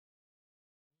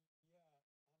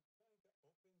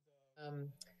Um,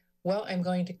 well, I'm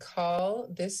going to call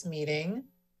this meeting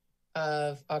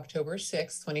of October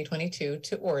 6th, 2022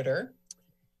 to order.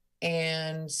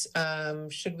 And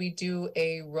should we do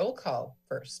a roll call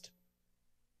first?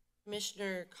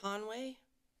 Commissioner Conway,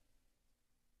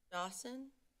 Dawson,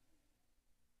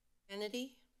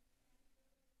 Kennedy,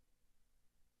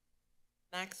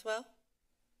 Maxwell,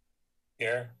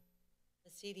 Here.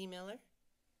 C.D. Miller,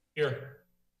 Here.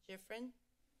 Schifrin,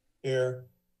 Here.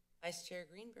 Vice Chair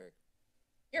Greenberg.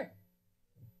 Here.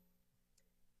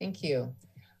 Thank you.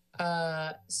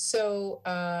 Now,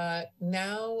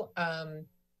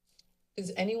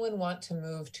 does anyone want to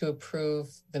move to approve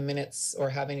the minutes or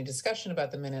have any discussion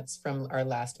about the minutes from our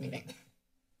last meeting?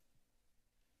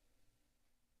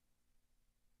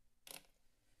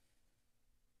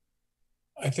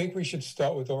 I think we should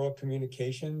start with oral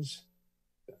communications.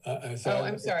 I'm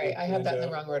sorry. I have that in the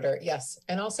wrong order. Yes.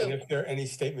 And also, and if there are any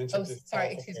statements of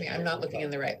sorry, excuse me. I'm not looking in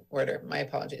the right order. My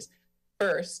apologies.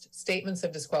 First, statements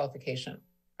of disqualification.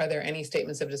 Are there any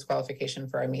statements of disqualification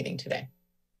for our meeting today?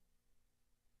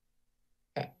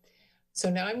 Okay. So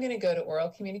now I'm going to go to oral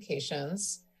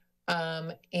communications.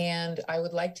 And I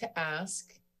would like to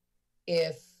ask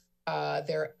if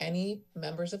there are any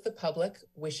members of the public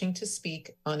wishing to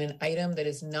speak on an item that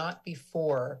is not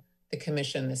before the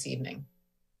commission this evening.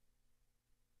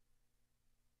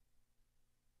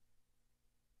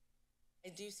 I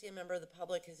do see a member of the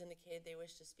public has indicated they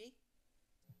wish to speak.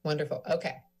 Wonderful.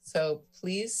 Okay. So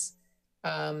please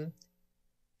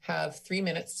have 3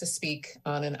 minutes to speak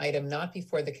on an item not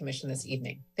before the commission this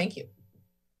evening. Thank you.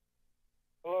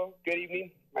 Hello, good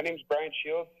evening. My name is Brian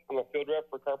Shields. I'm a field rep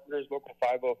for Carpenters Local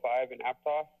 505 in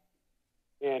Aptos.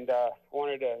 And I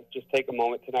wanted to just take a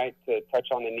moment tonight to touch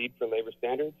on the need for labor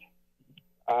standards.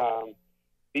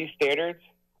 These standards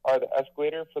are the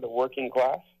escalator for the working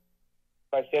class.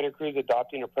 By Santa Cruz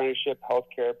adopting apprenticeship,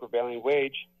 healthcare, prevailing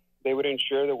wage, they would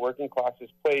ensure the working class's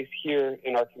place here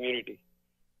in our community.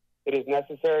 It is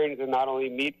necessary to not only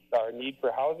meet our need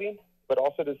for housing, but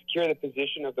also to secure the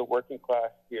position of the working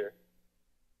class here.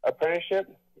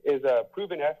 Apprenticeship is a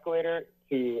proven escalator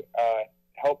to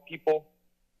help people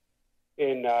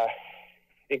in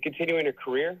continuing a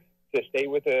career, to stay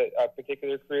with a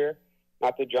particular career,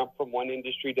 not to jump from one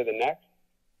industry to the next,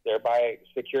 thereby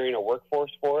securing a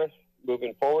workforce for us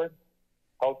moving forward.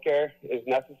 Healthcare is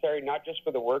necessary not just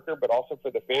for the worker, but also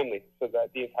for the family, so that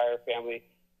the entire family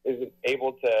is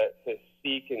able to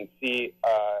seek and see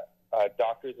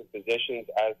doctors and physicians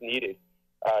as needed,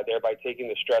 thereby taking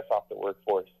the stress off the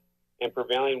workforce. And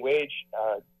prevailing wage,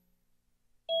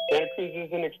 Santa Cruz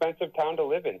is an expensive town to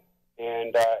live in,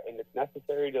 and it's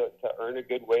necessary to earn a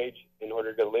good wage in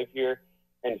order to live here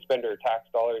and spend our tax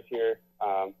dollars here,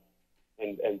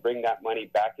 and bring that money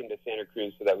back into Santa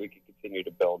Cruz so that we can continue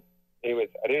to build. Anyways,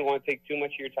 I didn't want to take too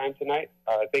much of your time tonight.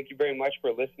 Thank you very much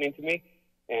for listening to me,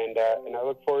 and I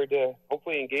look forward to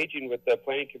hopefully engaging with the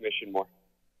Planning Commission more.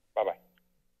 Bye-bye.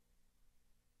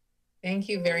 Thank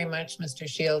you very much, Mr.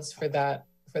 Shields, for that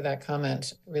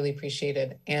comment. Really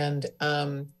appreciated. And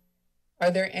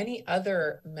are there any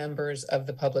other members of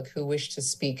the public who wish to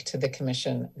speak to the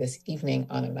commission this evening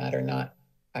on a matter not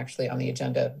actually on the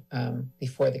agenda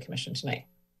before the commission tonight?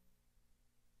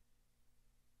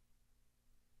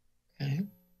 Okay.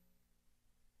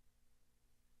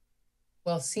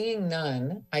 Well, seeing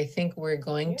none, I think we're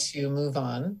going to move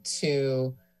on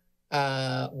to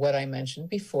what I mentioned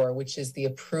before, which is the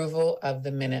approval of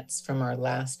the minutes from our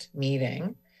last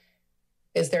meeting.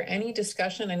 Is there any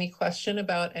discussion, any question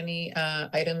about any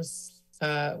items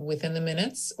within the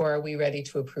minutes, or are we ready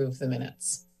to approve the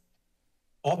minutes?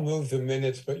 I'll move the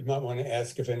minutes, but you might want to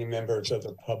ask if any members of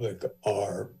the public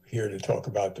are here to talk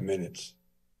about the minutes.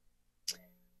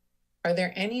 Are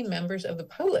there any members of the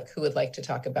public who would like to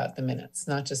talk about the minutes,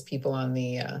 not just people on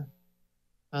the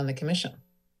commission?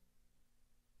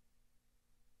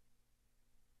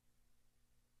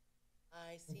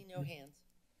 I see no hands.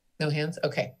 No hands?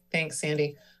 Okay. Thanks,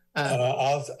 Sandy.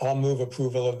 I'll move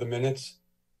approval of the minutes.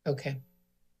 Okay.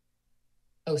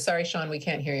 Oh, sorry, Sean, we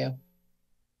can't hear you.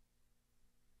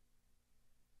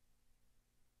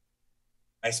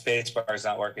 My space bar is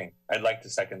not working. I'd like to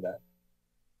second that.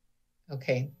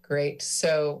 Okay, great.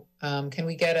 So can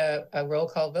we get a roll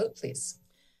call vote, please?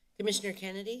 Commissioner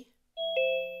Kennedy?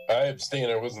 I abstain.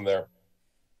 I wasn't there.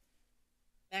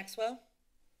 Maxwell?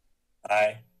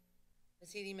 Aye.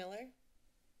 C.D. Miller?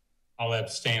 I'll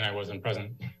abstain. I wasn't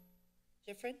present.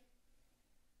 Schifrin?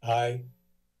 Aye.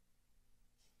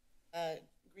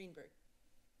 Greenberg?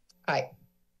 Aye.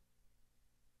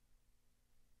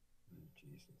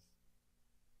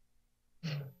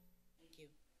 Thank you.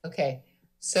 Okay,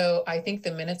 so I think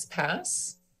the minutes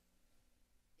pass.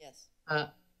 Yes.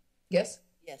 Yes?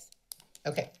 Yes.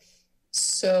 Okay.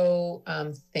 So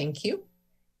thank you.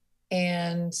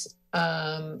 And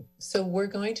so we're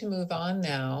going to move on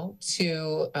now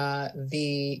to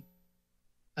the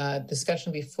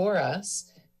discussion before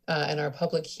us and our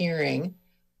public hearing.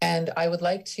 And I would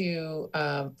like to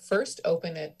first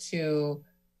open it to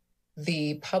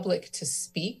the public to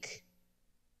speak.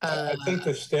 I think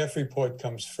the staff report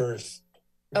comes first.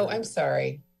 Oh, I'm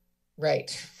sorry.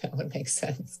 Right. That would make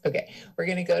sense. Okay. We're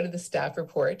going to go to the staff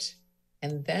report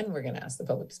and then we're going to ask the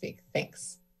public to speak.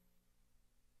 Thanks.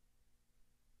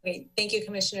 Great. Thank you,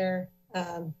 Commissioner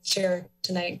Chair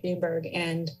tonight, Greenberg,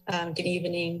 and good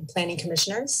evening, Planning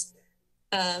Commissioners.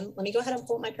 Let me go ahead and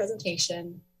pull up my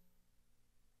presentation.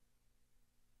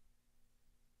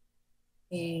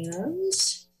 And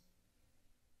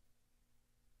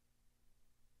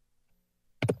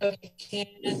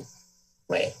okay,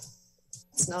 wait,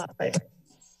 it's not right.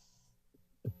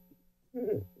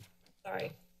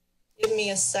 Sorry, give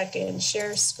me a second.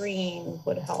 Share screen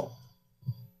would help.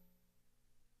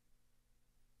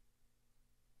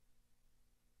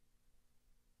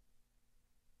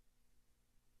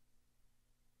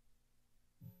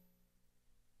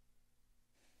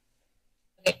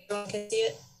 Okay, everyone can see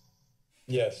it?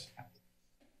 Yes.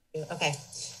 Okay.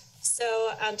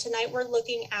 So tonight we're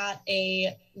looking at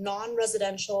a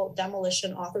non-residential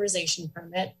demolition authorization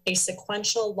permit, a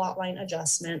sequential lot line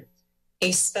adjustment,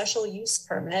 a special use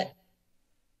permit,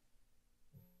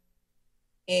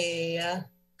 a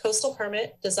coastal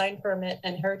permit, design permit,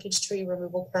 and heritage tree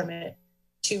removal permit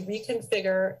to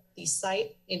reconfigure the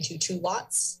site into 2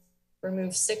 lots,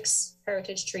 remove 6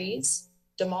 heritage trees,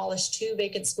 demolish 2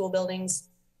 vacant school buildings,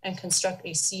 and construct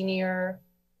a senior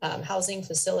housing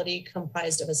facility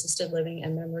comprised of assisted living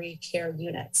and memory care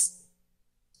units.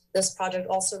 This project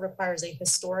also requires a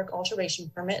historic alteration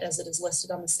permit as it is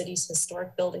listed on the city's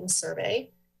historic buildings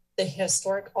survey. The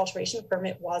historic alteration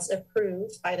permit was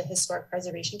approved by the Historic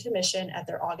Preservation Commission at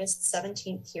their August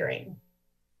 17th hearing.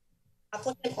 The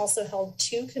applicant also held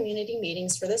 2 community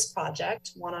meetings for this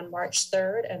project, one on March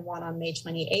 3rd and one on May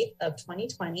 28th of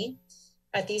 2020.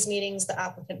 At these meetings, the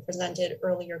applicant presented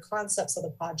earlier concepts of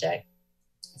the project.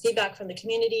 Feedback from the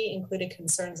community included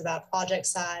concerns about project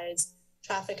size,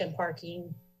 traffic and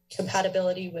parking,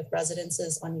 compatibility with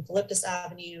residences on Eucalyptus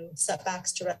Avenue,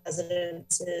 setbacks to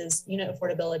residences, unit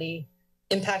affordability,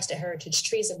 impacts to heritage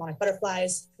trees and monarch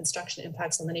butterflies, construction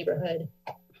impacts on the neighborhood,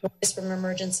 noise from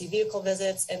emergency vehicle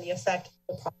visits, and the effect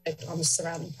of the project on the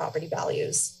surrounding property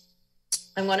values.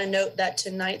 I want to note that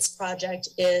tonight's project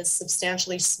is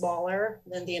substantially smaller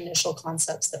than the initial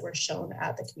concepts that were shown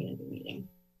at the community meeting.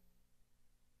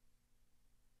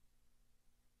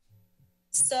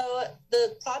 So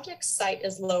the project site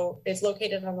is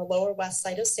located on the lower west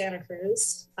side of Santa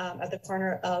Cruz at the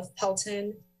corner of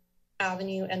Pelton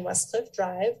Avenue and Westcliff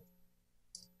Drive.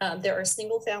 There are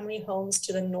single family homes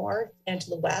to the north and to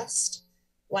the west.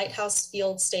 Lighthouse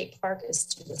Field State Park is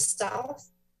to the south,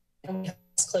 and we have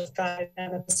Westcliff Drive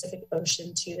and the Pacific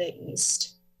Ocean to the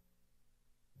east.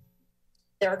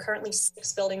 There are currently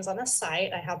 6 buildings on the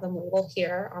site. I have them labeled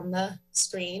here on the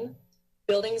screen.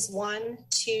 Buildings 1,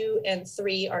 2, and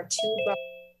 3 are 2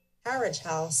 carriage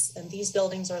house, and these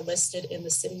buildings are listed in the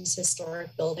city's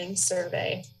historic building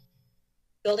survey.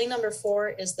 Building number 4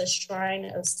 is the Shrine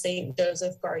of St.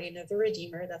 Joseph, Guardian of the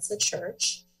Redeemer. That's the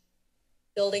church.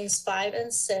 Buildings 5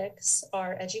 and 6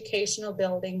 are educational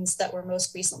buildings that were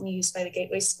most recently used by the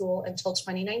Gateway School until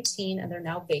 2019, and they're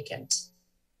now vacant.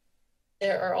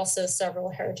 There are also several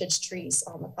heritage trees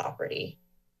on the property.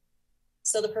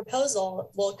 So the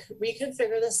proposal will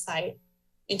reconfigure the site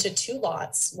into 2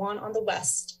 lots, one on the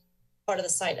west part of the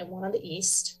site and one on the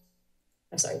east.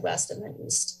 I'm sorry, west and then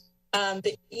east.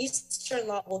 The eastern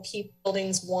lot will keep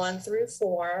buildings 1 through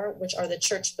 4, which are the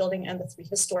church building and the 3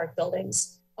 historic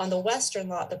buildings. On the western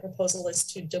lot, the proposal is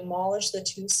to demolish the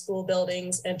 2 school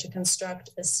buildings and to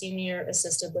construct a senior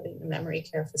assisted living and memory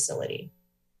care facility.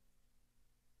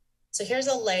 So here's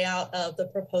a layout of the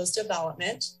proposed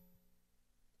development.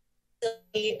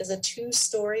 Is a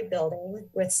 2-story building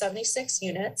with 76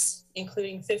 units,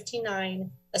 including 59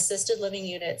 assisted living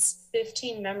units,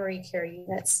 15 memory care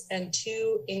units, and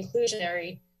 2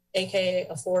 inclusionary, aka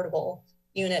affordable,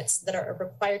 units that are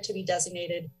required to be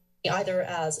designated either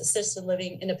as assisted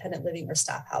living, independent living, or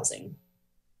staff housing.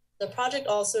 The project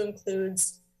also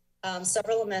includes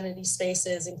several amenity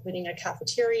spaces, including a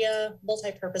cafeteria,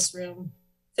 multi-purpose room,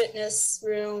 fitness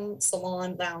room,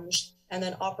 salon, lounge, and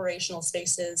then operational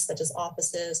spaces such as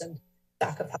offices and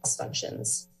back of house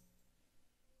functions.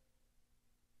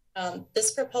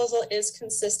 This proposal is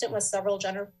consistent with several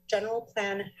general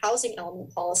plan housing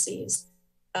element policies,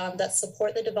 that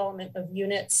support the development of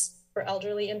units for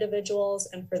elderly individuals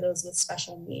and for those with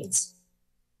special needs.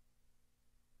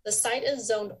 The site is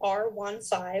zoned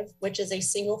R15, which is a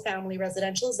single family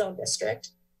residential zone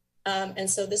district. And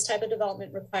so this type of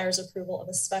development requires approval of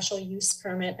a special use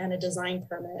permit and a design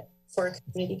permit for a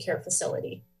community care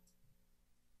facility.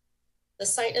 The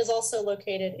site is also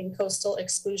located in Coastal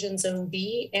Exclusion Zone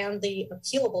B and the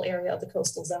appealable area of the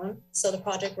coastal zone. So the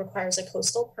project requires a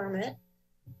coastal permit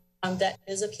that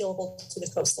is appealable to the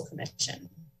Coastal Commission.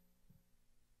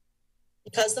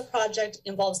 Because the project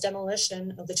involves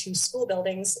demolition of the two school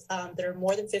buildings that are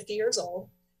more than 50 years old,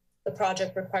 the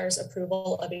project requires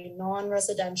approval of a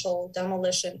non-residential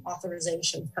demolition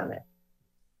authorization permit.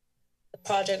 The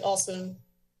project also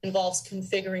involves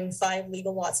configuring 5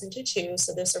 legal lots into 2,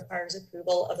 so this requires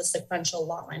approval of a sequential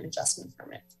lot line adjustment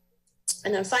permit.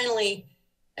 And then finally,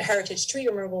 a heritage tree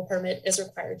removal permit is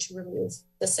required to remove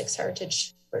the 6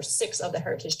 of the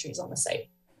heritage trees on the site.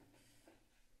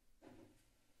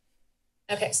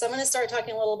 Okay, so I'm going to start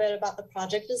talking a little bit about the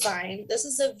project design. This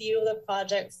is a view of the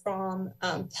project from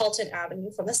Pelton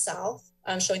Avenue from the south,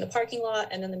 showing the parking lot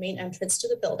and then the main entrance to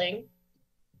the building.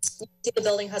 You see the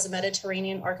building has a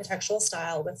Mediterranean architectural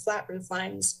style with flat roof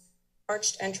lines,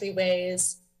 arched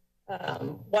entryways,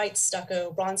 white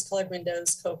stucco, bronze-colored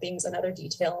windows, copings, and other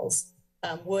details,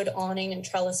 wood awning and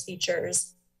trellis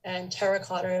features, and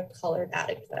terracotta-colored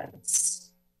attic vents.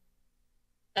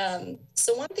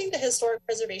 So one thing the Historic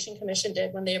Preservation Commission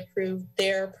did when they approved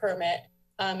their permit,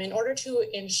 in order to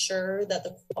ensure that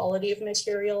the quality of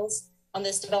materials on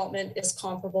this development is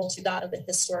comparable to that of the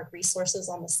historic resources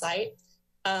on the site,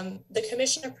 the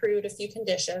commission approved a few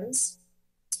conditions,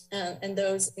 and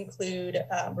those include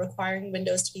requiring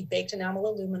windows to be baked enamel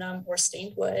aluminum or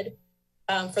stained wood,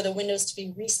 for the windows to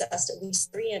be recessed at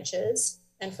least 3 inches,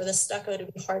 and for the stucco to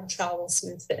be hard trowel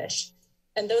smooth finish.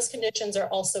 And those conditions are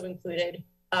also included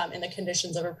in the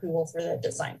conditions of approval for the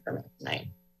design permit tonight.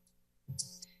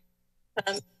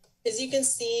 As you can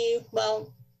see,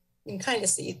 well, you can kind of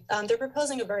see, they're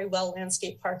proposing a very well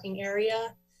landscaped parking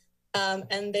area,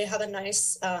 and they have a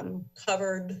nice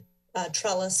covered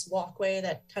trellis walkway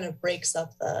that kind of breaks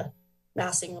up the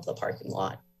massing of the parking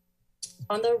lot.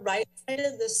 On the right side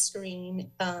of the screen,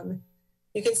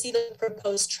 you can see the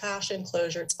proposed trash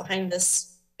enclosure. It's behind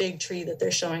this big tree that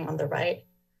they're showing on the right.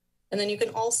 And then you can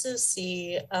also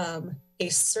see a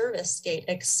service gate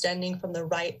extending from the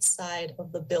right side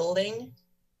of the building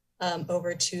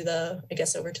over to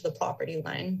the property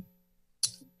line.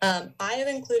 I have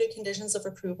included conditions of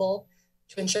approval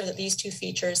to ensure that these 2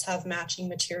 features have matching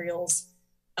materials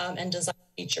and design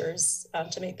features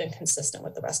to make them consistent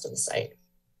with the rest of the site.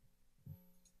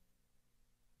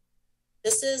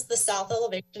 This is the south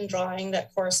elevation drawing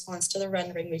that corresponds to the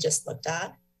rendering we just looked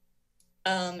at.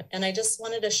 And I just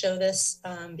wanted to show this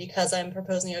because I'm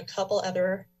proposing a couple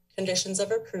other conditions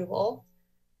of approval.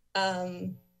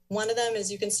 One of them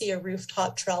is you can see a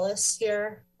rooftop trellis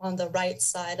here on the right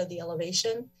side of the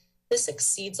elevation. This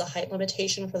exceeds a height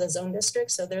limitation for the zone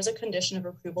district, so there's a condition of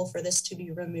approval for this to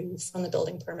be removed from the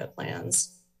building permit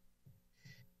plans.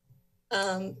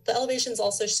 The elevation is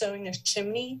also showing a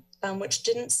chimney, which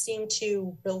didn't seem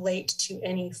to relate to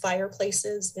any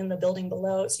fireplaces in the building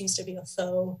below. It seems to be a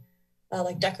faux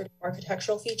like decorative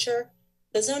architectural feature.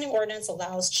 The zoning ordinance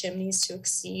allows chimneys to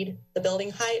exceed the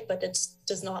building height, but it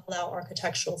does not allow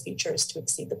architectural features to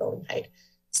exceed the building height.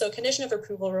 So a condition of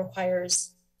approval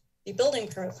requires the building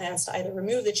permit plans to either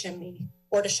remove the chimney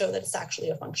or to show that it's actually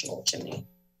a functional chimney.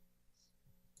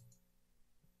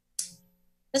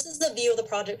 This is the view of the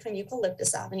project from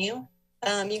Eucalyptus Avenue.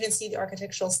 You can see the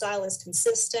architectural style is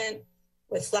consistent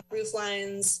with flat roof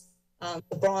lines,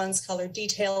 the bronze colored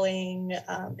detailing,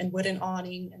 and wooden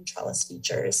awning and trellis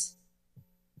features.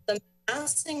 The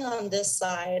massing on this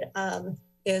side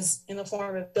is in the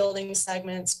form of building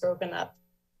segments broken up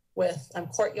with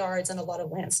courtyards and a lot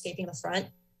of landscaping in the front.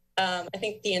 I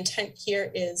think the intent here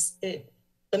is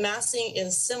the massing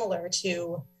is similar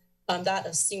to that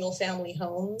of single family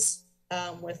homes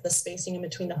with the spacing in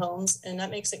between the homes, and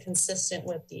that makes it consistent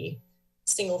with the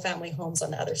single family homes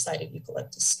on the other side of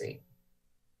Eucalyptus Street.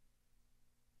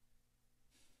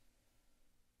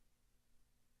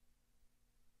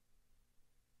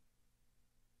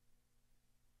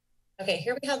 Okay,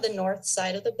 here we have the north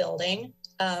side of the building.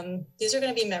 These are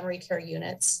going to be memory care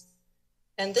units.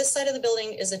 And this side of the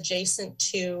building is adjacent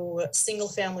to single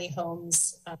family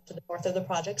homes to the north of the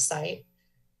project site.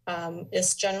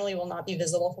 This generally will not be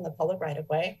visible from the public right of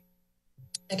way.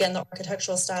 Again, the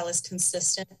architectural style is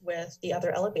consistent with the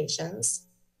other elevations.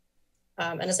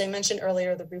 And as I mentioned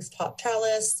earlier, the rooftop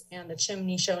trellis and the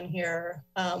chimney shown here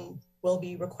will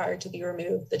be required to be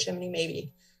removed. The chimney may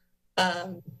be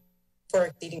for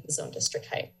exceeding the zone district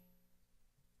height.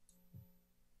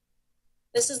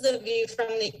 This is the view from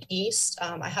the east.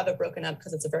 I have it broken up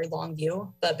because it's a very long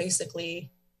view, but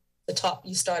basically the top,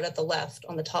 you start at the left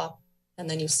on the top and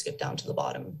then you skip down to the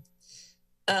bottom.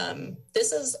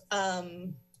 This is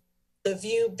the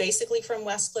view basically from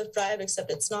Westcliff Drive,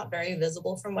 except it's not very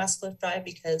visible from Westcliff Drive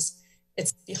because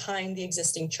it's behind the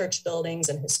existing church buildings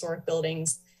and historic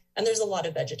buildings. And there's a lot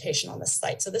of vegetation on this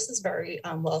site. So this is very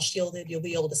well shielded. You'll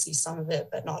be able to see some of it,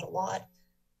 but not a lot.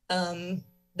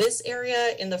 This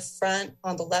area in the front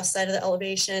on the left side of the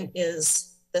elevation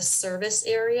is the service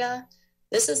area.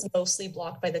 This is mostly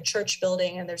blocked by the church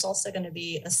building, and there's also going to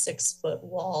be a 6-foot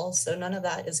wall. So none of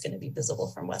that is going to be visible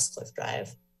from Westcliff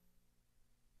Drive.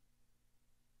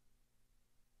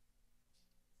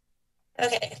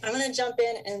 Okay, I'm going to jump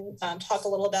in and talk a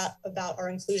little about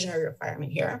our inclusionary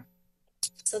requirement here.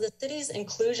 So the city's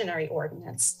inclusionary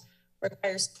ordinance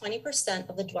requires 20%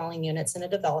 of the dwelling units in a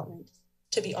development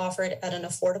to be offered at an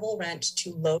affordable rent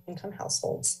to low-income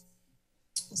households.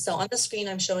 So on the screen,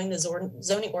 I'm showing the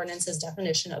zoning ordinance's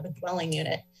definition of a dwelling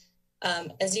unit.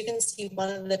 As you can see, one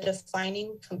of the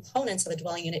defining components of a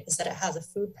dwelling unit is that it has a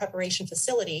food preparation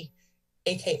facility,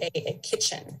 AKA a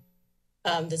kitchen.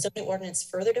 The zoning ordinance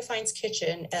further defines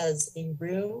kitchen as a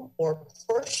room or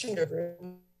portion of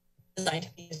room designed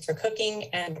to be used for cooking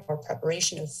and or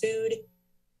preparation of food,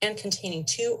 and containing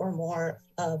 2 or more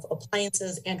of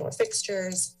appliances and or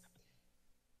fixtures.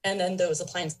 And then those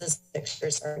appliances and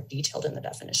fixtures are detailed in the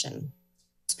definition.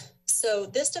 So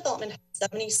this development has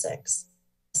 76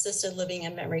 assisted living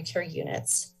and memory care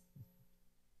units.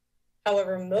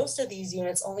 However, most of these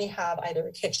units only have either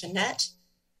a kitchenette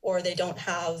or they don't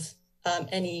have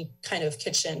any kind of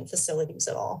kitchen facilities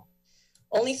at all.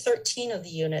 Only 13 of the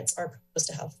units are proposed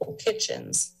to have full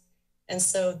kitchens. And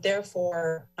so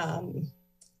therefore,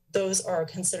 those are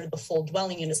considered the full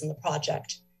dwelling units in the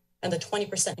project. And the 20%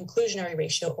 inclusionary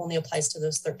ratio only applies to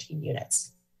those 13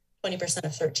 units. 20%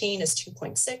 of 13 is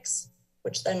 2.6,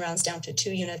 which then rounds down to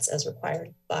 2 units as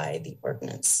required by the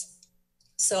ordinance.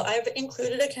 So I've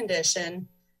included a condition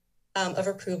of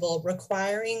approval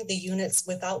requiring the units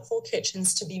without full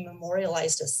kitchens to be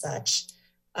memorialized as such.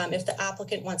 If the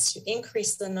applicant wants to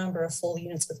increase the number of full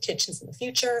units with kitchens in the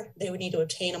future, they would need to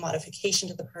obtain a modification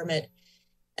to the permit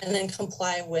and then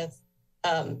comply with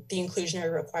the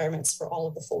inclusionary requirements for all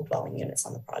of the full dwelling units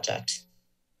on the project.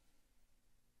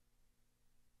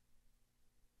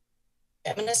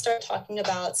 I'm going to start talking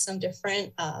about some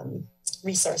different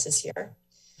resources here.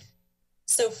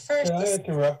 So first— Can I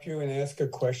interrupt you and ask a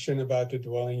question about the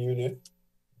dwelling unit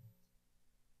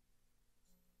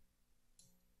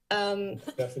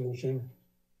definition?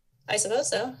 I suppose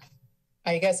so.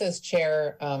 I guess as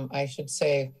chair, I should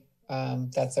say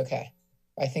that's okay.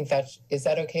 I think is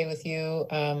that okay with you,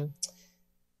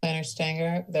 Planner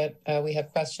Stanger, that we have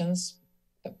questions?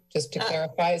 Just to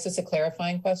clarify, is this a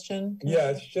clarifying question? Yeah,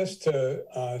 it's just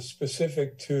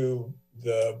specific to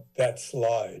that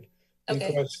slide. Okay.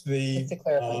 Because It's a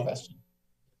clarifying question.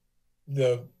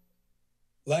 The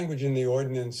language in the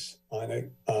ordinance on a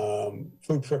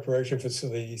food preparation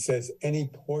facility says any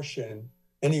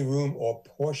room or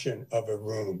portion of a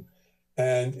room.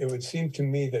 And it would seem to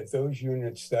me that those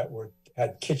units that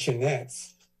had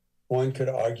kitchenettes, one could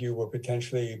argue were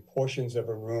potentially portions of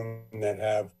a room that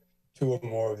have 2 or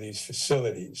more of these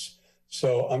facilities.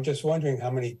 So I'm just wondering how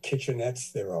many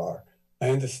kitchenettes there are. I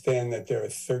understand that there are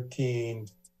 13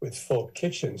 with full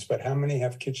kitchens, but how many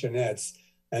have kitchenettes?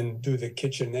 And do the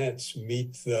kitchenettes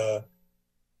meet the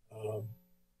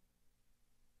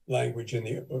language in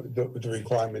the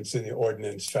requirements in the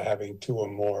ordinance for having 2 or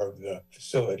more of the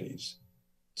facilities?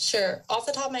 Sure. Off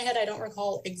the top of my head, I don't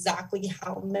recall exactly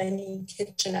how many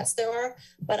kitchenettes there are,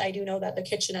 but I do know that the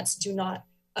kitchenettes do not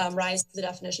rise to the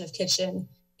definition of kitchen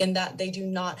in that they do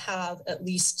not have at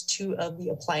least 2 of the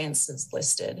appliances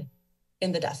listed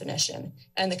in the definition.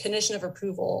 And the conditions of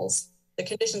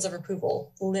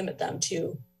approval limit them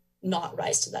to not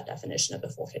rise to that definition of a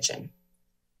full kitchen.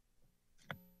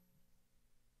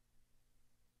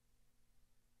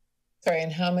 Sorry,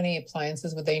 and how many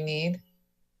appliances would they need?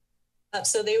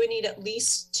 So they would need at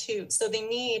least 2. So they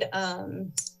need at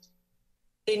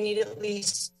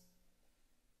least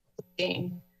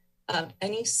any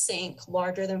sink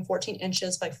larger than 14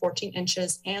 inches by 14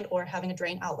 inches and or having a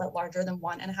drain outlet larger than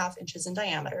 1.5 inches in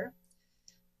diameter,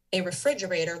 a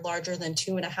refrigerator larger than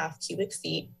 2.5 cubic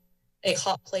feet, a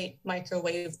hot plate,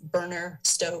 microwave, burner,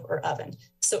 stove, or oven.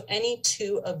 So any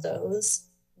 2 of those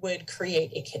would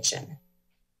create a kitchen.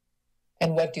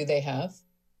 And what do they have,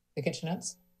 the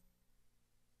kitchenettes?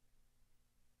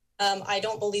 I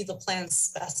don't believe the plans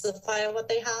specify what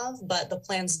they have, but the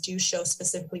plans do show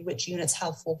specifically which units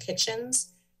have full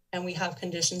kitchens. And we have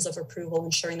conditions of approval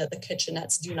ensuring that the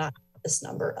kitchenettes do not have this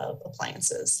number of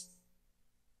appliances.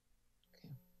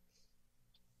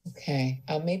 Okay,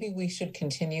 maybe we should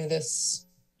continue this.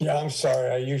 Yeah, I'm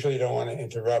sorry. I usually don't want to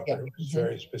interrupt, Yeah. but it was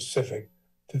very specific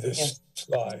to this Yes.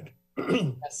 slide.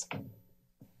 Yes.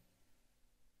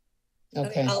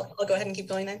 Okay. I'll go ahead and keep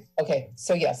going then. Okay,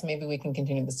 so yes, maybe we can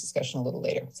continue this discussion a little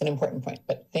later. It's an important point,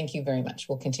 but thank you very much.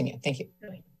 We'll continue. Thank you.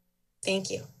 Thank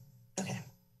you. Okay.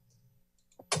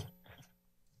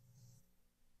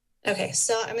 Okay,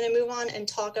 so I'm going to move on and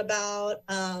talk about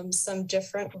some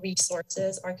different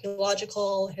resources: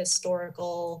 archaeological,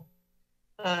 historical,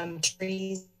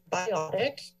 trees,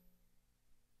 biotic,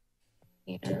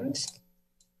 and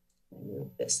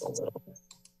move this a little.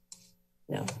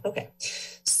 No, okay.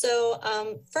 So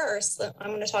first, I'm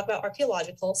going to talk about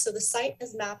archaeological. So the site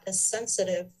is mapped as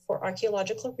sensitive for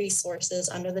archaeological resources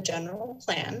under the general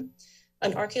plan.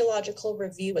 An archaeological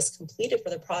review was completed for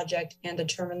the project and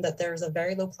determined that there is a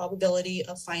very low probability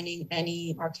of finding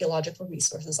any archaeological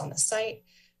resources on the site.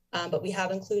 But we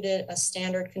have included a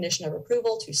standard condition of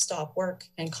approval to stop work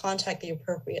and contact the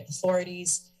appropriate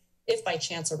authorities if by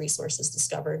chance a resource is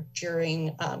discovered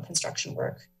during construction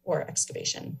work or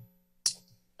excavation.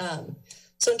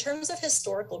 So in terms of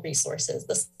historical resources,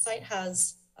 the site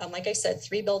has, like I said,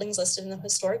 3 buildings listed in the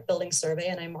historic building survey,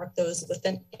 and I marked those with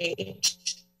an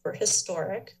H for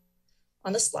historic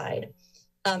on the slide.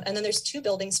 And then there's 2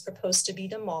 buildings proposed to be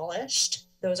demolished.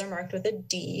 Those are marked with a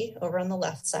D over on the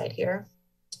left side here.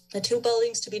 The 2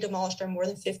 buildings to be demolished are more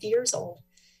than 50 years old.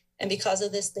 And because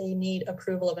of this, they need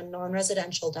approval of a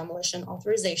non-residential demolition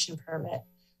authorization permit.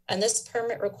 And this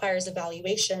permit requires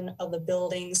evaluation of the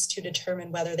buildings to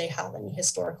determine whether they have any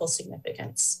historical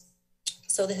significance.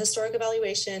 So the historic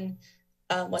evaluation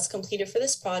was completed for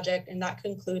this project, and that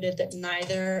concluded that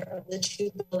neither of the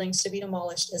 2 buildings to be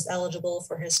demolished is eligible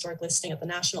for historic listing at the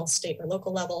national, state, or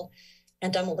local level,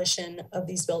 and demolition of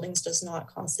these buildings does not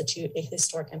constitute a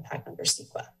historic impact under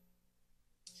CEQA.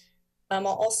 I'll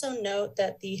also note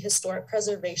that the Historic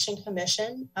Preservation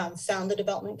Commission found the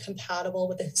development compatible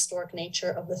with the historic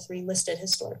nature of the 3 listed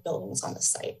historic buildings on the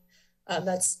site.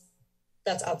 That's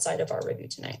outside of our review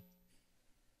tonight.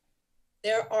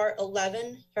 There are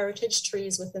 11 heritage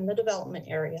trees within the development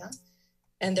area,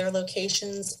 and their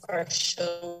locations are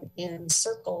shown in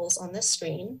circles on this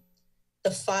screen.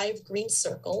 The 5 green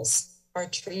circles are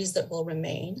trees that will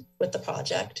remain with the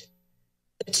project.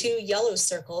 The 2 yellow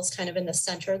circles kind of in the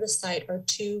center of the site are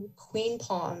 2 queen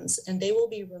palms, and they will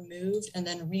be removed and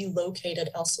then relocated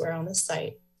elsewhere on the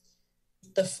site.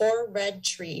 The 4 red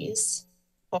trees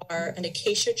are an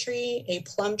acacia tree, a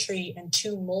plum tree, and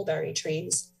 2 mulberry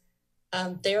trees.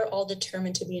 They are all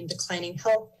determined to be in declining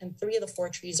health, and 3 of the 4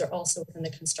 trees are also within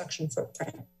the construction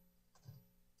footprint.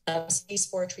 So these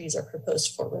 4 trees are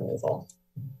proposed for removal.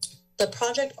 The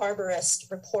project arborist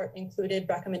report included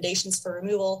recommendations for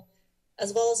removal,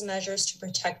 as well as measures to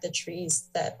protect the trees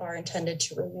that are intended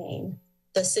to remain.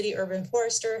 The city urban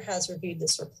forester has reviewed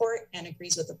this report and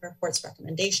agrees with the report's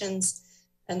recommendations,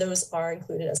 and those are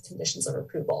included as conditions of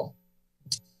approval.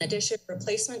 In addition,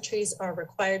 replacement trees are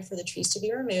required for the trees to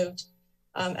be removed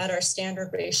at our standard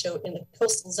ratio in the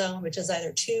coastal zone, which is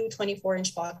either 2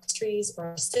 24-inch box trees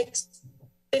or 6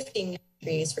 15-inch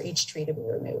trees for each tree to be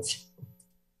removed.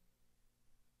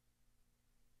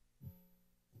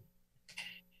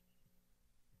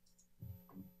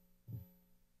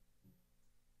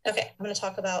 Okay, I'm going to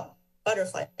talk about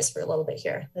butterflies for a little bit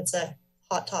here. That's a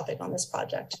hot topic on this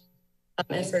project,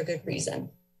 and for a good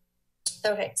reason.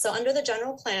 Okay, so under the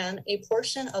general plan, a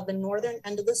portion of the northern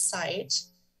end of the site,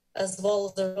 as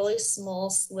well as a really small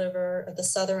sliver at the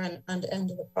southern end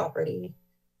of the property,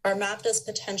 are mapped as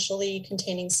potentially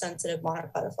containing sensitive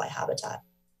monarch butterfly habitat.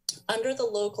 Under the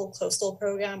local coastal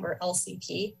program, or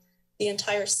LCP, the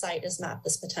entire site is mapped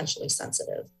as potentially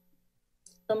sensitive.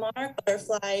 The monarch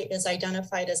butterfly is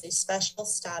identified as a special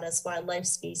status wildlife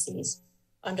species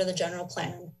under the general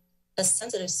plan, a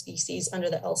sensitive species under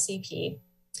the LCP,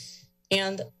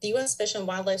 and the U.S. Fish and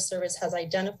Wildlife Service has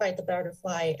identified the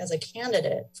butterfly as a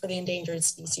candidate for the endangered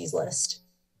species list,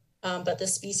 but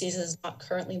this species is not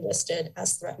currently listed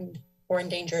as threatened or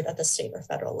endangered at the state or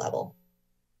federal level.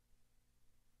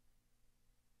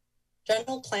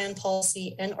 General Plan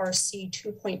Policy NRC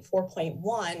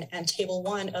 2.4.1 and Table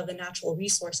 1 of the Natural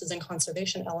Resources and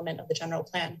Conservation element of the General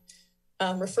Plan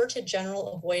refer to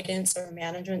general avoidance or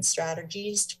management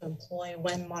strategies to employ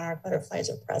when monarch butterflies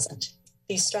are present.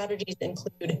 These strategies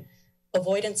include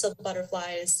avoidance of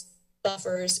butterflies,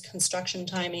 buffers, construction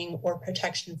timing, or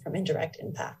protection from indirect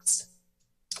impacts.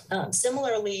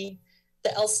 Similarly, the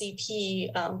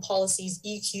LCP policies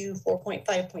EQ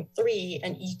 4.5.3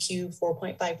 and EQ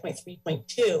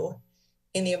 4.5.3.2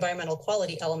 in the environmental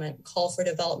quality element call for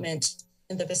development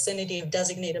in the vicinity of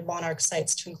designated monarch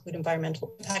sites to include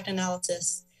environmental impact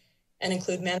analysis and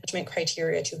include management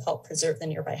criteria to help preserve the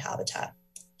nearby habitat.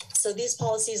 So these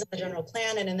policies in the general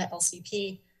plan and in the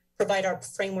LCP provide our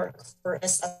framework for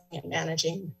assessing and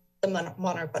managing the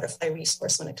monarch butterfly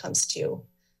resource when it comes to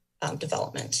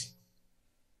development.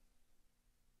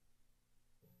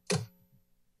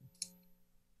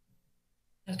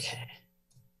 Okay.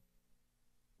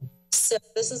 So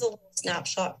this is a little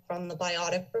snapshot from the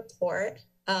biotic report.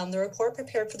 The report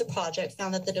prepared for the project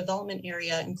found that the development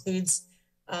area includes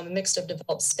a mix of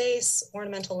developed space,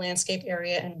 ornamental landscape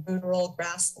area, and ruderal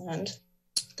grassland.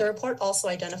 The report also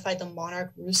identified the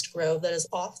monarch roost grove that is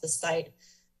off the site,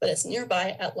 but it's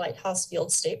nearby at Lighthouse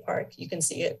Field State Park. You can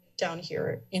see it down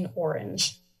here in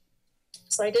orange.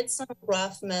 So I did some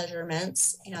rough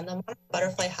measurements, and the monarch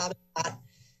butterfly habitat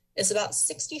is about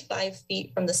 65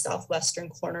 feet from the southwestern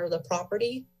corner of the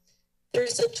property.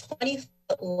 There's a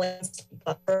 20-foot landscape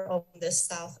buffer along this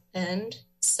south end.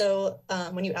 So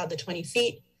when you add the 20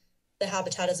 feet, the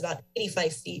habitat is about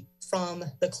 85 feet from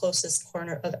the closest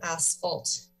corner of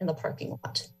asphalt in the parking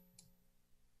lot.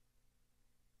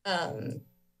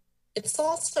 It's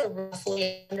also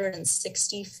roughly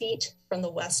 160 feet from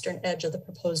the western edge of the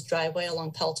proposed driveway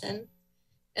along Pelton,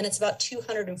 and it's about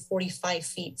 245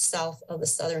 feet south of the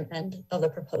southern end of the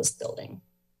proposed building.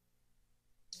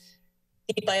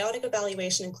 The biotic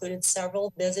evaluation included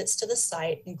several visits to the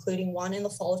site, including one in the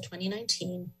fall of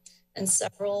 2019 and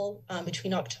several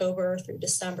between October through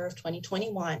December of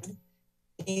 2021.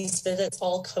 These visits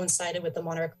all coincided with the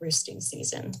monarch roosting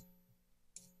season.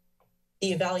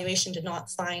 The evaluation did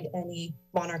not find any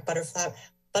monarch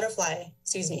butterfly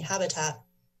habitat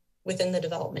within the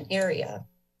development area.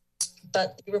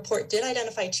 But the report did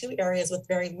identify 2 areas with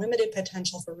very limited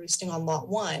potential for roosting on lot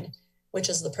 1, which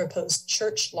is the proposed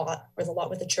church lot, or the lot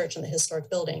with the church and the historic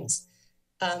buildings.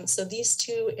 So these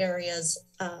 2 areas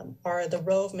are the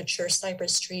row of mature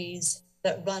cypress trees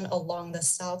that run along the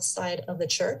south side of the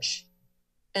church,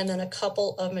 and then a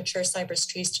couple of mature cypress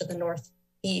trees to the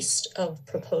northeast of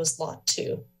proposed lot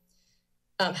 2.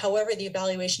 However, the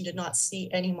evaluation did not see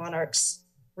any monarchs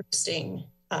roosting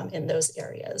in those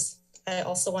areas. I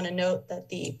also want to note that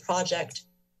the project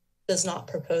does not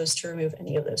propose to remove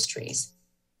any of those trees.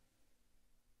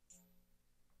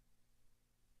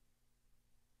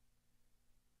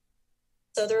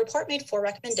 So the report made 4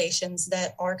 recommendations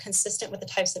that are consistent with the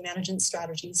types of management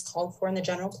strategies called for in the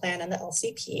general plan and the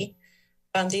LCP.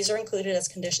 These are included as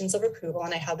conditions of approval,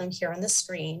 and I have them here on the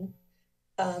screen.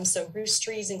 So roost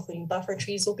trees, including buffer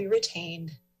trees, will be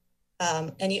retained.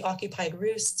 Any occupied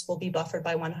roosts will be buffered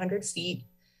by 100 feet.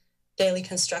 Daily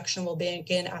construction will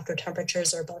begin after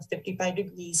temperatures are above 55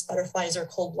 degrees. Butterflies are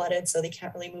cold-blooded, so they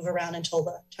can't really move around until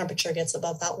the temperature gets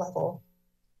above that level.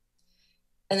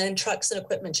 And then trucks and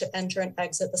equipment should enter and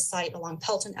exit the site along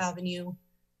Pelton Avenue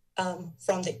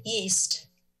from the east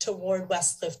toward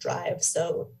West Cliff Drive.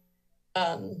 So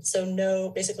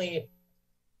basically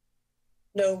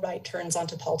no right turns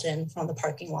onto Pelton from the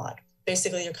parking lot.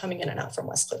 Basically, you're coming in and out from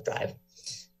West Cliff Drive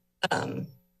and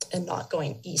not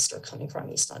going east or coming from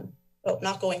east on,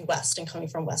 not going west and coming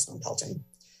from west on Pelton.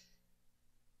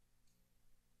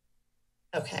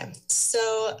 Okay,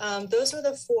 so those are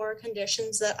the 4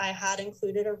 conditions that I had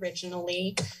included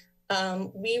originally.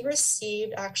 We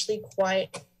received actually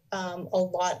quite a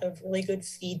lot of really good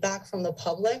feedback from the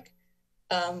public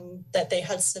that they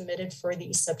had submitted for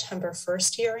the September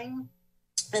 1st hearing.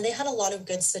 And they had a lot of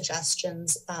good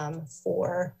suggestions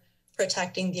for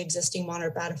protecting the existing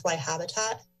monarch butterfly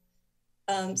habitat.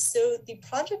 So the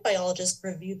project biologist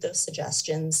reviewed those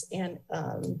suggestions and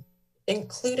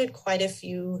included quite a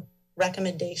few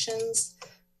recommendations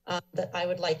that I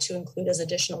would like to include as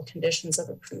additional conditions of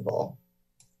approval.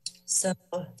 So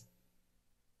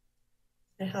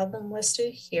I have them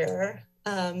listed here.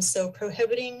 So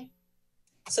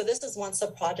this is once a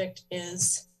project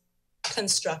is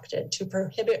constructed, to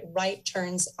prohibit right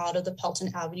turns out of the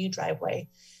Pelton Avenue driveway.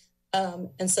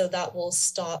 And so that will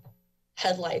stop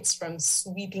headlights from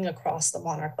sweeping across the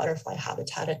monarch butterfly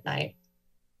habitat at night.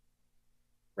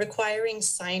 Requiring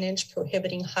signage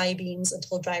prohibiting high beams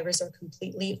until drivers are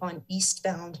completely on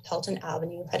eastbound Pelton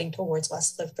Avenue heading towards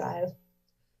West Cliff Drive.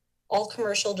 All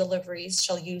commercial deliveries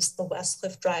shall use the West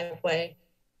Cliff driveway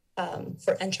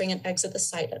for entering and exit the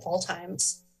site at all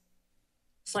times.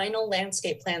 Final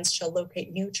landscape plans shall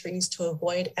locate new trees to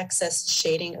avoid excess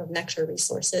shading of nectar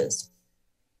resources.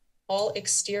 All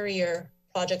exterior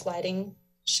project lighting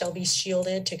shall be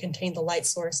shielded to contain the light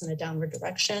source in a downward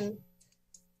direction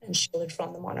and shielded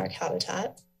from the monarch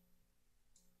habitat.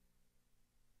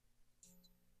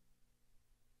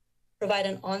 Provide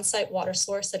an on-site water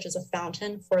source such as a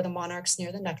fountain for the monarchs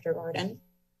near the nectar garden.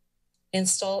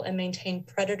 Install and maintain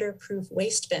predator-proof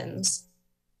waste bins.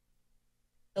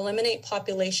 Eliminate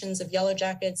populations of yellow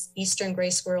jackets, eastern gray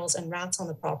squirrels, and rats on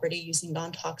the property using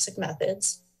non-toxic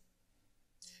methods.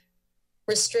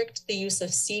 Restrict the use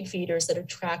of seed feeders that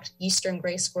attract eastern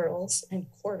gray squirrels and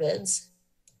corvids.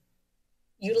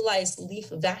 Utilize leaf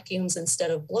vacuums instead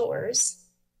of blowers,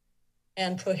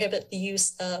 and prohibit the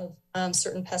use of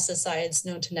certain pesticides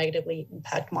known to negatively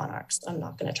impact monarchs. I'm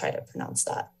not going to try to pronounce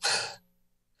that.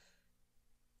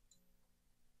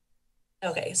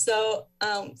 Okay, so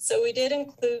we did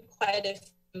include quite a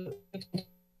few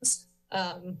conditions,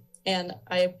 and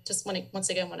I just want to once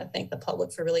again want to thank the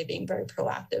public for really being very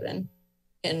proactive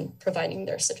in providing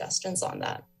their suggestions on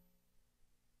that.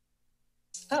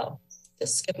 Oh,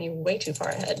 this skipped me way too far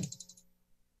ahead.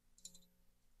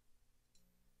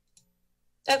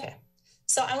 Okay,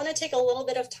 so I want to take a little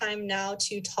bit of time now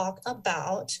to talk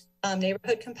about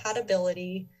neighborhood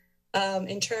compatibility.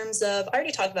 In terms of, I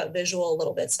already talked about visual a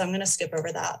little bit, so I'm going to skip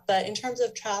over that. But in terms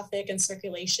of traffic and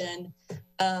circulation,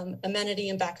 amenity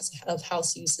and back of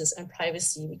house uses and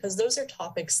privacy, because those are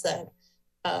topics that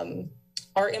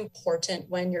are important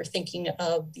when you're thinking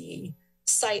of the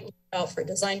site layout for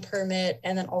design permit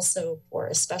and then also for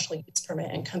a special use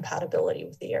permit and compatibility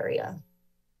with the area.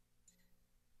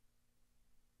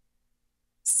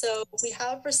 So we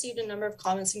have received a number of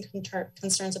comments and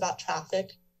concerns about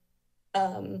traffic.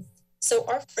 So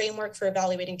our framework for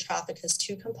evaluating traffic has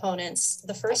two components.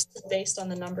 The first is based on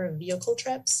the number of vehicle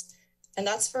trips, and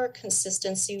that's for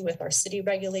consistency with our city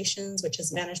regulations, which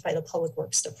is managed by the Public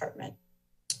Works Department.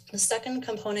 The second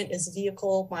component is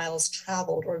vehicle miles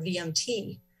traveled, or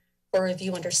VMT, for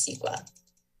review under CEQA.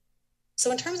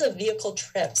 So in terms of vehicle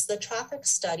trips, the traffic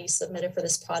study submitted for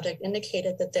this project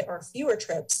indicated that there are fewer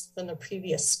trips than the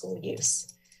previous school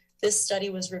use. This study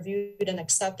was reviewed and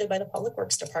accepted by the Public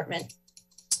Works Department.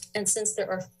 And since there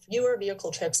are fewer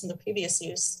vehicle trips in the previous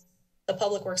use, the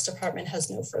Public Works Department has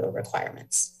no further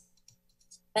requirements.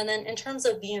 And then in terms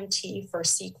of VMT for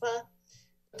CEQA,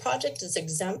 the project is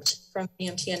exempt from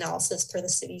VMT analysis per the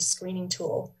city's screening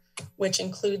tool, which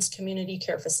includes community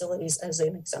care facilities as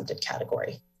an exempted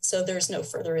category. So there's no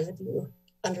further review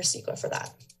under CEQA for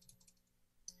that.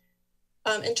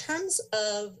 In terms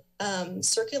of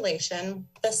circulation,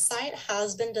 the site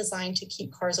has been designed to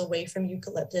keep cars away from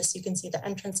eucalyptus. You can see the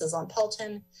entrances on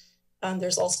Pelton.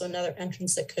 There's also another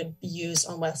entrance that could be used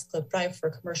on West Cliff Drive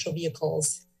for commercial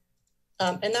vehicles.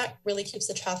 And that really keeps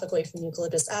the traffic away from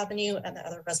Eucalyptus Avenue and the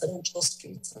other residential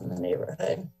streets in the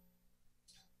neighborhood.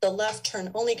 The left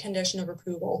turn only condition of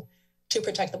approval to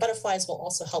protect the butterflies will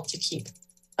also help to keep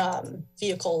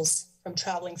vehicles from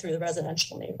traveling through the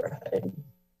residential neighborhood.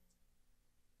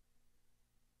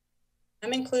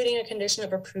 I'm including a condition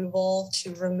of approval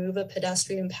to remove a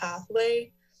pedestrian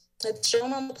pathway. It's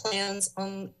shown on the plans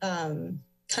on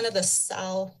kind of the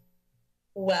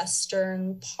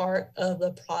southwestern part of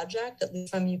the project, that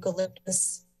leads from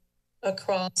Eucalyptus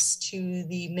across to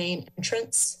the main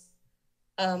entrance.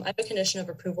 I have a condition of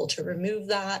approval to remove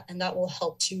that, and that will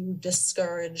help to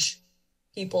discourage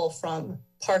people from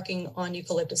parking on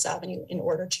Eucalyptus Avenue in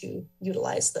order to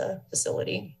utilize the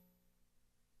facility.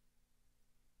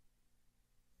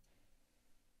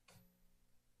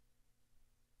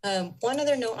 One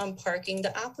other note on parking,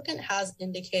 the applicant has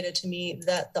indicated to me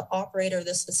that the operator of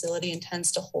this facility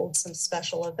intends to hold some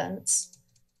special events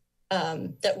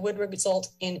that would result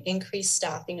in increased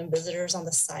staffing and visitors on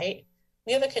the site.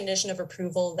 We have a condition of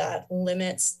approval that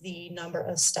limits the number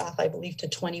of staff, I believe, to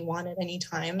 21 at any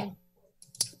time.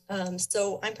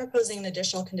 So I'm proposing an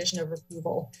additional condition of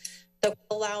approval that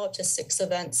will allow up to 6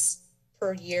 events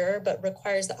per year, but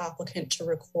requires the applicant to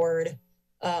record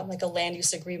like a land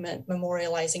use agreement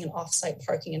memorializing an off-site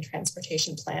parking and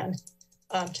transportation plan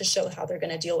to show how they're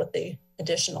going to deal with the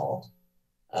additional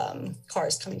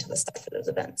cars coming to the site for those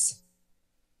events.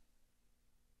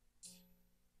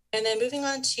 And then moving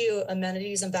on to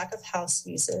amenities and back of house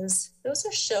uses, those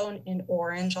are shown in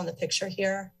orange on the picture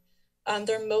here.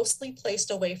 They're mostly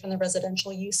placed away from the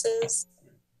residential uses.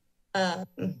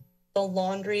 The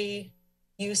laundry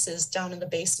use is down in the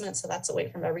basement, so that's away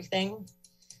from everything.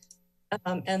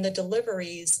 And the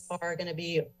deliveries are going to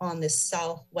be on the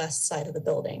southwest side of the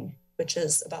building, which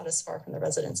is about as far from the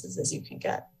residences as you can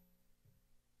get.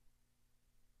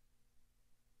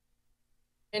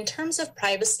 In terms of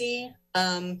privacy,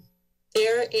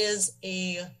 there is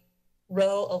a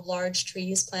row of large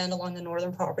trees planted along the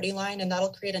northern property line, and that'll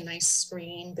create a nice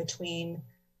screen between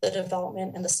the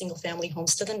development and the single family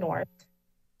homes to the north.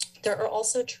 There are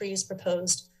also trees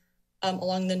proposed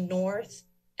along the north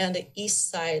and the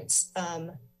east sides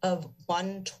of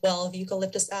 112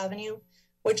 Eucalyptus Avenue,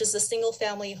 which is a single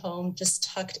family home just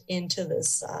tucked into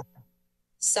this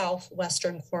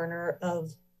southwestern corner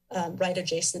of right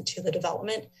adjacent to the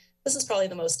development. This is probably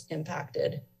the most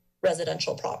impacted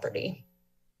residential property.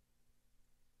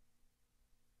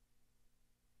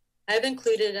 I've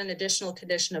included an additional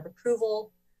condition of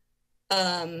approval.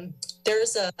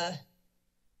 There's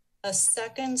a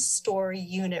second story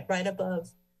unit right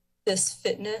above this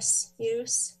fitness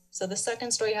use. So the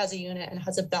second story has a unit and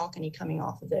has a balcony coming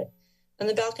off of it. And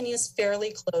the balcony is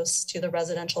fairly close to the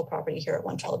residential property here at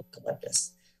 112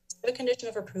 Eucalyptus. So I have a condition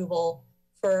of approval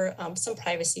for some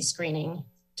privacy screening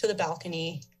to the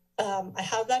balcony. I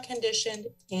have that conditioned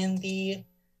in the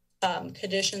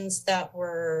conditions that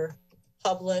were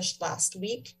published last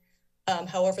week.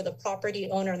 However, the property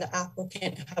owner and the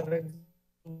applicant have a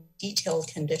detailed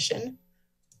condition.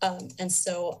 And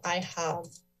so I have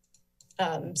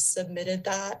submitted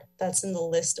that. That's in the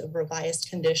list of revised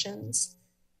conditions.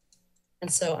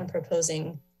 And so I'm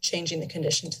proposing changing the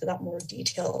condition to that more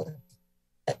detailed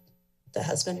that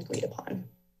has been agreed upon.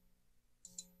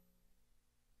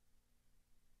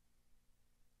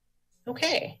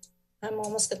 Okay, I'm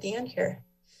almost at the end here.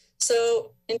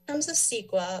 So in terms of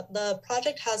CEQA, the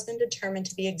project has been determined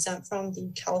to be exempt from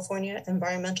the California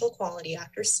Environmental Quality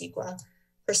Act, or CEQA,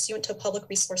 pursuant to Public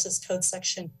Resources Code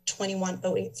section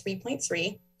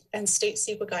 21083.3 and state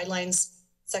CEQA guidelines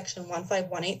section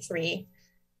 15183.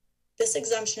 This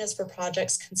exemption is for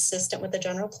projects consistent with the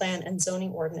general plan and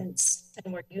zoning ordinance,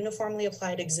 and where uniformly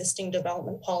applied existing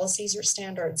development policies or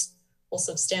standards will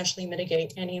substantially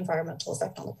mitigate any environmental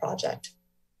effect on the project.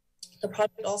 The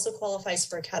project also qualifies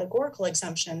for a categorical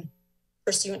exemption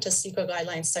pursuant to CEQA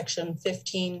guidelines section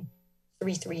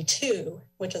 15332,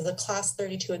 which is a class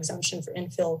 32 exemption for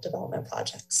infill development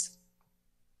projects.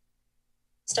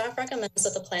 Staff recommends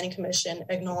that the Planning Commission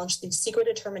acknowledge the CEQA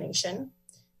determination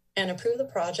and approve the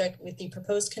project with the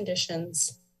proposed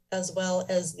conditions, as well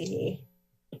as the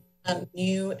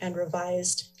new and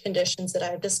revised conditions that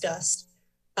I've discussed.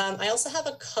 I also have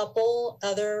a couple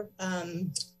other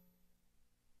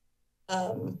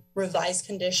revised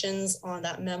conditions on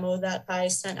that memo that I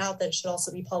sent out that should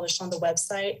also be published on the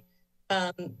website.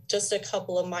 Just a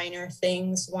couple of minor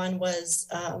things. One was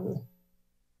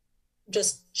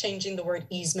just changing the word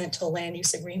easement to land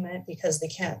use agreement, because they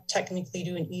can't technically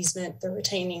do an easement.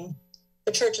 The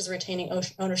church is retaining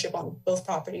ownership on both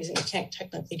properties, and you can't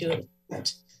technically do an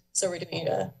easement. So we're doing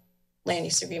a land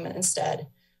use agreement instead.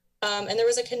 And there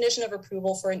was a condition of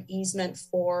approval for an easement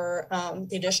for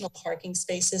the additional parking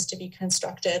spaces to be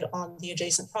constructed on the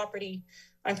adjacent property.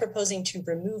 I'm proposing to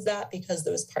remove that because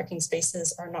those parking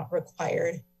spaces are not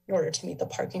required in order to meet the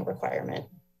parking requirement.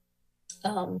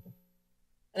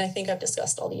 And I think I've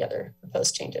discussed all the other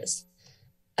proposed changes.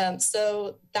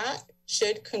 So that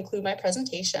should conclude my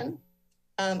presentation,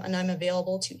 and I'm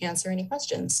available to answer any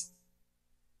questions.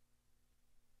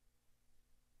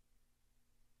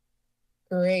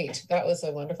 Great. That was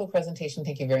a wonderful presentation.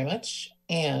 Thank you very much.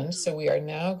 And so we are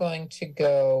now going to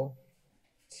go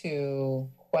to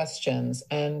questions.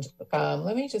 And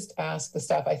let me just ask the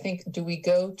staff, I think, do we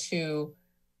go to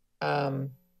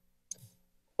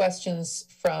questions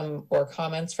from or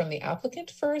comments from the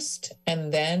applicant first?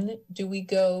 And then do we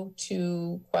go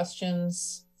to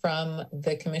questions from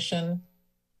the commission?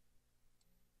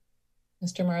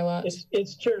 Mr. Marlott?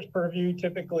 It's chair's purview.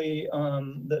 Typically,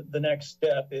 the next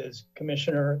step is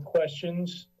commissioner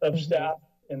questions of staff,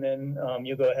 and then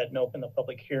you go ahead and open the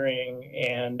public hearing,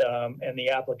 and the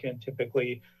applicant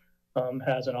typically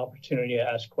has an opportunity to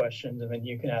ask questions, and then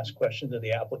you can ask questions of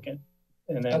the applicant,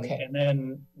 and then and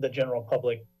then the general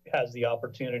public has the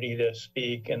opportunity to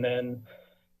speak, and then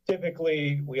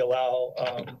typically we allow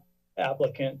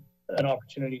applicant an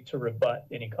opportunity to rebut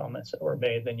any comments that were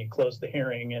made. Then you close the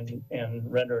hearing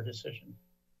and render a decision.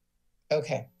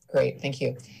 Okay, great, thank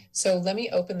you. So let me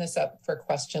open this up for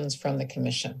questions from the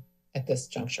commission at this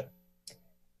juncture.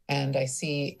 And I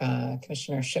see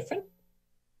Commissioner Schifrin.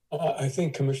 I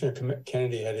think Commissioner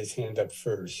Kennedy had his hand up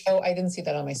first. Oh, I didn't see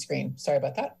that on my screen. Sorry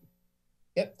about that.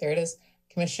 Yep, there it is.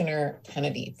 Commissioner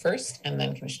Kennedy first, and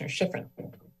then Commissioner Schifrin.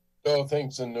 Oh,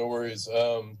 thanks, and no worries.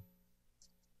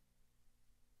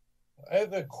 I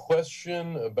have a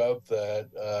question about that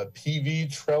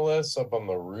PV trellis up on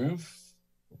the roof.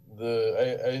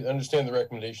 I understand the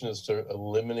recommendation is to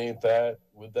eliminate that.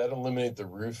 Would that eliminate the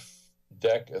roof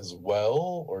deck as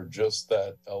well, or just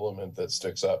that element that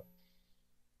sticks up?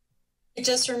 It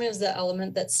just removes the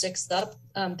element that sticks up.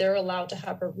 They're allowed to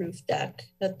have a roof deck.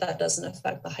 That doesn't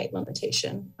affect the height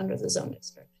limitation under the zone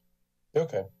district.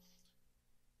 Okay.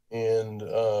 And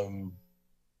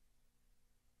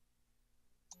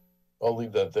I'll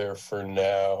leave that there for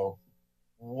now.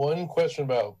 One question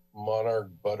about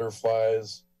monarch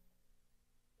butterflies.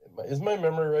 Is my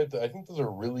memory right? I think those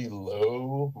are really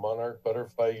low monarch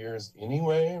butterfly years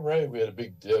anyway, right? We had a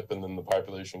big dip and then the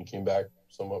population came back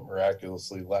somewhat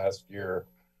miraculously last year.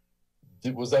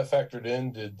 Was that factored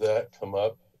in? Did that come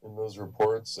up in those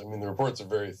reports? I mean, the reports are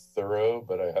very thorough,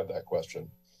 but I had that question.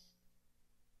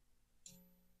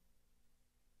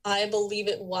 I believe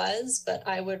it was, but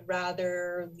I would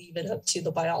rather leave it up to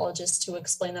the biologist to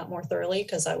explain that more thoroughly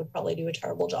because I would probably do a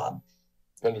terrible job.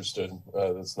 Understood.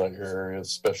 That's not your area of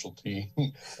specialty.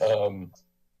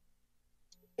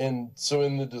 And so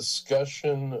in the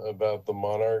discussion about the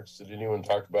monarchs, did anyone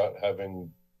talk about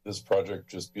having this project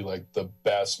just be like the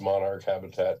best monarch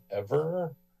habitat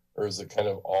ever? Or is it kind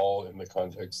of all in the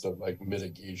context of like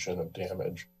mitigation of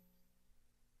damage?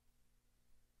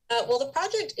 Well, the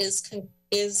project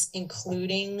is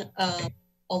including a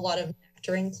lot of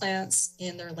nectaring plants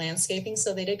in their landscaping.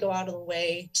 So they did go out of the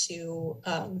way to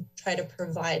try to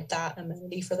provide that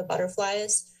amenity for the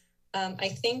butterflies. I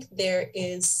think there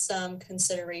is some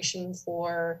consideration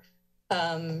for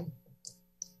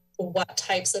what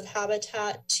types of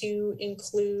habitat to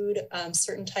include.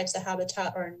 Certain types of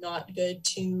habitat are not good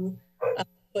to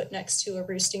put next to a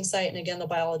roosting site. And again, the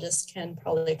biologist can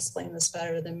probably explain this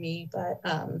better than me, but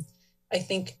I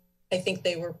think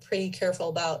they were pretty careful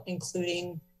about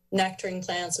including nectaring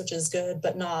plants, which is good,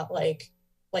 but not like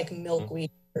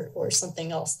milkweed or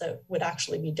something else that would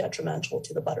actually be detrimental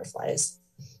to the butterflies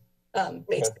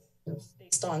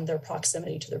based on their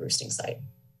proximity to the roosting site.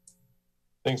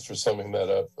 Thanks for summing that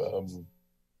up.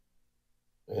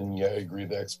 And yeah, I agree,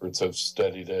 the experts have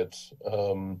studied it.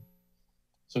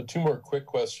 So two more quick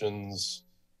questions.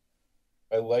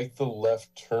 I like the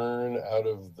left turn out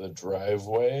of the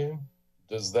driveway.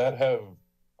 Does that have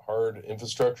hard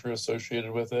infrastructure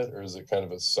associated with it, or is it kind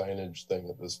of a signage thing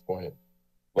at this point?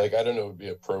 Like, I don't know, it would be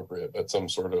appropriate, but some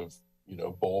sort of,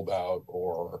 bulb out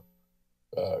or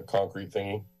concrete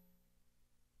thingy?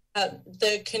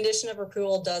 The condition of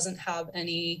approval doesn't have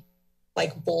any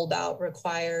like bulb out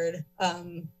required.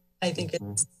 I think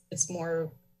it's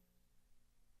more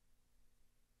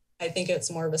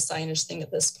of a signage thing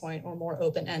at this point, or more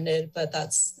open-ended, but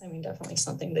that's, definitely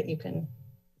something that you can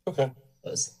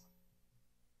propose.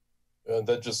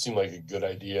 That just seemed like a good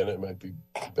idea, and it might be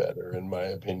better, in my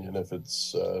opinion, if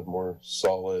it's more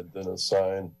solid than a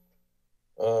sign.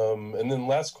 And then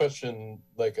last question,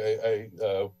 like I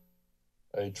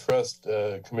trust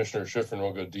Commissioner Schifrin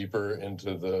will go deeper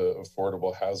into the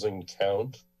affordable housing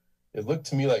count. It looked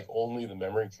to me like only the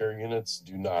memory care units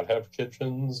do not have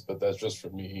kitchens, but that's just for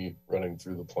me running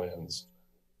through the plans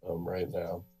right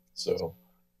now. So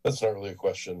that's not really a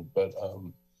question, but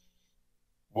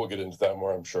we'll get into that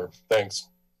more, I'm sure. Thanks.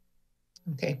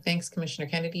 Okay, thanks, Commissioner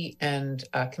Kennedy and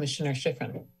Commissioner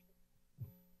Schifrin.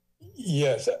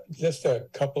 Yes, just a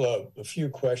few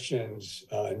questions,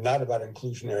 not about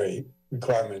inclusionary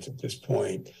requirements at this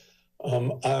point.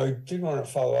 I did want to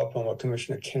follow up on what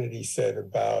Commissioner Kennedy said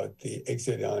about the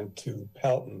exit onto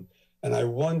Pelton. And I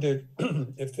wondered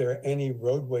if there are any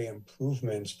roadway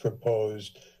improvements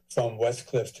proposed from West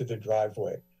Cliff to the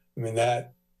driveway.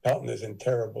 That Pelton is in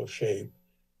terrible shape.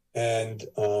 And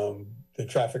the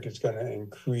traffic is going to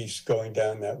increase going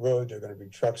down that road. There are going to be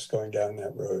trucks going down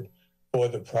that road for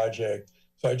the project.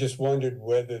 So I just wondered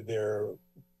whether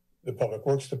the Public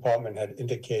Works Department had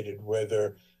indicated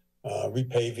whether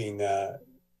repaving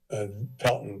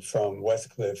Pelton from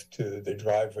West Cliff to the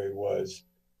driveway was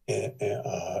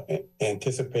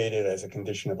anticipated as a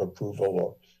condition of approval,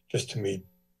 or just to meet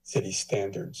city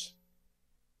standards.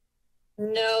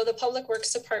 No, the Public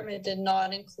Works Department did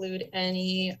not include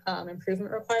any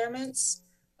improvement requirements.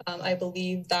 I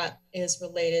believe that is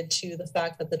related to the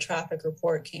fact that the traffic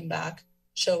report came back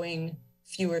showing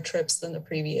fewer trips than the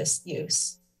previous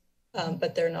use,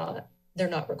 but they're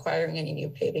not requiring any new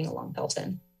paving along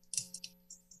Pelton.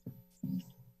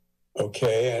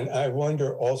 Okay, and I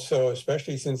wonder also,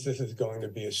 especially since this is going to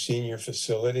be a senior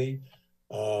facility,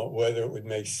 whether it would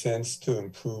make sense to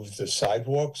improve the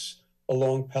sidewalks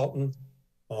along Pelton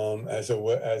as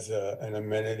an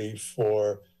amenity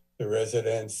for the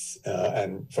residents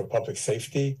and for public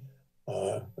safety,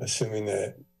 assuming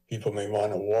that people may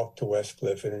want to walk to West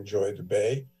Cliff and enjoy the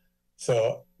bay.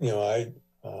 So, I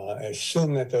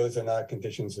assume that those are not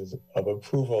conditions of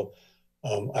approval.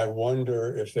 I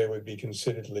wonder if they would be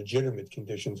considered legitimate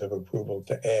conditions of approval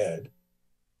to add.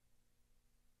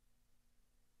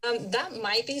 That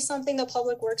might be something the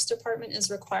Public Works Department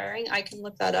is requiring. I can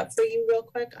look that up for you real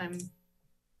quick. I'm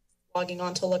logging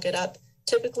on to look it up.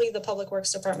 Typically, the Public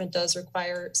Works Department does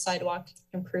require sidewalk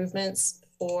improvements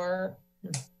for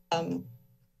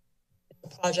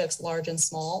projects large and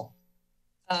small.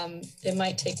 It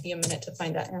might take me a minute to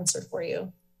find that answer for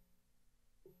you.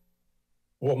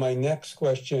 Well, my next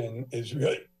question is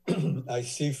really, I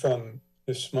see from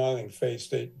the smiling face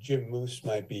that Jim Moose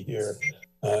might be here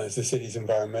as the city's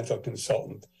environmental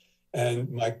consultant.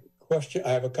 And my question,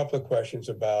 I have a couple of questions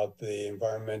about the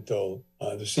environmental,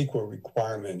 the CEQA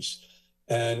requirements.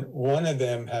 And one of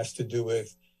them has to do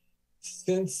with,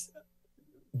 since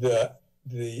the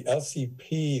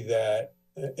LCP that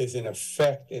is in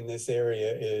effect in this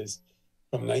area is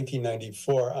from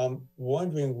 1994, I'm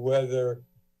wondering whether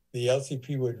the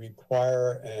LCP would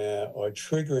require or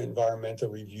trigger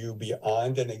environmental review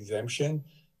beyond an exemption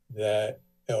that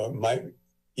might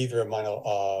either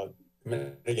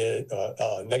mitigate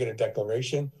a negative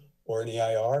declaration or an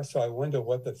EIR. So I wonder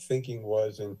what the thinking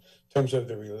was in terms of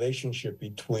the relationship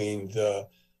between the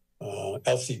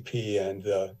LCP and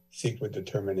the CEQA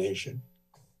determination.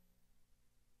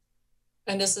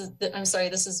 And this is, I'm sorry,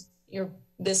 this is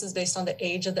based on the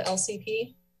age of the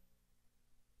LCP?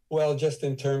 Well, just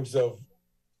in terms of,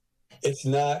 it's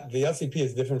not, the LCP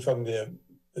is different from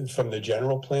the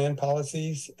general plan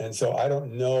policies. And so I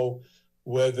don't know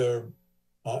whether,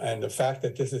 and the fact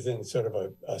that this is in sort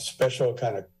of a special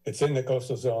kind of, it's in the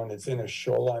coastal zone, it's in a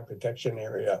shoreline protection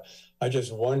area. I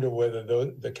just wonder whether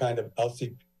the kind of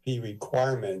LCP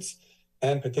requirements,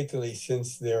 and particularly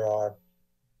since there are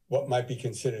what might be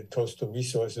considered coastal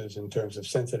resources in terms of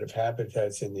sensitive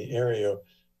habitats in the area,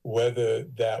 whether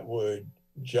that would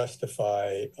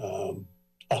justify a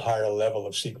higher level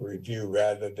of CEQA review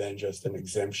rather than just an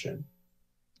exemption.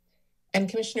 And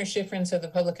Commissioner Schifrin, so the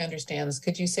public understands,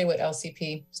 could you say what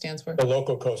LCP stands for? The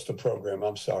Local Coastal Program,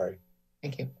 I'm sorry.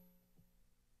 Thank you.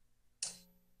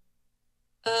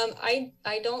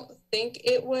 I don't think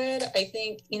it would. I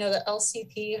think, you know, the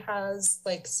LCP has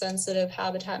like sensitive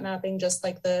habitat mapping, just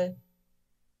like our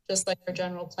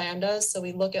general plan does. So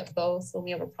we look at both when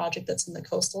we have a project that's in the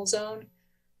coastal zone.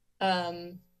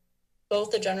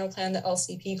 Both the general plan and the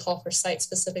LCP call for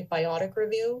site-specific biotic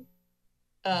review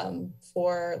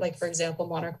for, like, for example,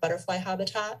 monarch butterfly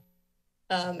habitat.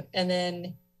 And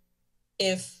then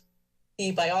if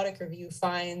the biotic review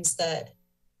finds that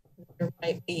there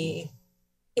might be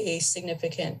a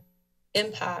significant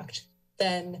impact,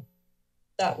 then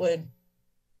that would,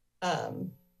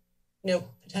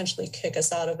 potentially kick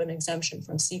us out of an exemption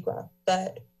from CEQA.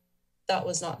 But that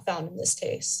was not found in this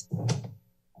case.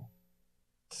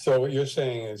 So what you're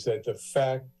saying is that the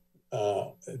fact,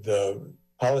 the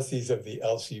policies of the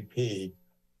LCP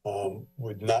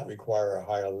would not require a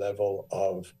higher level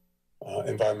of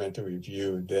environmental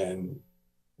review than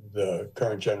the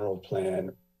current general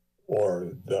plan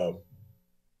or the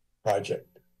project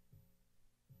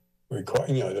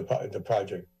the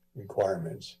project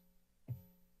requirements.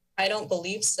 I don't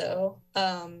believe so.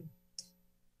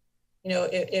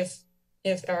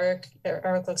 If Eric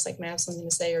looks like may have something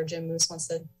to say, or Jim Moose wants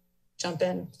to jump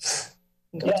in.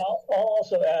 Yeah, I'll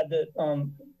also add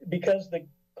that because the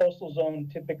coastal zone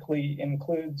typically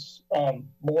includes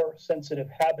more sensitive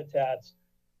habitats,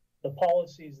 the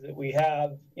policies that we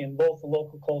have in both the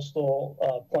local coastal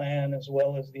plan as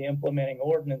well as the implementing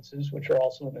ordinances, which are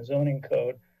also in the zoning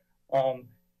code,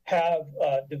 have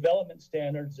development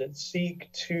standards that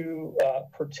seek to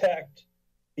protect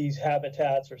these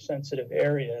habitats or sensitive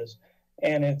areas.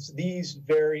 And it's these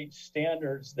very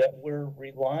standards that we're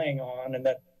relying on, and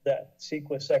that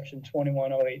CEQA section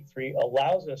 21083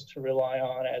 allows us to rely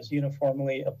on as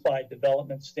uniformly applied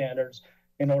development standards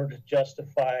in order to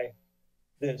justify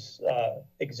this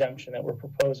exemption that we're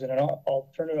proposing. And I'll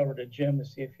turn it over to Jim to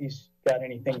see if he's got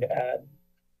anything to add.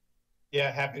 Yeah,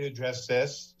 happy to address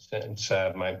this since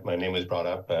my name was brought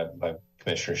up by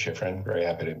Commissioner Schifrin. Very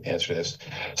happy to answer this.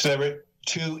 So there were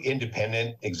two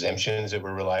independent exemptions that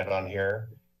were relied on here,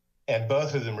 and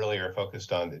both of them really are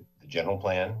focused on the general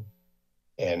plan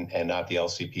and not the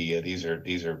LCP. These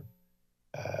are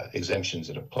exemptions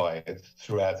that apply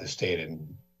throughout the state,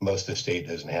 and most of the state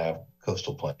doesn't have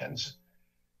coastal plans.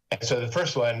 And so the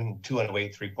first one,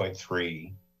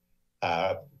 21083.3,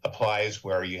 applies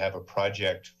where you have a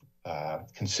project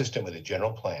consistent with a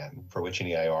general plan for which an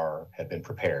EIR had been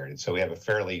prepared. And so we have a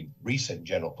fairly recent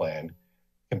general plan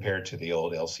compared to the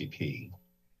old LCP.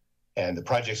 And the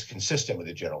project's consistent with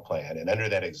the general plan. And under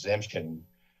that exemption,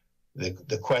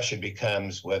 the question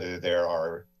becomes whether there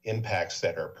are impacts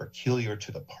that are peculiar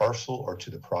to the parcel or to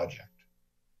the project.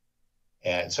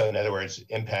 And so in other words,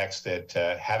 impacts that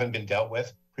haven't been dealt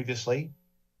with previously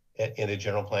in the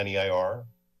general plan EIR,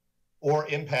 or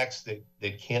impacts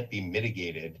that can't be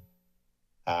mitigated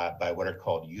by what are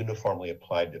called uniformly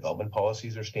applied development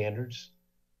policies or standards.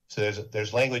 So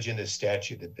there's language in this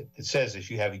statute that says if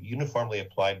you have uniformly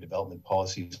applied development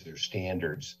policies or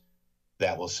standards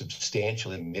that will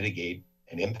substantially mitigate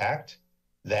an impact,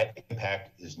 that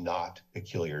impact is not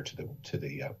peculiar to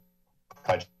the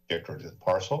project or to the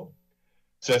parcel.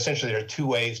 So essentially, there are two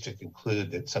ways to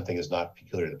conclude that something is not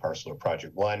peculiar to the parcel or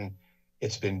project. One,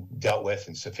 it's been dealt with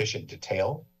in sufficient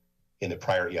detail in the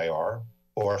prior EIR,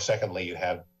 or secondly, you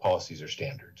have policies or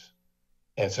standards.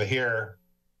 And so here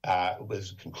it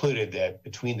was concluded that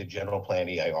between the general plan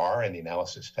EIR and the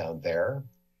analysis found there,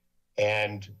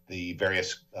 and the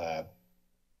various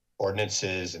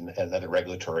ordinances and other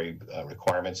regulatory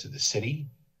requirements of the city,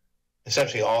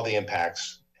 essentially all the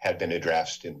impacts had been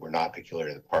addressed and were not peculiar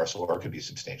to the parcel or could be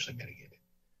substantially mitigated.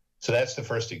 So that's the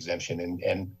first exemption.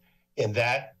 And in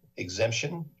that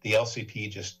exemption, the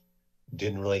LCP just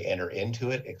didn't really enter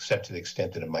into it, except to the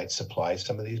extent that it might supply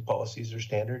some of these policies or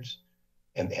standards.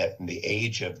 And the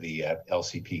age of the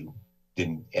LCP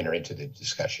didn't enter into the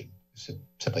discussion. It's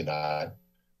simply not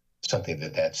something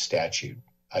that statute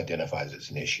identifies as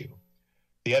an issue.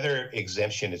 The other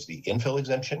exemption is the infill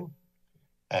exemption.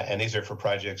 And these are for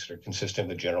projects that are consistent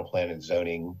with general plan and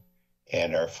zoning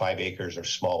and are 5 acres or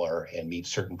smaller and meet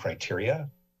certain criteria.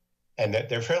 And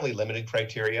they're fairly limited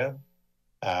criteria.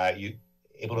 You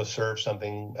able to serve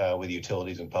something with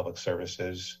utilities and public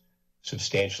services,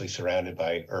 substantially surrounded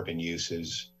by urban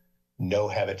uses, no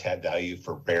habitat value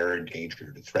for rare,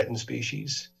 endangered, or threatened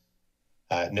species,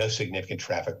 no significant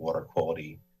traffic, water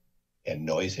quality, and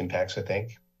noise impacts, I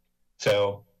think.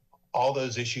 So all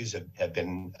those issues have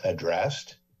been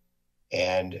addressed.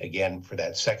 And again, for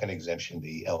that second exemption,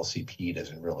 the LCP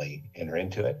doesn't really enter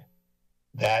into it.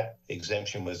 That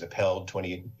exemption was upheld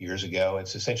 20 years ago.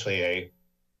 It's essentially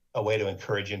a way to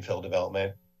encourage infill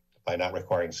development by not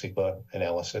requiring CEQA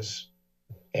analysis.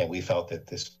 And we felt that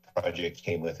this project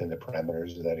came within the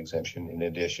parameters of that exemption. In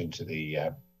addition to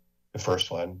the first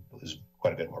one, it was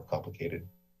quite a bit more complicated.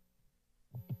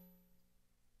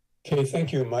 Okay,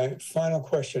 thank you. My final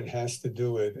question has to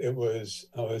do with,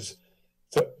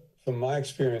 from my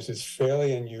experience, it's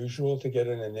fairly unusual to get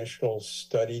an initial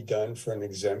study done for an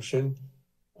exemption.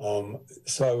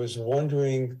 So I was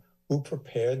wondering who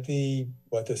prepared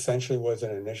what essentially was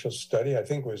an initial study. I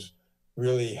think was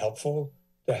really helpful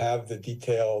to have the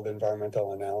detailed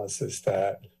environmental analysis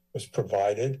that was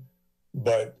provided,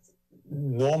 but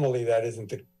normally that isn't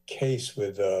the case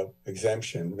with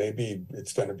exemption. Maybe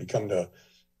it's going to become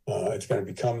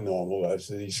normal as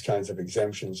these kinds of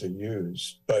exemptions are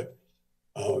used. But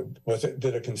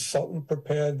did a consultant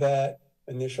prepare that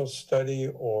initial study,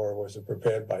 or was it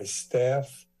prepared by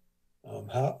staff?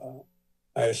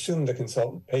 I assume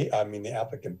the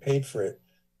applicant paid for it,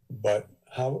 but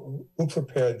who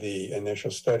prepared the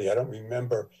initial study? I don't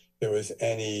remember there was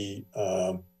any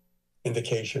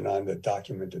indication on the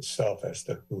document itself as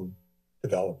to who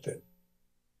developed it.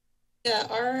 Yeah,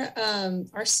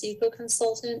 our CEQA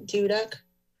consultant, Dudek,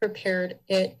 prepared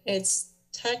it. It's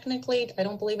technically, I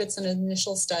don't believe it's an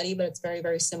initial study, but it's very,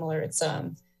 very similar. It's, it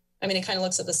kind of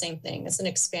looks at the same thing. It's an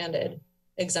expanded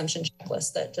exemption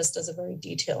checklist that just does a very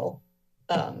detailed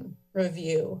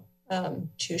review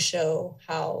to show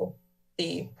how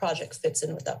the project fits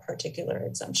in with that particular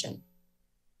exemption.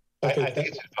 I think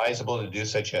it's advisable to do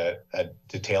such a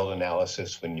detailed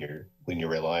analysis when you're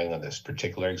relying on this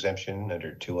particular exemption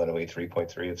under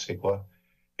 2108.3.3 of CEQA,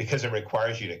 because it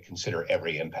requires you to consider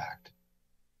every impact.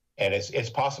 And it's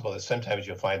possible that sometimes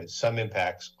you'll find that some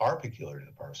impacts are peculiar to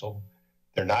the parcel,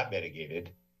 they're not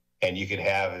mitigated, and you could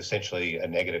have essentially a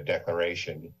negative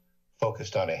declaration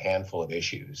focused on a handful of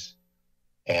issues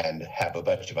and have a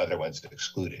bunch of other ones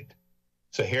excluded.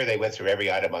 So here they went through every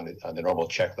item on the normal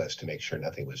checklist to make sure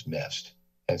nothing was missed.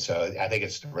 And so I think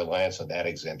it's the reliance on that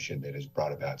exemption that has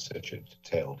brought about such a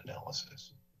detailed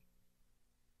analysis.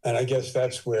 And I guess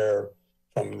that's where,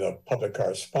 from the public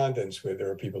correspondence, where there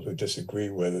are people who disagree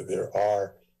whether there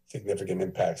are significant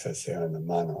impacts, let's say, on the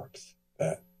monarchs.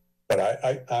 But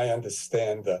I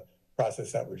understand the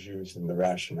process that was used and the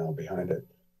rationale behind it.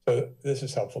 So this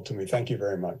is helpful to me. Thank you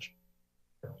very much.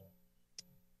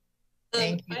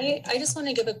 Thank you. I just want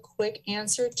to give a quick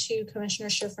answer to Commissioner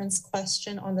Schifrin's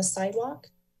question on the sidewalk.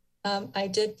 I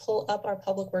did pull up our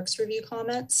Public Works Review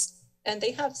comments, and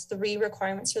they have 3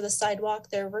 requirements for the sidewalk.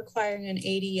 They're requiring an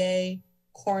ADA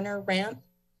corner ramp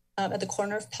at the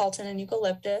corner of Pelton and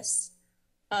Eucalyptus.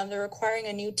 They're requiring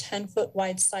a new 10-foot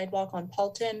wide sidewalk on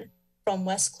Pelton from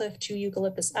West Cliff to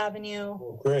Eucalyptus Avenue.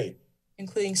 Oh, great.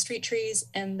 including street trees,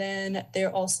 and then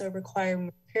they're also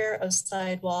requiring repair of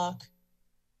sidewalk,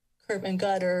 curb and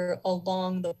gutter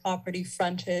along the property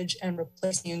frontage and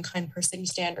replacing in-kind per city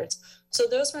standards. So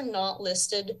those were not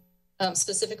listed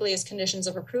specifically as conditions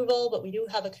of approval, but we do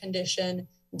have a condition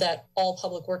that all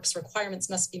public works requirements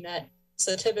must be met.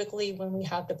 So typically when we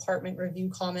have department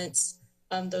review comments,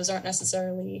 those aren't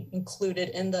necessarily included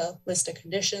in the list of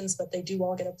conditions, but they do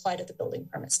all get applied at the building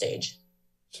permit stage.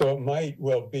 So it might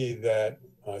well be that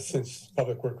since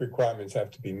public work requirements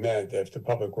have to be met, if the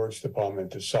Public Works Department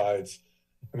decides,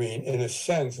 I mean, in a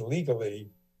sense, legally,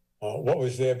 what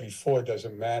was there before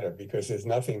doesn't matter because there's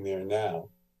nothing there now.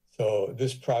 So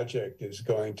this project is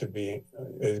going to be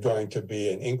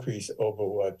an increase over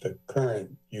what the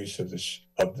current use of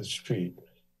the street.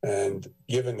 And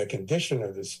given the condition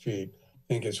of the street,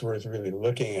 I think it's worth really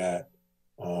looking at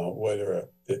whether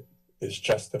it is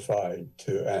justified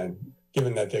to, and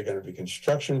given that there are going to be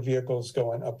construction vehicles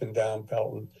going up and down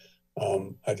Pelton,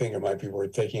 I think it might be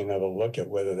worth taking another look at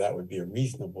whether that would be a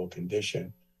reasonable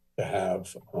condition to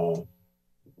have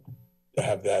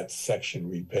that section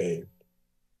repaved.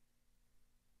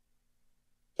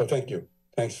 So thank you.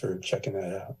 Thanks for checking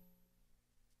that out.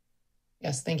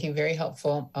 Yes, thank you. Very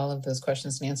helpful. All of those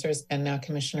questions and answers. And now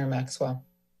Commissioner Maxwell.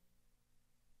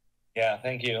 Yeah,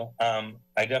 thank you. I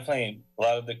definitely, a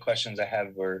lot of the questions I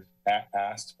had were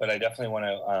asked, but I definitely want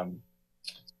to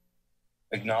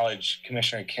acknowledge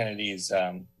Commissioner Kennedy's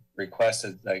request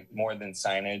is like more than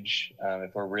signage.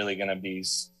 If we're really going to be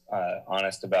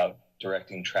honest about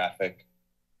directing traffic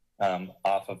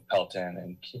off of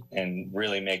Pelton and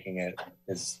really making it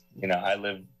is, you know, I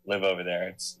live over there.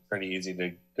 It's pretty easy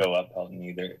to go up Pelton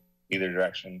either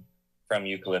direction from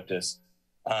Eucalyptus.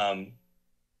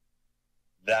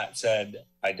 That said,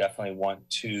 I definitely want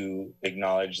to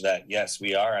acknowledge that, yes,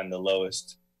 we are on the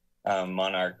lowest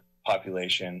monarch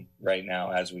population right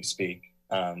now as we speak.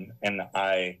 And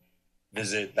I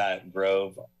visit that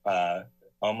grove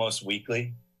almost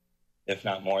weekly, if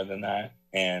not more than that.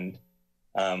 And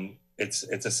it's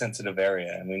a sensitive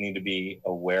area and we need to be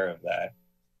aware of that.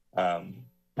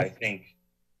 I think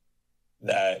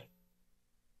that,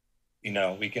 you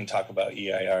know, we can talk about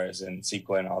EIRs and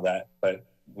CEQA and all that, but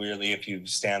really, if you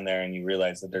stand there and you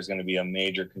realize that there's going to be a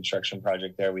major construction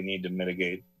project there, we need to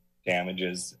mitigate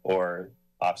damages or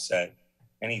offset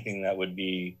anything that would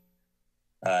be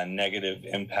a negative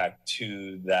impact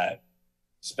to that,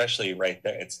 especially right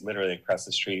there. It's literally across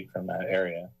the street from that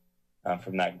area,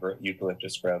 from that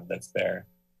eucalyptus grove that's there.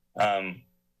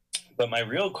 But my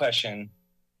real question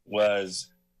was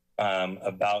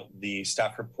about the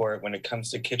staff report when it comes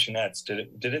to kitchenettes.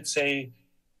 Did it say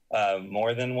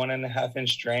more than 1.5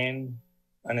 inch drain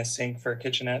on a sink for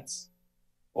kitchenettes,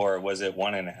 or was it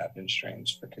 1.5 inch drains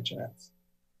for kitchenettes?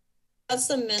 That's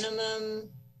the minimum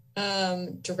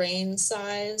drain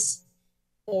size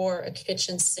for a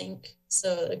kitchen sink.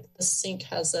 So the sink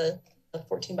has a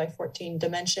 14 by 14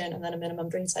 dimension and then a minimum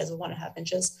drain size of 1.5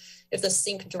 inches. If the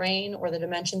sink drain or the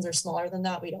dimensions are smaller than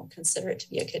that, we don't consider it to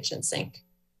be a kitchen sink.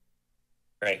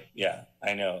 Right. Yeah,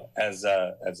 I know. As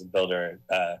a builder,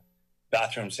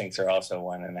 bathroom sinks are also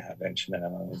 1.5 inch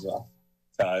minimum as well.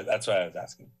 So that's what I was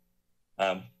asking.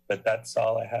 But that's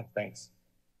all I have. Thanks.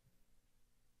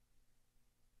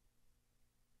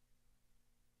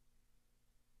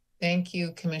 Thank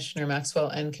you, Commissioner Maxwell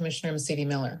and Commissioner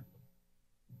Masidi-Miller.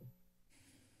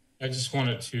 I just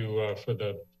wanted to, for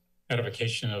the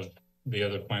edification of the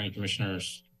other planning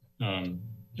commissioners,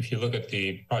 if you look at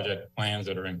the project plans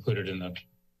that are included in the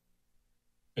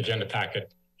agenda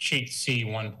packet, sheet C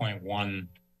 1.1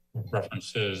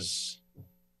 references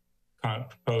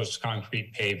proposed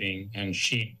concrete paving, and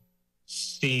sheet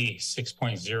C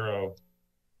 6.0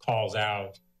 calls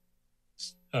out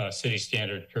city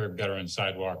standard curb, gutter, and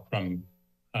sidewalk from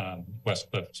West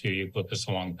Cliff to Eucalyptus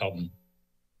along Pelton.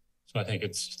 So I think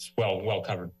it's well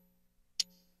covered.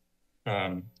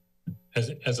 I'm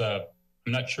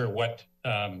not sure what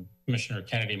Commissioner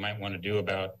Kennedy might want to do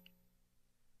about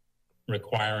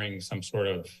requiring some sort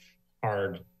of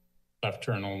hard left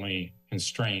turn only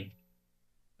constraint.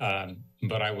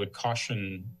 But I would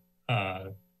caution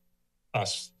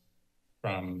us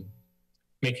from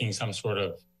making some sort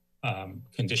of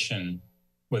condition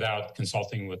without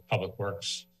consulting with Public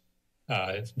Works.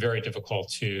 It's very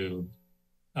difficult to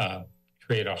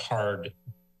create a hard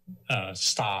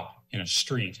stop in a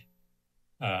street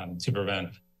to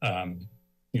prevent,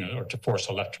 or to force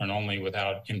a left turn only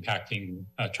without impacting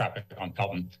traffic on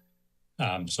Pelton.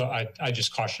 So I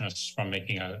just caution us from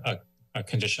making a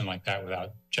condition like that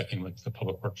without checking with the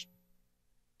Public Works.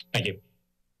 Thank you.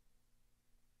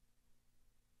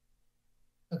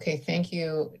 Okay, thank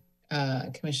you.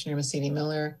 Commissioner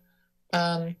Massidi-Miller.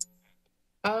 I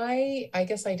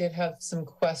guess I did have some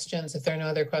questions, if there are no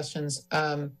other questions,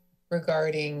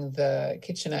 regarding the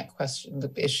kitchenette question,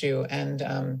 the issue, and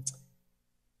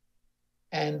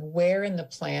where in the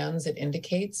plans it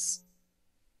indicates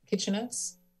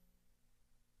kitchenettes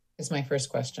is my first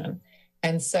question.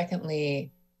 And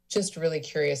secondly, just really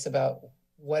curious about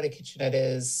what a kitchenette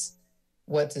is,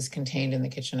 what is contained in the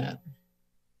kitchenette.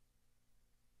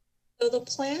 So the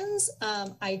plans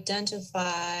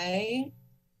identify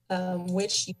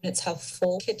which units have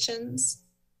full kitchens.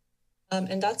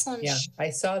 And that's on. Yeah, I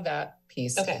saw that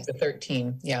piece. Okay. The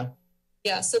 13. Yeah.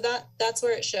 Yeah. So that's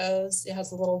where it shows. It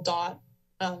has a little dot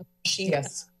sheet.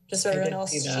 Yes. Just so everyone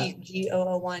else, sheet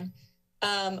G001.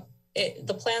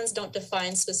 The plans don't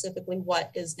define specifically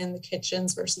what is in the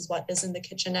kitchens versus what is in the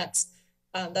kitchenettes.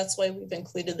 That's why we've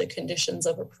included the conditions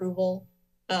of approval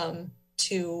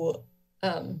to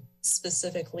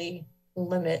specifically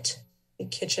limit the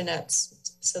kitchenettes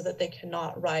so that they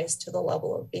cannot rise to the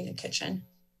level of being a kitchen.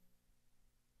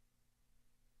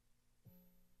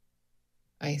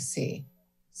 I see.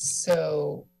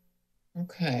 So,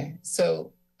 okay.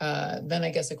 So then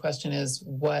I guess the question is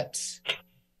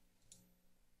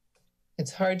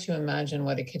it's hard to imagine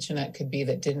what a kitchenette could be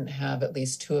that didn't have at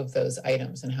least two of those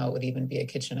items and how it would even be a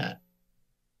kitchenette.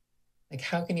 Like,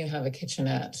 how can you have a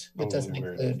kitchenette that doesn't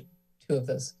include two of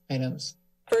those items?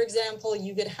 For example,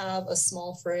 you could have a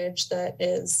small fridge that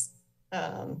is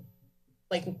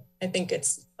like, I think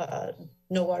it's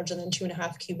no larger than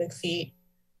 2.5 cubic feet,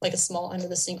 like a small under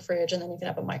the sink fridge, and then you can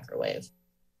have a microwave.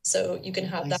 So you can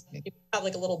have that, you can have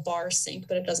like a little bar sink,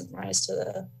 but it doesn't rise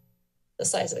to the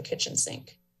size of a kitchen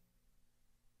sink.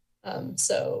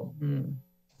 Okay.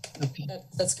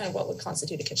 That's kind of what would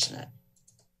constitute a kitchenette.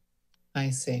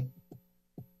 I see.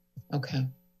 Okay.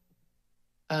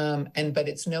 But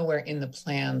it's nowhere in the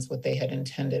plans what they had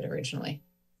intended originally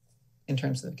in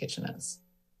terms of the kitchenettes.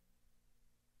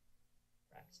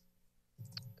 Correct.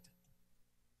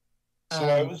 So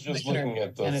I was just looking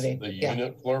at the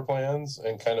unit floor plans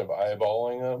and kind of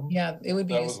eyeballing them. Yeah, it would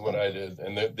be That useful. was what I did.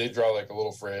 And they draw like a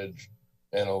little fridge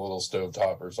and a little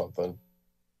stovetop or something.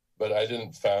 But I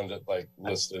didn't find it like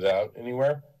listed out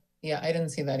anywhere. Yeah, I didn't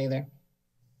see that either,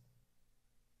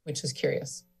 which is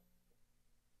curious.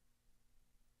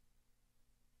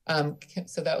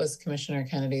 So that was Commissioner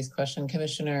Kennedy's question.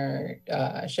 Commissioner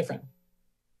Schifrin.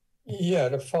 Yeah,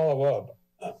 to follow up,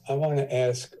 I want to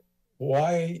ask,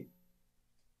 why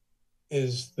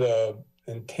is the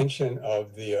intention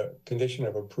of the condition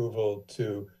of approval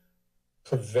to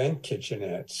prevent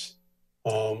kitchenettes?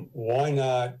 Why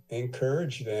not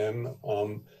encourage them?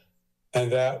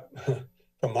 And that,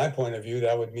 from my point of view,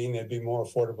 that would mean there'd be more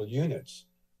affordable units.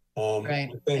 Right.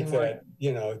 I think that,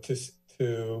 you know, to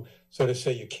sort of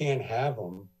say you can't have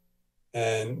them,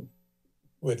 and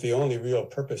with the only real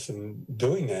purpose in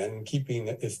doing that and keeping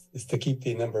is to keep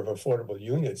the number of affordable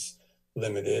units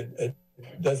limited, it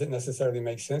doesn't necessarily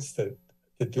make sense to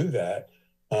do that.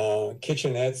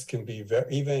 Kitchenettes can be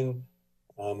even.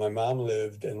 My mom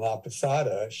lived in La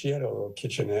Posada. She had a little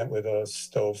kitchenette with a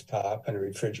stove top and a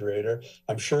refrigerator.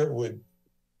 I'm sure it would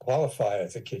qualify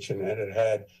as a kitchenette. It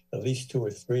had at least 2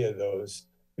 or 3 of those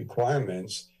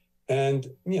requirements. And,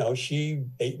 you know, she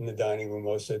ate in the dining room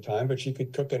most of the time, but she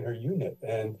could cook in her unit.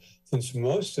 And since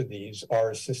most of these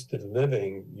are assisted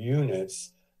living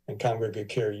units and congregate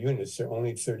care units, there are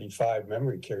only 35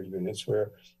 memory care units,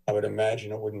 where I would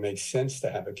imagine it wouldn't make sense to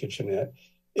have a kitchenette.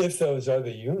 If those other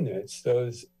units,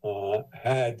 those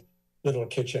had little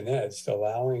kitchenettes,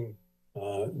 allowing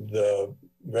the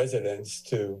residents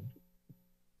to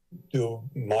do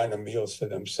minor meals for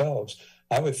themselves,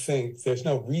 I would think there's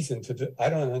no reason to do. I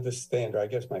don't understand, or I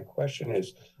guess my question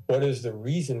is, what is the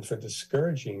reason for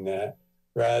discouraging that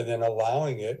rather than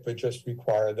allowing it, but just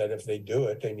require that if they do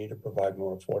it, they need to provide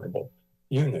more affordable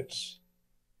units?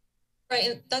 Right,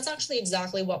 and that's actually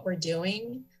exactly what we're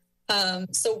doing.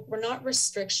 So we're not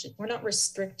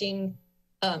restricting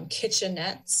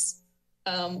kitchenettes.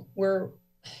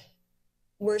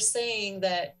 We're saying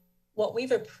that what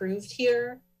we've approved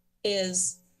here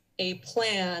is a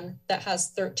plan that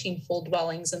has 13 full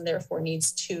dwellings and therefore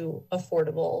needs 2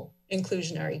 affordable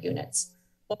inclusionary units.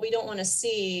 What we don't want to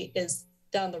see is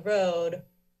down the road,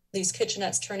 these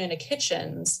kitchenettes turn into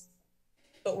kitchens,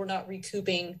 but we're not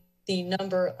recouping the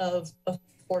number of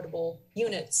affordable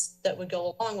units that would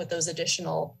go along with those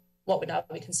additional, what would now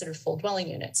be considered full dwelling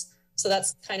units. So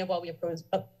that's kind of why we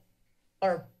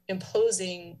are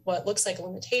imposing what looks like a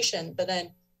limitation. But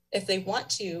then if they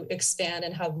want to expand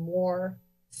and have more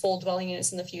full dwelling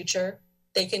units in the future,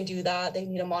 they can do that. They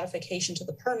need a modification to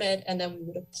the permit, and then we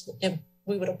would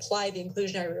we would apply the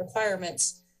inclusionary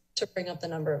requirements to bring up the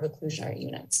number of inclusionary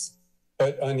units.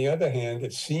 But on the other hand,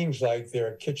 it seems like there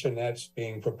are kitchenettes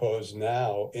being proposed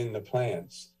now in the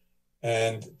plans.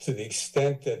 And to the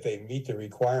extent that they meet the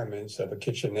requirements of a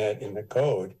kitchenette in the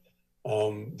code,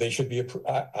 they should be,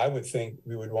 I would think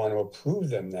we would want to approve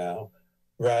them now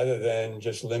rather than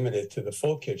just limit it to the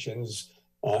full kitchens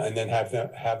and then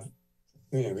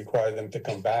require them to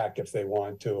come back if they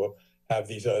want to have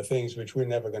these other things, which we're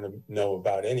never going to know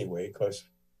about anyway, because,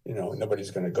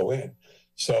 nobody's going to go in.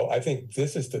 So I think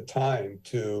this is the time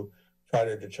to try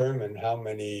to determine how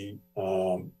many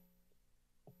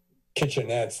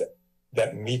kitchenettes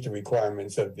that meet the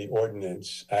requirements of the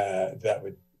ordinance that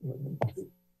would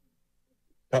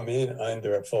come in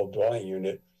under a full dwelling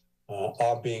unit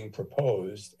are being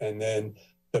proposed, and then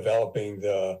developing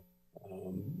the,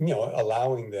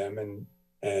 allowing them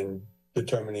and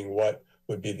determining what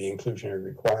would be the inclusionary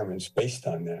requirements based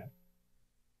on that.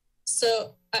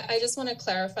 So I just want to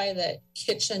clarify that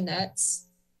kitchenettes,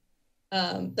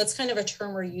 that's kind of a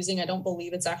term we're using. I don't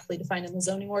believe it's actually defined in the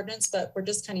zoning ordinance, but we're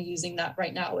just kind of using that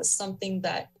right now as something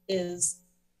that is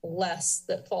less,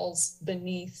 that falls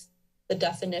beneath the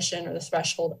definition or the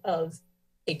threshold of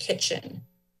a kitchen.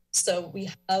 So we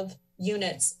have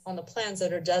units on the plans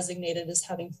that are designated as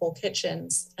having full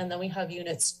kitchens, and then we have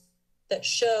units that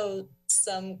show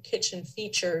some kitchen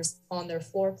features on their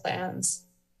floor plans,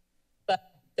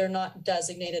 but they're not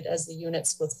designated as the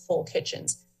units with full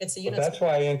kitchens. It's the units. Well, that's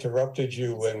why I interrupted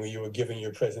you when you were giving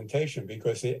your presentation,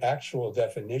 because the actual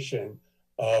definition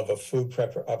of a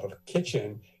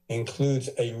kitchen includes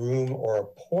a room or a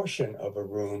portion of a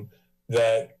room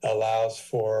that allows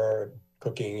for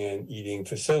cooking and eating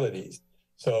facilities.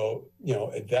 So,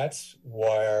 that's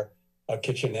where a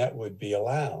kitchenette would be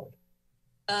allowed.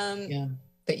 Yeah,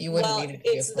 that you wouldn't need it.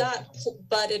 It's that,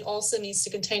 but it also needs to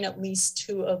contain at least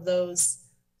 2 of those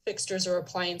fixtures or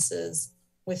appliances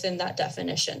within that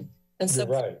definition. And so,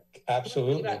 you're right,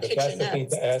 absolutely. But that's the thing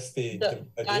to ask the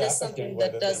that is something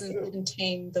that doesn't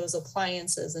contain those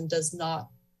appliances and does not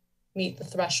meet the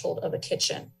threshold of a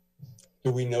kitchen.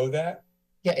 Do we know that?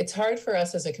 Yeah, it's hard for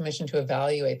us as a commission to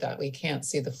evaluate that. We can't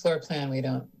see the floor plan. We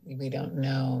don't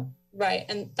know. Right,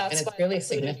 and that's why it's really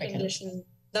significant.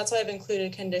 That's why I've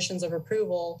included conditions of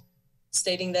approval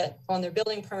stating that on their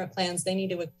building permit plans, they need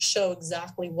to show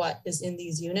exactly what is in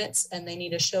these units, and they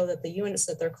need to show that the units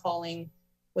that they're calling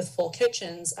with full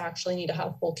kitchens actually need to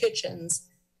have full kitchens,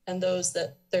 and those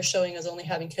that they're showing as only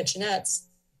having kitchenettes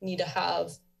need to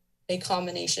have a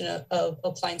combination of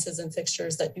appliances and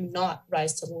fixtures that do not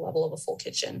rise to the level of a full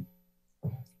kitchen.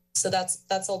 So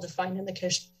that's all defined in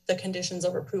the conditions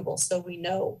of approval. So we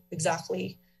know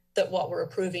exactly that what we're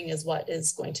approving is what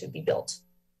is going to be built.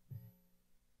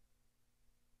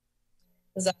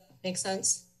 Does that make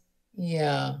sense?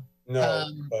 Yeah. No,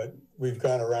 but we've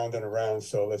gone around and around,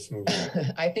 so let's move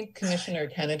on. I think Commissioner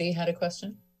Kennedy had a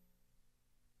question.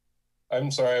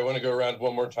 I'm sorry, I want to go around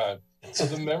one more time. So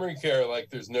the memory care,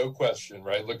 there's no question,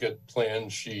 right? Look at plan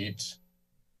sheet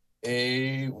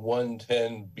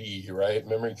A110B, right?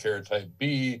 Memory care type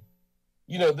B.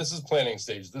 This is planning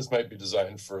stage. This might be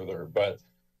designed further, but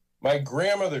my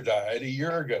grandmother died a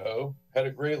year ago, had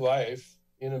a great life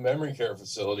in a memory care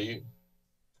facility,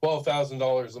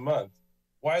 $12,000 a month.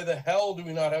 Why the hell do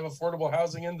we not have affordable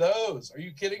housing in those? Are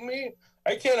you kidding me?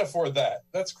 I can't afford that.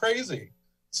 That's crazy.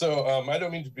 So I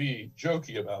don't mean to be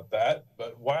jokey about that,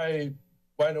 but why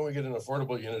don't we get an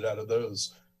affordable unit out of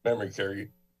those memory care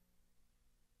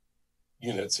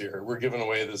units here? We're giving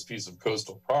away this piece of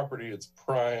coastal property. It's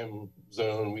prime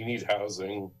zone. We need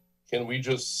housing. Can we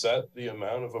just set the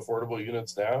amount of affordable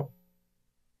units now?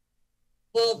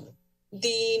 Well,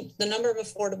 the number of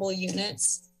affordable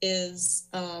units is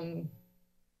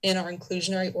in our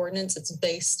inclusionary ordinance. It's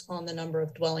based on the number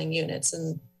of dwelling units,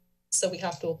 and so we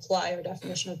have to apply our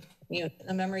definition of unit.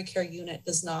 A memory care unit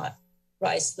does not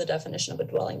rise to the definition of a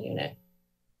dwelling unit.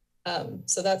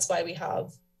 So that's why we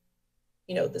have,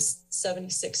 this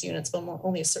 76 units, but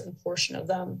only a certain portion of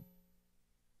them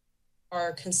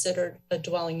are considered a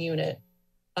dwelling unit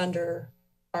under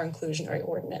our inclusionary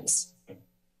ordinance.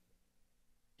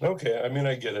 Okay,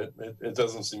 I get it. It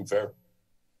doesn't seem fair.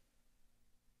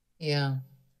 Yeah.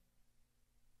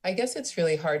 I guess it's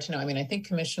really hard to know. I think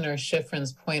Commissioner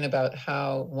Schifrin's point about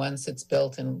how once it's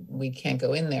built and we can't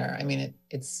go in there.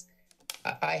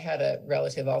 I had a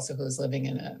relative also who was living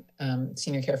in a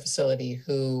senior care facility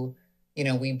who,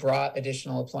 we brought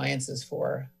additional appliances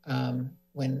for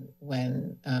when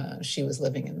she was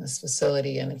living in this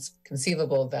facility. And it's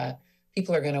conceivable that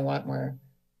people are going to want more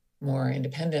more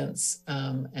independence,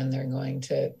 and they're going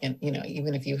to, and, you know,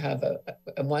 even if you have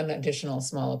a one additional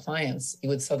small appliance, you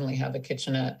would suddenly have a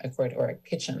kitchenette or a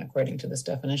kitchen according to this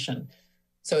definition.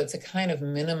 So it's a kind of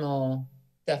minimal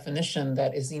definition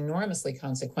that is enormously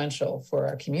consequential for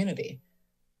our community,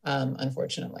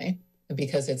 unfortunately,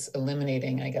 because it's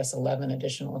eliminating, I guess, 11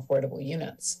 additional affordable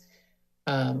units,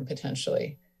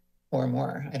 potentially, or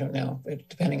more. I don't know,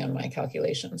 depending on my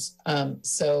calculations.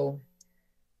 So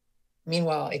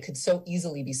meanwhile, it could so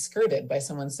easily be skirted by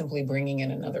someone simply bringing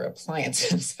in another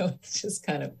appliance. And so it's just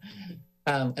kind of,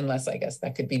 unless I guess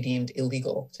that could be deemed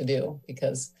illegal to do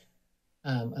because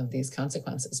of these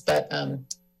consequences. But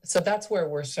so that's where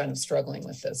we're kind of struggling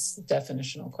with this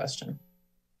definitional question.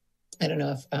 I don't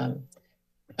know if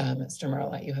Mr.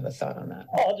 Marlott, you have a thought on that.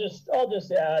 I'll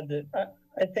just add that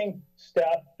I think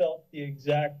staff felt the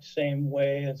exact same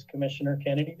way as Commissioner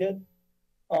Kennedy did.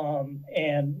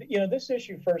 And, you know, this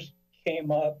issue first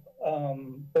came up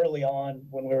early on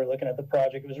when we were looking at the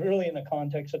project. It was really in the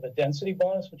context of a density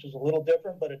bonus, which is a little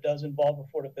different, but it does involve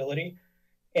affordability.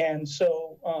 And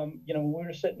so, you know, we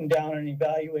were sitting down and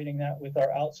evaluating that with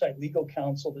our outside legal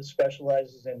counsel that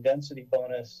specializes in density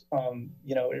bonus.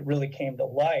 You know, it really came to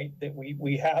light that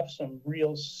we have some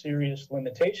real serious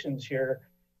limitations here,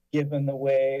 given the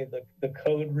way the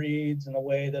code reads and the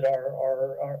way that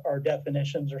our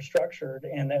definitions are structured,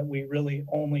 and that we really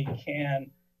only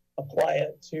can apply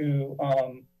it to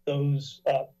those,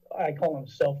 I call them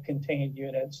self-contained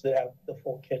units that have the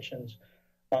full kitchens.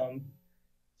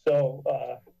 So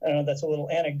I know that's a little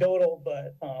anecdotal,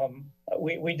 but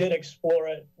we did explore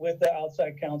it with the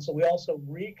outside counsel. We also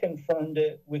reconfirmed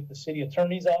it with the city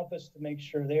attorney's office to make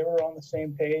sure they were on the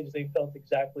same page. They felt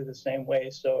exactly the same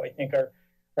way. So I think our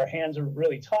hands are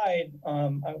really tied,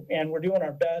 and we're doing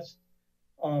our best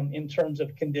in terms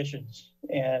of conditions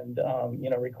and,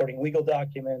 you know, recording legal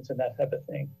documents and that type of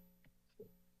thing.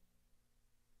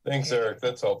 Thanks, Eric.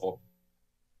 That's helpful.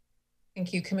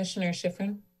 Thank you. Commissioner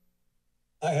Schifrin?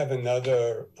 I have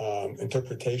another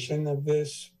interpretation of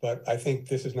this, but I think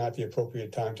this is not the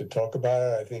appropriate time to talk about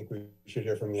it. I think we should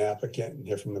hear from the applicant and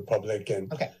hear from the public,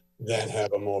 and then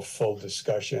have a more full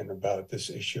discussion about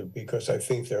this issue, because I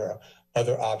think there are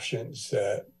other options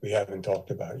that we haven't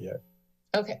talked about yet.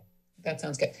 Okay, that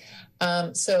sounds good.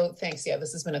 So thanks. Yeah,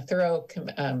 this has been a thorough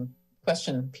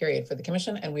question period for the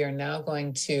commission, and we are now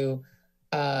going to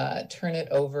turn it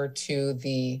over to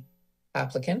the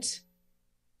applicant.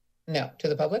 No, to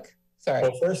the public? Sorry.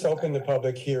 Well, first open the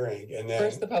public hearing, and then...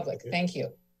 First the public, thank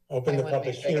you. Open the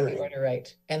public hearing. Order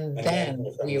right. And then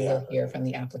we will hear from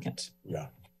the applicant. Yeah.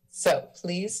 So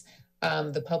please,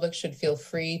 the public should feel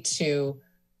free to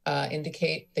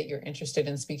indicate that you're interested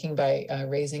in speaking by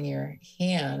raising your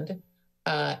hand.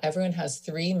 Everyone has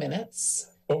 3 minutes.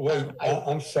 But wait,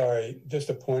 I'm sorry, just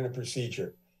a point of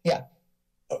procedure. Yeah.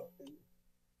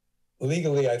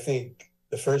 Legally, I think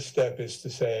the first step is to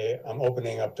say, I'm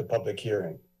opening up the public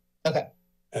hearing. Okay.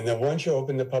 And then once you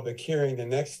open the public hearing, the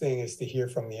next thing is to hear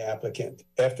from the applicant.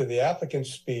 After the applicant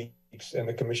speaks and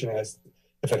the commission has,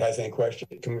 if it has any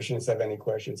questions, commissioners have any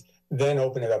questions, then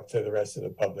open it up to the rest of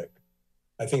the public.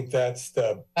 I think that's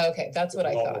the... Okay, that's what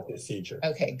I thought. Procedure.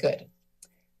 Okay, good.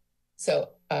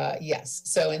 So yes,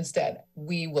 so instead,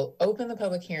 we will open the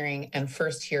public hearing and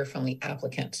first hear from the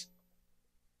applicant.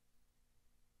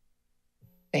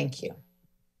 Thank you.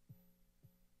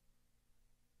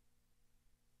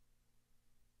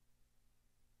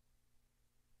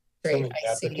 Great,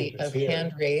 I see a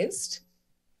hand raised.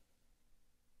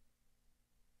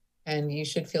 And you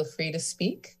should feel free to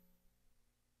speak.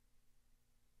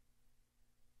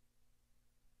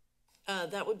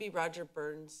 That would be Roger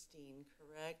Bernstein,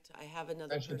 correct? I have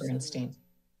another Roger person. Bernstein.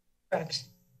 Correct.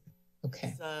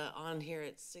 Okay. On here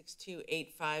at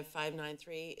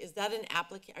 6285593. Is that an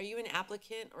applicant? Are you an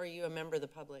applicant or are you a member of the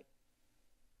public?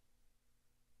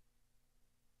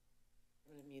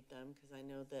 I'm going to mute them because I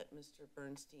know that Mr.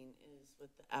 Bernstein is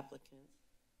with the applicant.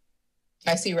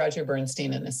 I see Roger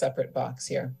Bernstein in a separate box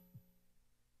here.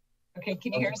 Okay,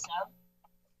 can you hear us now?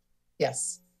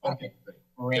 Yes. Okay,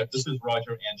 great. Yeah, this is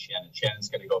Roger and Shannon. Shannon's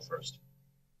going to go first.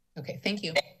 Okay, thank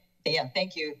you. Yeah,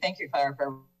 thank you. Thank you, Clara, for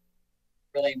a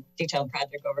really detailed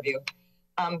project overview.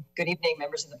 Good evening,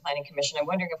 members of the Planning Commission. I'm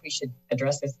wondering if we should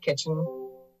address this kitchen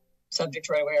subject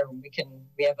right away, or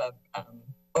we have a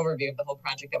overview of the whole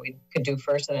project that we could do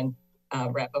first and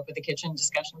then wrap up with the kitchen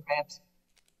discussion, perhaps.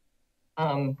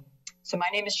 So my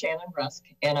name is Shannon Rusk,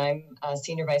 and I'm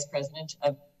Senior Vice President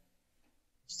of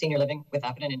Senior Living with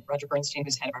Appleton, and Roger Bernstein,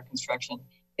 who's head of our construction,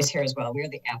 is here as well. We are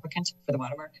the applicant for the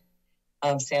watermark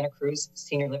of Santa Cruz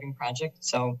Senior Living Project.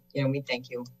 So, you know, we thank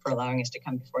you for allowing us to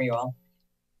come before you all.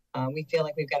 We feel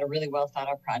like we've got a really well thought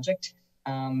out project.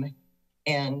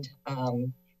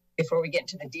 Before we get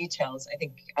into the details, I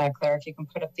think, Clara, if you can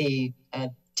put up the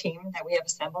team that we have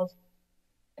assembled.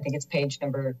 I think it's page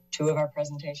number 2 of our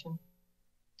presentation,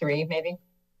 3 maybe.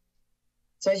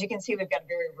 So as you can see, we've got a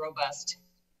very robust,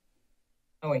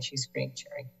 oh wait, she's screen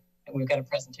sharing. And we've got a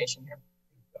presentation here.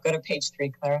 Go to page 3,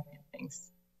 Clara,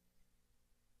 thanks.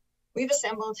 We've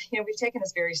assembled, we've taken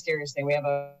this very seriously. We have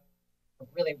a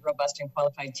really robust and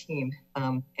qualified team.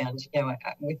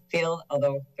 We feel,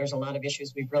 although there's a lot of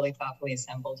issues, we've really thoughtfully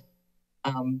assembled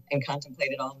and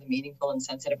contemplated all the meaningful and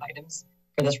sensitive items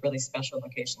for this really special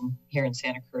location here in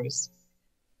Santa Cruz.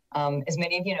 As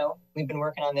many of you know, we've been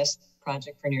working on this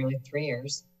project for nearly 3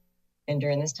 years. And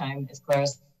during this time, as Clara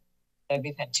said,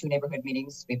 we've had 2 neighborhood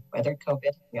meetings. We've weathered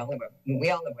COVID. We all live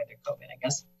weathered COVID, I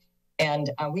guess.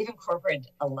 And we've incorporated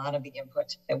a lot of the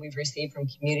input that we've received from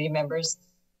community members.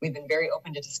 We've been very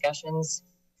open to discussions.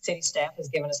 City staff has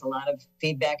given us a lot of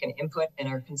feedback and input, and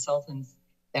our consultants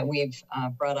that we've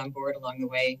brought on board along the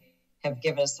way have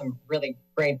given us some really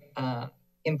great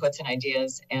inputs and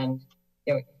ideas. And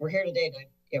we're here today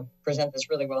to present this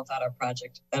really well thought out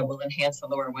project that will enhance the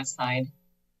Lower West Side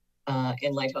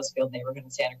in Lighthouse Field neighborhood in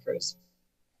Santa Cruz.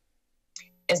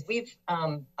 As we've,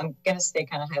 I'm going to stay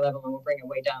kind of high level and we'll bring it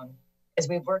way down. As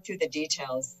we've worked through the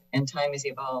details and time has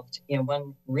evolved,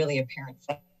 one really apparent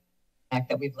fact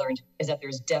that we've learned is that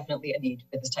there's definitely a need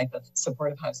for this type of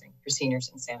supportive housing for seniors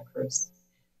in Santa Cruz.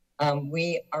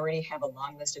 We already have a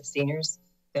long list of seniors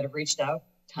that have reached out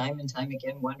time and time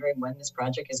again, wondering when this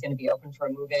project is going to be open for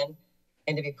a move-in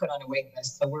and to be put on a wait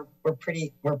list. So we're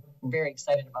very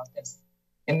excited about this.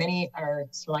 And many are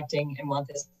selecting and want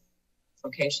this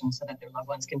location so that their loved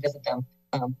ones can visit them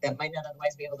that might not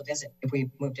otherwise be able to visit if we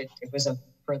moved it, if it was a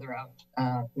further out,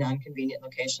 non-convenient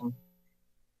location.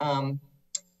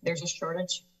 There's a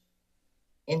shortage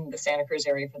in the Santa Cruz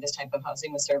area for this type of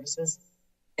housing with services,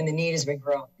 and the need is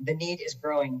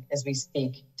growing as we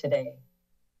speak today.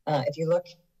 If you look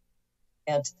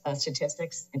at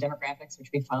statistics and demographics, which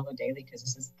we follow daily because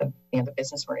this is the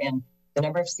business we're in, the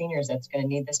number of seniors that's going to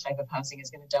need this type of housing is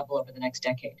going to double over the next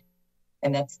decade,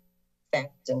 and that's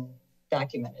fact and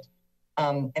documented.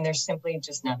 And there's simply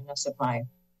just not enough supply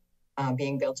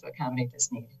being built to accommodate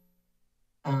this need.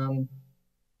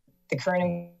 The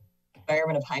current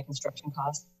environment of high construction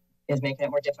costs is making it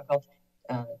more difficult.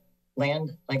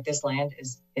 Land like this land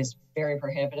is very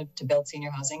prohibitive to build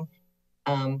senior housing.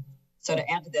 So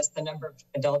to add to this, the number of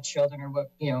adult children or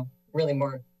really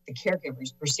more the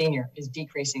caregivers per senior is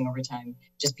decreasing over time.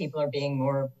 Just people are being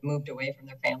more moved away from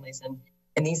their families,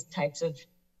 and these types of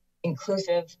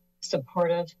inclusive,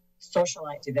 supportive,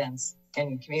 socialized events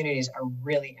and communities are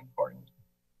really important.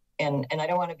 And I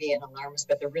don't want to be an alarmist,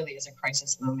 but there really is a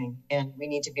crisis looming, and we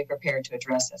need to be prepared to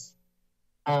address this.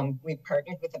 We've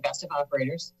partnered with the best of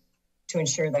operators to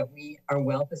ensure that we are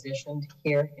well positioned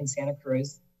here in Santa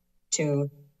Cruz to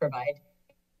provide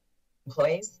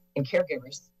employees and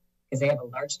caregivers, because they have a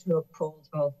large pool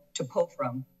to pull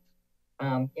from.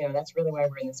 That's really why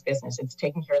we're in this business. It's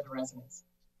taking care of the residents.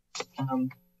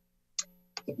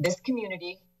 This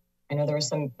community, I know there was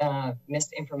some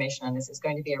misinformation on this, is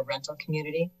going to be a rental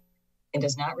community and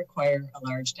does not require a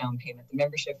large down payment. The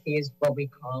membership fee is what we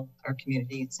call our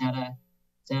community. It's not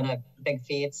a big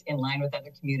fee. It's in line with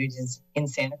other communities in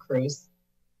Santa Cruz,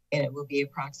 and it will be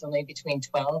approximately between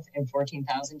 $12,000 and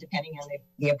 $14,000, depending on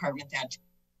the apartment that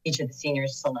each of the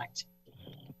seniors select.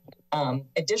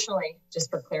 Additionally, just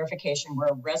for clarification, we're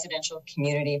a residential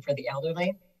community for the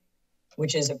elderly,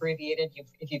 which is abbreviated,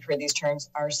 if you've heard these terms,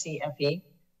 RCFE.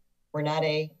 We're not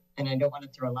and I don't want to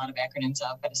throw a lot of acronyms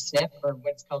out, but a SNF, or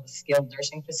what's called a skilled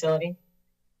nursing facility.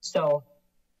 So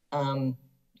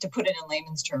to put it in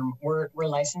layman's term, we're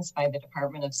licensed by the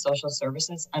Department of Social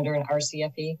Services under an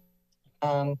RCFE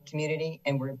community,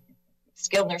 and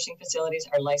skilled nursing facilities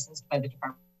are licensed by the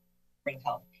Department of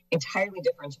Health. Entirely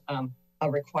different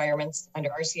requirements. Under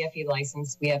RCFE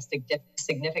license, we have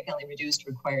significantly reduced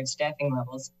required staffing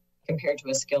levels compared to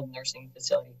a skilled nursing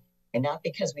facility. And not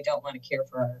because we don't want to care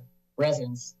for our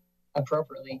residents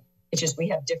appropriately, it's just we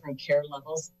have different care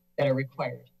levels that are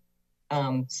required.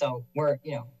 So we're,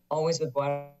 always with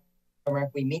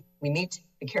Watermark, we meet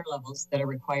the care levels that are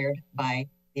required by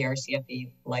the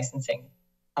RCFE licensing.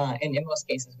 And in most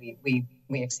cases, we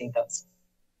exceed those.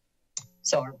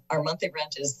 So our monthly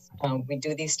rent is, we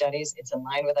do these studies, it's in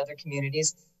line with other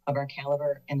communities of our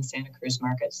caliber in the Santa Cruz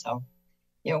market. So,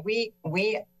 we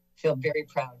feel very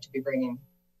proud to be bringing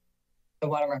the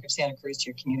Watermark of Santa Cruz to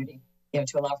your community,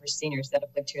 to allow for seniors that have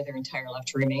lived here their entire life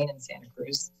to remain in Santa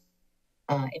Cruz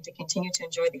and to continue to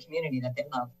enjoy the community that they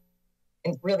love.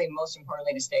 and really most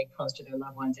importantly, to stay close to their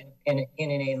loved ones in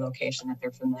a location that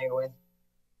they're familiar with.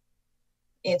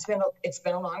 It's been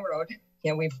a long road.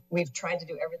 You know, we've tried to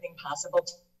do everything possible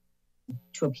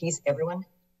to appease everyone,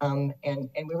 and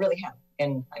we really have.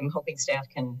 And I'm hoping staff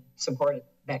can support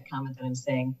that comment that I'm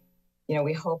saying. You know,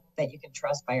 we hope that you can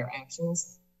trust by our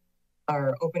actions,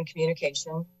 our open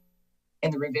communication,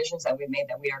 and the revisions that we've made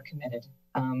that we are committed.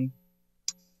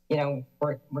 You know,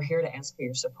 we're here to ask for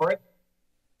your support,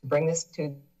 to bring this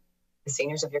to the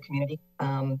seniors of your community,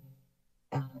 and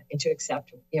to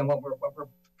accept, you know, what we're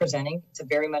presenting. It's a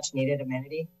very much needed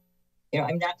amenity. You know,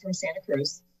 I'm not from Santa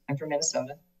Cruz. I'm from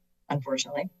Minnesota,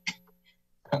 unfortunately.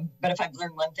 But if I've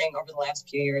learned one thing over the last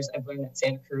few years, I've learned that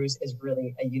Santa Cruz is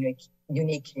really a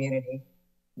unique community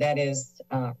that is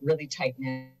really tight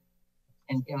knit.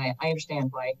 And you know, I understand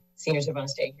why seniors would want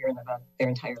to stay here and live out their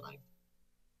entire life.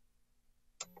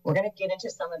 We're going to get into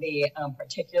some of the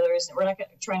particulars, and we're not going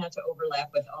to try not to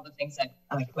overlap with all the things that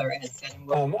Clara has said.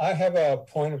 I have a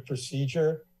point of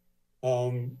procedure.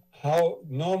 How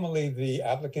normally the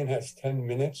applicant has 10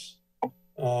 minutes.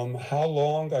 How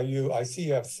long are you? I see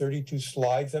you have 32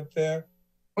 slides up there.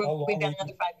 We've got another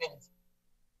 5 minutes.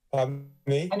 Pardon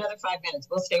me? Another 5 minutes.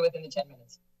 We'll stay within the 10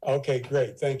 minutes. Okay,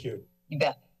 great. Thank you. You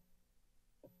bet.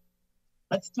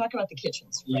 Let's talk about the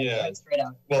kitchens. Right? Yeah. Straight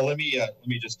out. Well, let me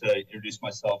just introduce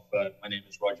myself. My name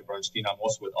is Roger Bernstein. I'm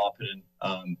also with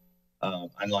Oppidan.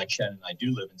 Unlike Shannon, I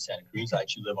do live in Santa Cruz. I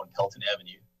actually live on Pelton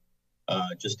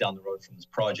Avenue, just down the road from this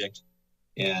project.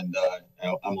 And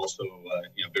I'm also,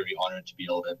 very honored to be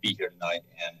able to be here tonight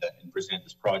and present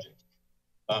this project.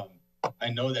 I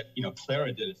know that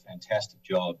Clara did a fantastic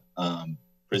job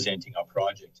presenting our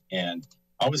project, and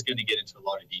I was going to get into a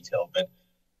lot of detail, but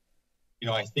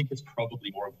I think it's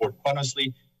probably more important. Quite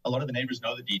honestly, a lot of the neighbors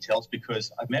know the details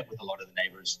because I've met with a lot of the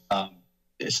neighbors.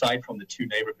 Aside from the 2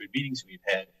 neighborhood meetings we've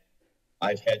had,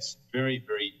 I've had very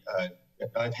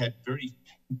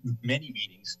many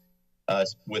meetings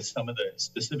with some of the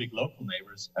specific local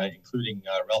neighbors, including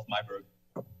Ralph Myberg,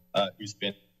 who's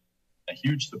been a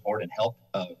huge support and help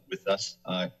with us,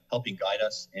 helping guide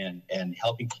us and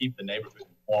helping keep the neighborhood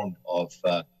informed of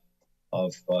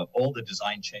all the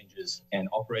design changes and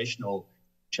operational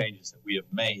changes that we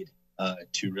have made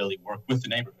to really work with the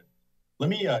neighborhood. Let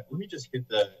me just hit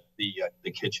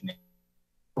the kitchen.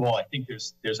 Well, I think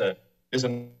there's a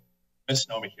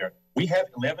misnomer here. We have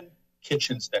 11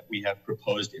 kitchens that we have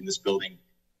proposed in this building.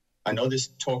 I know there's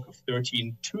talk of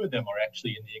 13. 2 of them are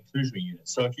actually in the inclusionary unit.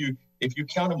 So if you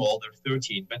count them all, there are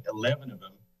 13, but 11 of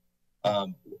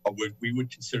them we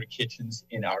would consider kitchens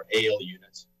in our AL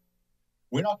units.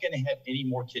 We're not going to have any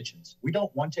more kitchens. We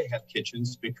don't want to have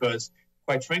kitchens because,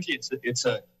 quite frankly, it's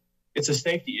a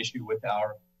safety issue with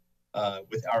our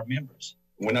members.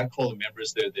 When I call them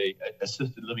members, they're the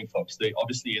assisted living folks. They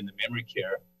obviously in the memory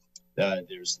care.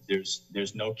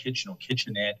 There's no kitchen or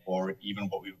kitchenette or even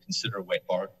what we would consider a wet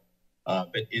bar.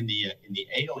 But in the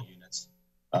AL units,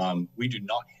 we do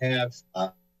not have,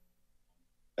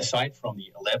 aside from the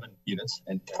 11 units,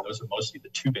 and those are mostly the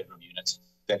 2-bedroom units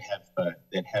that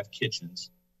have kitchens.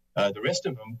 The rest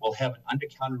of them will have an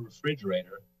under-counter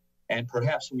refrigerator, and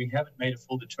perhaps, we haven't made a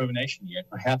full determination yet,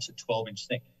 perhaps a 12-inch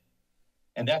sink.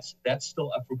 And that's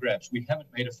still up for grabs. We haven't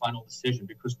made a final decision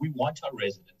because we want our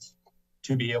residents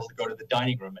to be able to go to the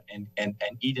dining room and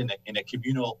eat in a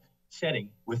communal setting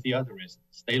with the other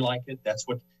residents. They like it. That's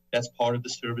part of the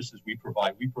services we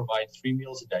provide. We provide 3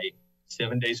 meals a day,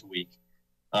 7 days a week,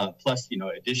 plus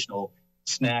additional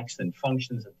snacks and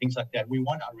functions and things like that. We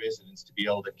want our residents to be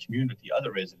able to commune with the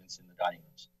other residents in the dining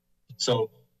rooms.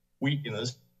 So this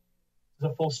is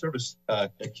a full service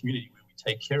community where we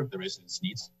take care of the residents'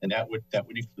 needs, and that would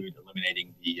include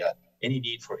eliminating any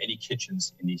need for any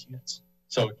kitchens in these units.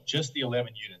 So just the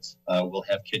 11 units will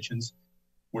have kitchens.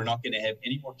 We're not going to have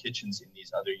any more kitchens in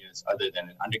these other units other than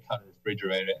an undercounter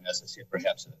refrigerator and, as I said,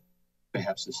 perhaps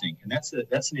a sink. And that's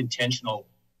an intentional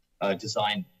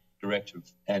design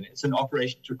directive, and it's an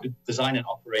design and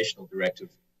operational directive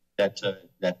that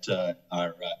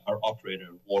our operator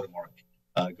Watermark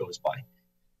goes by.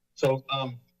 So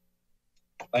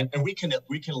and we can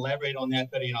elaborate on that,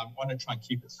 but I want to try and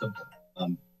keep it simple.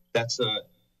 That's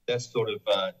sort of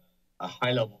a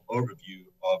high level overview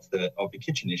of the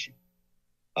kitchen issue.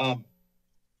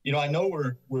 I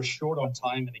know we're short on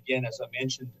time, and again, as I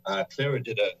mentioned, Clara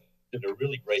did a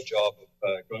really great job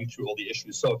of going through all the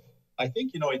issues. So I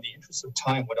think, in the interest of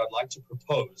time, what I'd like to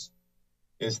propose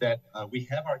is that we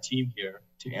have our team here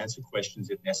to answer questions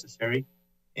if necessary.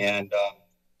 And,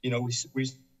 we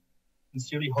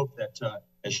sincerely hope that,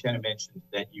 as Shannon mentioned,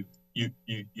 that you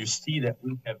see that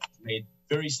we have made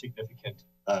very significant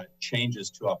changes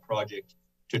to our project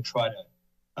to try to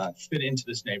fit into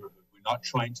this neighborhood. We're not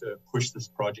trying to push this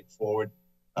project forward.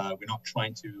 We're not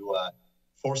trying to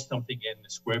force something in a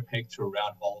square peg through a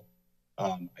round hole.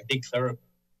 I think Clara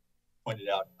pointed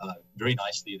out very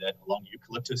nicely that along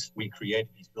eucalyptus, we created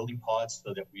these building pods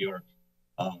so that we are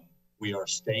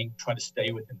trying to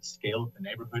stay within the scale of the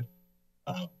neighborhood.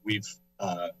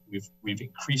 We've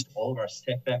increased all of our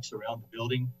setbacks around the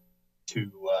building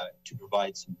to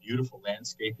provide some beautiful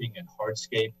landscaping and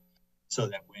hardscape, so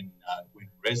that when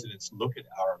residents look at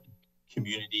our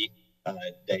community,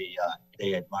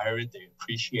 they admire it, they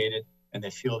appreciate it, and they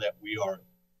feel that we are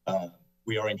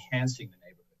enhancing the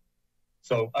neighborhood.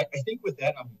 So I think with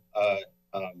that,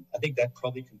 I think that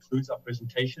probably concludes our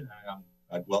presentation, and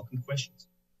I'd welcome questions.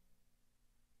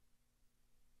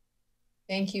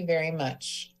 Thank you very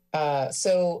much.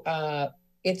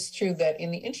 It's true that in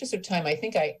the interest of time, I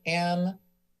think I am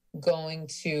going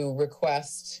to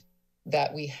request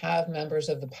that we have members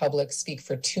of the public speak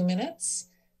for 2 minutes,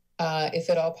 if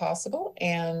at all possible.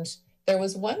 And there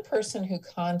was one person who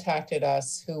contacted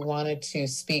us who wanted to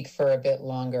speak for a bit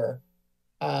longer.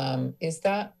 Is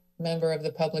that member of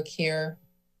the public here?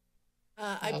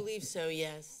 I believe so,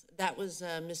 yes. That was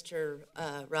Mr.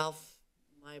 Ralph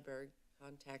Myberg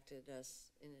contacted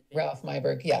us in advance. Ralph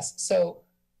Myberg, yes. So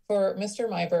for Mr.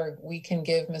 Myberg, we can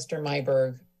give Mr.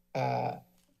 Myberg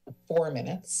 4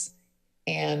 minutes,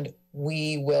 and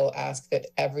we will ask that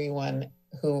everyone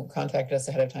who contacted us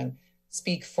ahead of time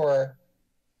speak for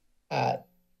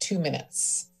 2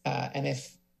 minutes, and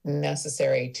if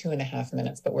necessary, 2.5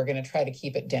 minutes, but we're going to try to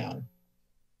keep it down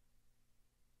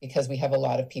because we have a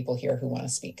lot of people here who want to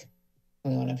speak.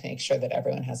 We want to make sure that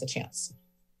everyone has a chance.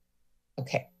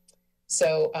 Okay,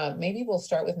 so maybe we'll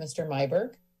start with Mr.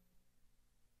 Myberg.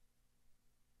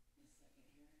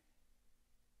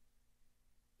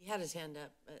 He had his hand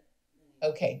up, but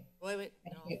okay. Wait,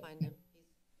 no, I'll find him.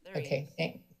 There okay, he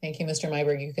is. Thank you, Mr.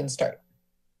 Myberg. You can start.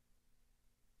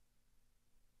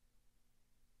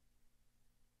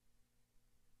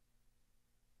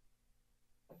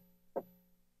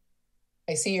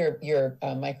 I see your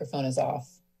microphone is off,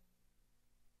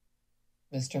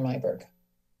 Mr. Myberg.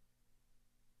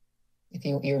 If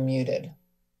you're muted.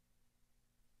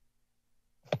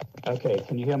 Okay,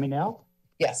 can you hear me now?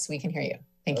 Yes, we can hear you.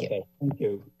 Thank you. Thank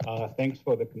you. Thanks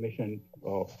for the commission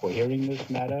for hearing this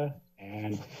matter.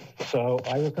 And so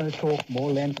I was going to talk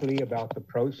more lengthily about the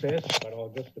process, but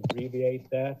I'll just abbreviate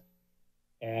that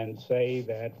and say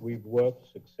that we've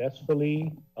worked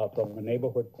successfully from a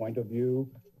neighborhood point of view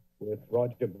with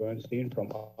Roger Bernstein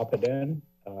from Upper Den.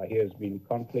 He has been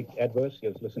conflict adverse. He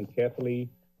has listened carefully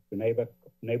to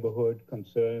neighborhood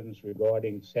concerns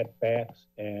regarding setbacks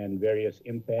and various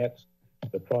impacts.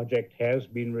 The project has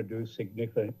been reduced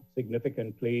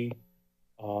significantly.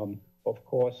 Of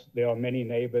course, there are many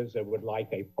neighbors that would like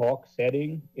a park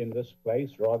setting in this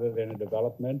place rather than a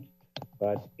development.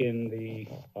 But in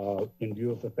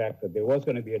view of the fact that there was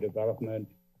going to be a development,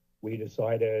 we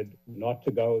decided not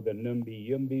to go the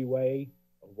NIMBY-YIMBY way,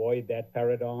 avoid that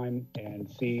paradigm, and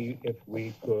see if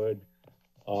we could,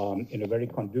 in a very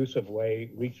conducive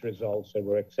way, reach results that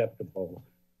were acceptable.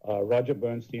 Roger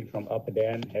Bernstein from Upper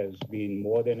Dan has been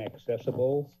more than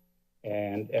accessible,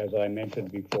 and as I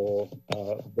mentioned before,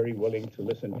 very willing to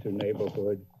listen to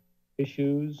neighborhood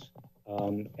issues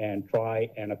and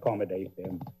try and accommodate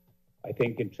them. I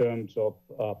think in terms of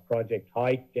project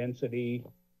height, density,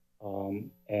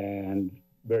 and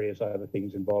various other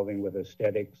things involving with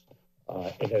aesthetics,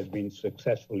 it has been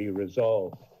successfully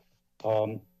resolved.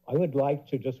 I would like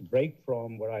to just break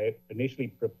from what I initially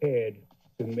prepared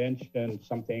to mention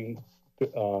something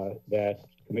that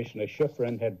Commissioner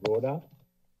Schifrin had brought up,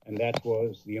 and that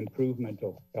was the improvement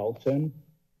of Pelton.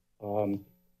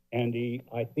 Andy,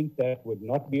 I think that would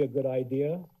not be a good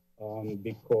idea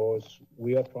because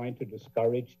we are trying to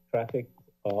discourage traffic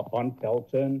on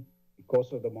Pelton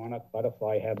because of the monarch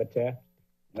butterfly habitat.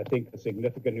 And I think a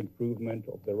significant improvement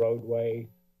of the roadway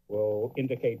will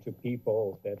indicate to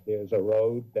people that there's a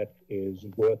road that is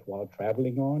worthwhile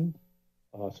traveling on,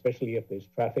 especially if there's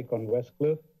traffic on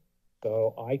Westcliff.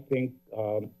 So I think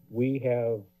we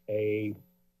have a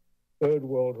third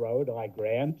world road, I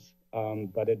grant,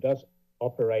 but it does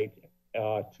operate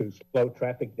to slow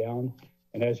traffic down.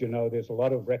 And as you know, there's a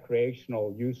lot of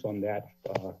recreational use on that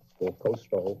for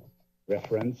coastal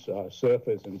reference,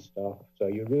 surfers and stuff. So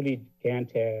you really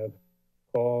can't have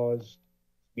cars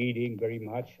speeding very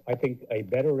much. I think a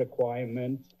better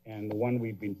requirement, and the one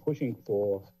we've been pushing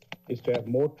for, is to have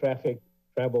more traffic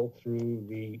travel through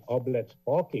the Oblet's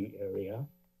parking area,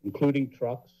 including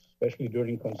trucks, especially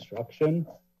during construction.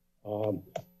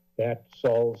 That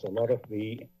solves a lot of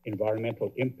the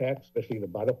environmental impacts, especially the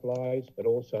butterflies, but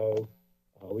also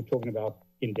we're talking about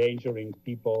endangering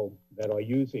people that are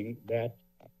using that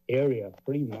area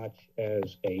pretty much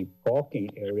as a parking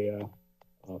area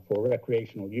for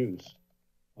recreational use.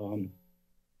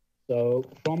 So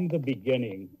from the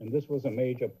beginning, and this was a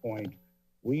major point,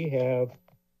 we have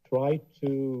tried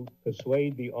to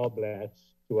persuade the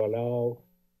Oblats to allow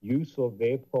use of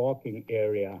their parking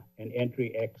area and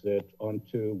entry exit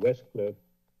onto Westcliff,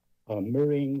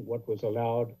 mirroring what was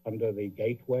allowed under the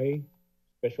Gateway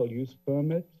special use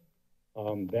permit.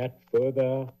 That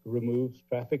further removes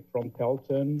traffic from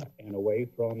Pelton and away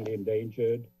from the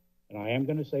endangered. And I am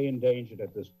going to say endangered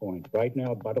at this point. Right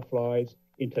now, butterflies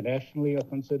internationally are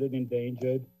considered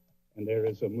endangered, and there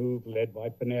is a move led by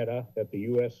Panetta that the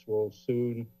U.S. will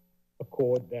soon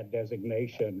accord that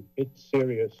designation. It's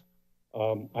serious.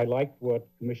 I like what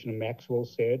Commissioner Maxwell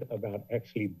said about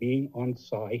actually being on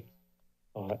site.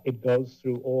 It goes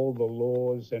through all the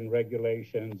laws and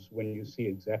regulations when you see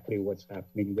exactly what's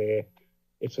happening there.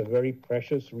 It's a very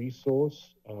precious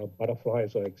resource.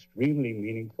 Butterflies are extremely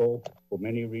meaningful for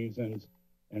many reasons,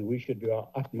 and we should do our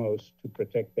utmost to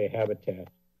protect their habitat.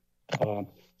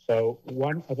 So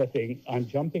one other thing, I'm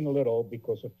jumping a little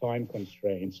because of time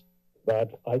constraints,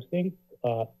 but I think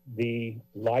the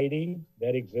lighting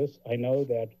that exists, I know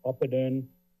that Oppidan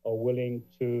are willing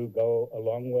to go a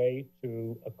long way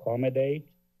to accommodate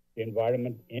the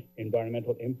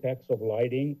environmental impacts of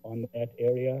lighting on that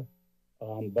area.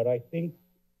 But I think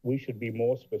we should be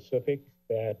more specific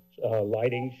that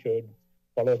lighting should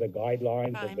follow the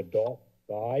guidelines of the dark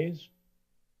skies,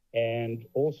 and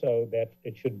also that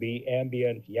it should be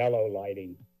ambient yellow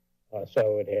lighting,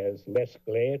 so it has less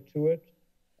glare to it.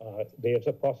 There's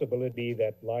a possibility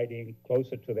that lighting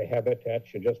closer to the habitat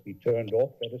should just be turned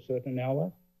off at a certain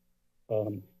hour.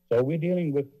 So we're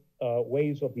dealing with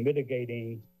ways of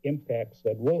mitigating impacts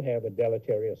that will have a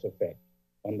deleterious effect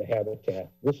on the habitat.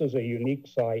 This is a unique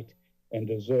site and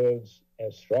deserves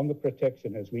as strong a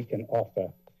protection as we can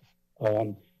offer.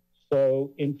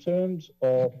 So in terms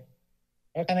of...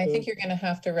 And I think you're going to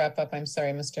have to wrap up. I'm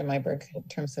sorry, Mr. Myberg, in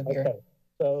terms of your...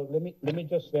 So let me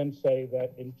just then say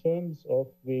that in terms of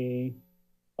the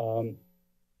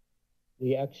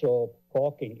actual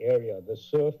parking area, the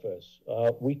surface,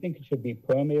 we think it should be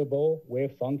permeable where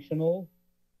functional,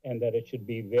 and that it should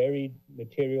be varied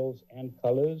materials and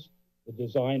colors. The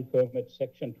design permit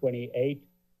section 28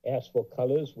 asks for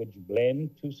colors which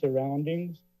blend to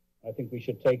surroundings. I think we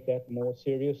should take that more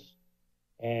serious.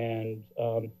 And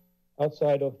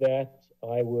outside of that,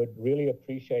 I would really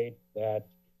appreciate that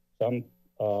some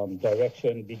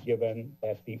direction be given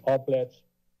that the Oblats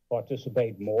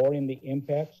participate more in the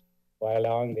impacts by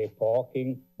allowing their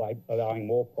parking, by allowing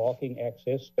more parking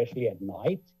access, especially at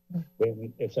night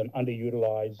when it's an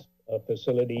underutilized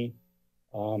facility.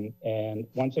 And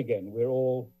once again, we're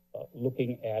all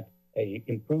looking at a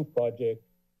improved project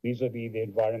vis-a-vis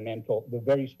the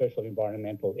very special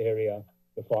environmental area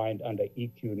defined under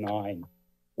EQ9.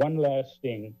 One last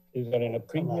thing is that in a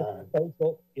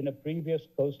previous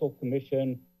Coastal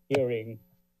Commission hearing,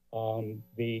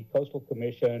 the Coastal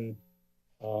Commission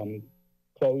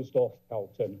closed off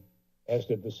Pelton, as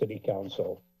did the City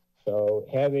Council. So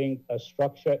having a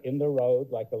structure in the road,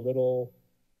 like a little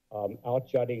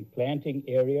out-jutting planting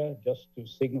area, just to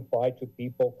signify to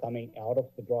people coming out of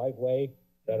the driveway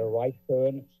that a right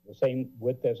turn, the same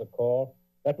width as a car,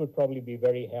 that would probably be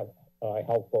very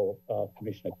helpful,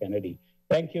 Commissioner Kennedy.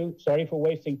 Thank you. Sorry for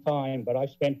wasting time, but I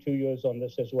spent 2 years on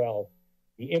this as well.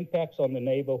 The impacts on the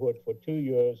neighborhood for 2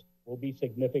 years will be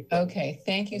significant. Okay,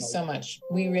 thank you so much.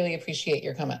 We really appreciate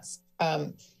your comments.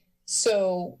 I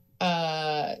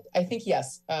think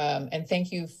yes, and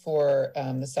thank you for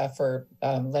the staff for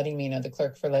letting me know, the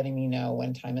clerk for letting me know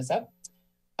when time is up.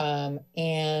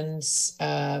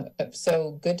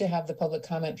 So good to have the public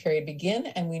comment period begin,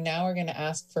 and we now are going to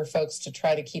ask for folks to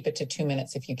try to keep it to 2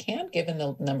 minutes if you can, given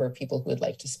the number of people who would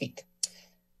like to speak.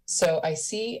 So I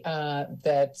see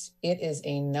that it is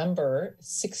a number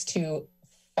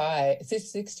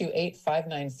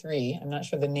 628-593. I'm not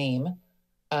sure the name,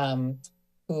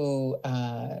 who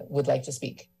would like to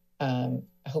speak.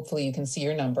 Hopefully you can see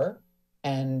your number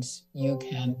and you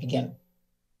can begin.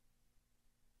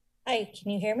 Hi, can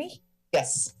you hear me?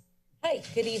 Yes. Hi,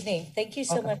 good evening. Thank you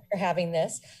so much for having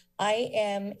this. I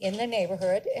am in the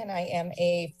neighborhood and I am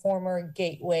a former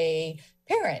Gateway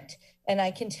parent. And I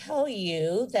can tell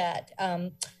you that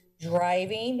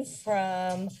driving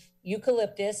from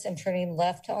Eucalyptus and turning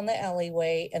left on the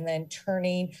alleyway and then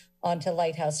turning onto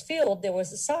Lighthouse Field, there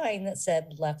was a sign that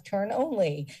said left turn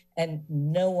only, and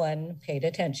no one paid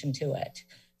attention to it.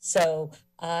 So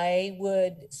I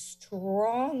would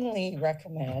strongly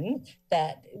recommend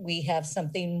that we have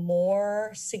something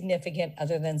more significant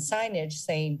other than signage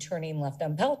saying turning left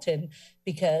on Pelton,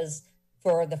 because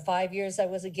for the 5 years I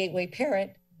was a Gateway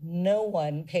parent, no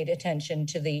one paid attention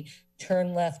to the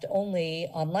turn left only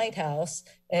on Lighthouse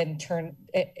and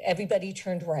everybody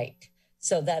turned right.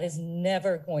 So that is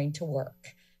never going to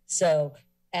work. So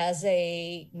as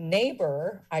a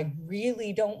neighbor, I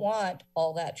really don't want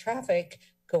all that traffic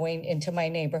going into my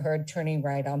neighborhood, turning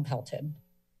right on Pelton.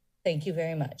 Thank you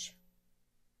very much.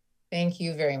 Thank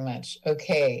you very much.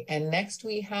 Okay, and next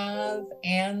we have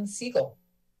Ann Siegel.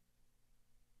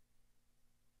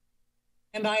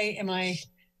 Hi,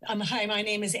 my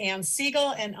name is Ann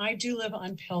Siegel, and I do live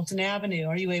on Pelton Avenue.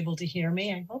 Are you able to hear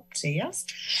me? I hope to, yes.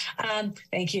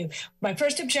 Thank you. My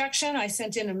first objection, I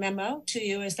sent in a memo to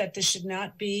you, is that this should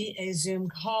not be a Zoom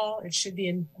call. It should be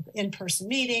an in-person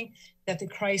meeting, that the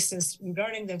crisis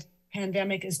regarding the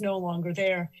pandemic is no longer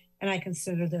there. And I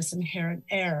consider this inherent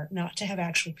error, not to have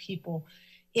actual people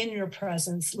in your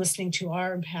presence listening to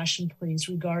our impassioned pleas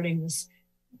regarding this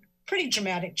pretty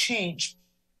dramatic change.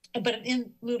 But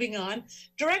in moving on,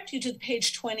 direct you to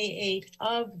page 28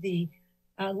 of the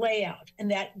layout,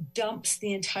 and that dumps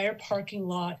the entire parking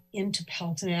lot into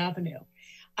Pelton Avenue.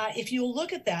 If you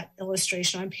look at that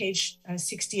illustration on page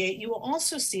 68, you will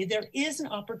also see there is an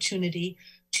opportunity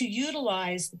to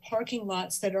utilize the parking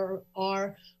lots that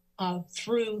are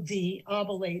through the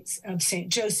oblates of St.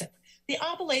 Joseph. The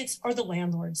oblates are the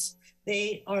landlords.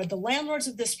 They are the landlords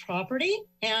of this property,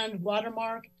 and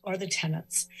Watermark are the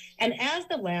tenants. And as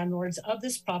the landlords of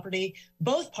this property,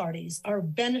 both parties are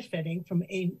benefiting from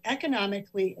an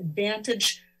economically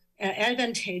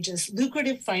advantageous,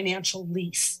 lucrative financial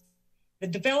lease. The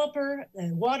developer,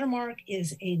 Watermark,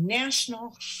 is a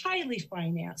national, highly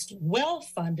financed,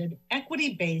 well-funded,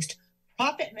 equity-based,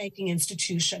 profit-making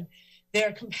institution.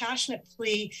 Their compassionate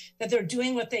plea that they're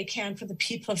doing what they can for the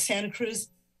people of Santa Cruz,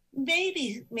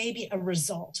 maybe a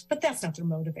result, but that's not their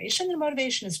motivation. Their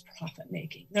motivation is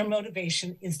profit-making. Their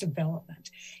motivation is development.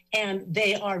 And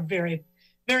they are very,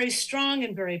 very strong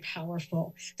and very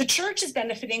powerful. The church is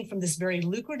benefiting from this very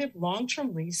lucrative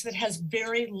long-term lease that has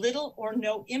very little or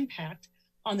no impact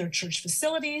on their church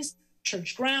facilities,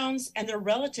 church grounds, and their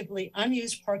relatively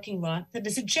unused parking lot that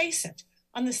is adjacent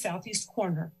on the southeast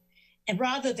corner. And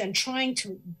rather than trying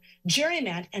to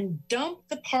gerrymander and dump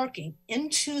the parking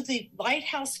into the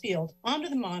Lighthouse Field, onto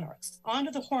the Monarchs, onto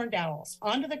the Horned Owls,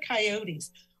 onto the Coyotes,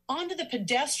 onto the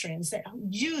pedestrians that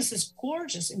use this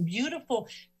gorgeous and beautiful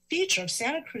feature of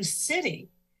Santa Cruz City,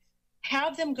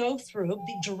 have them go through,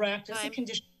 be direct as a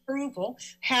condition of approval,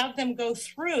 have them go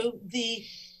through the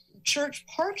church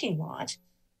parking lot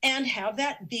and have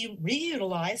that be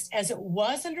reutilized as it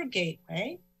was under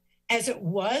Gateway, as it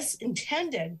was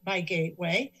intended by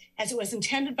Gateway, as it was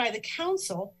intended by the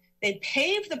council. They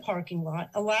paved the parking lot,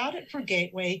 allowed it for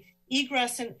Gateway,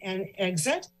 egress and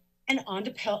exit, and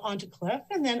onto Cliff,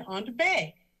 and then onto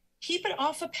Bay. Keep it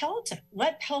off of Pelton.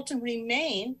 Let Pelton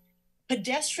remain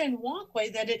pedestrian walkway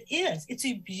that it is. It's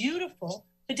a beautiful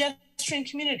pedestrian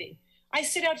community. I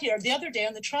sit out here the other day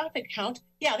on the traffic count.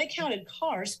 Yeah, they counted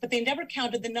cars, but they never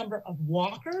counted the number of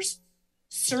walkers,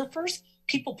 surfers,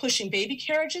 people pushing baby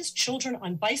carriages, children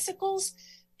on bicycles,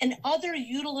 and other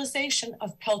utilization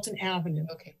of Pelton Avenue.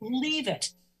 Okay. Leave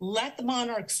it. Let the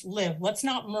Monarchs live. Let's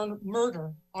not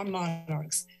murder our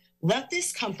Monarchs. Let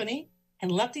this company and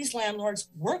let these landlords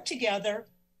work together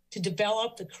to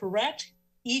develop the correct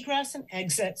egress and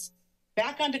exits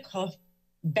back onto Cliff,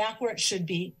 back where it should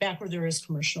be, back where there is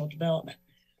commercial development.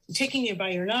 I'm taking you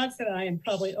by your nods that I am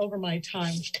probably over my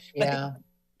time. Yeah.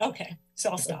 Okay,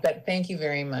 so I'll stop. But thank you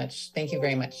very much. Thank you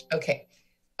very much. Okay.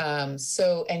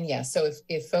 So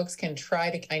if folks can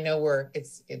try to, I know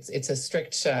it's a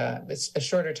strict, it's a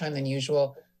shorter time than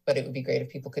usual, but it would be great if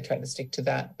people could try to stick to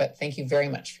that. But thank you very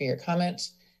much for your comment.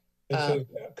 So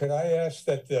could I ask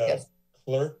that the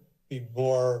clerk be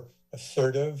more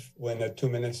assertive when the 2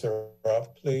 minutes are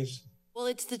up, please? Well,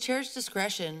 it's the chair's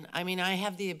discretion. I mean, I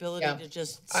have the ability to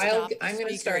just I'm stop going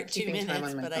to start keeping time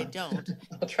on my but phone. I don't.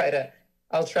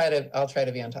 I'll try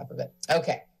to be on top of it.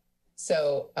 Okay.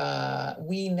 So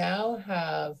we now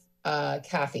have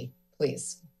Kathy,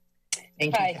 please.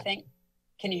 Thank you. Hi,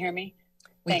 can you hear me?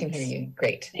 We can hear you.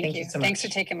 Great. Thank you so much. Thanks for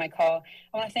taking my call.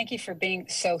 I want to thank you for being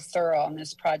so thorough on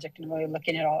this project and really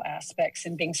looking at all aspects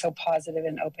and being so positive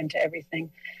and open to everything.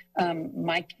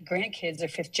 My grandkids are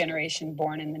 5th generation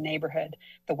born in the neighborhood,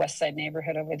 the West Side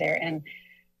neighborhood over there. And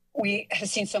we have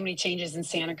seen so many changes in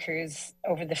Santa Cruz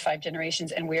over the 5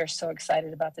 generations, and we are so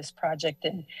excited about this project.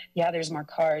 And yeah, there's more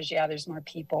cars. Yeah, there's more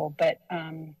people. But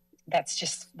that's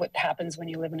just what happens when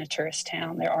you live in a tourist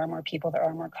town. There are more people, there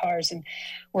are more cars, and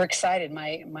we're excited.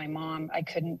 My mom, I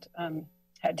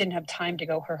didn't have time to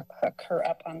go hook her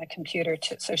up on the computer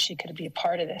so she could be a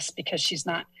part of this because she's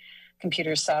not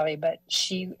computer savvy, but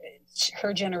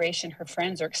her generation, her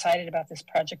friends are excited about this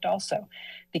project also,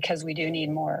 because we do need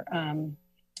more.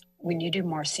 We need to do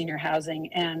more senior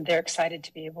housing, and they're excited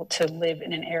to be able to live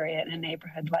in an area, in a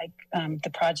neighborhood like the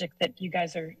project that you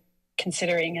guys are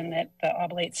considering, and that the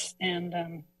Oblates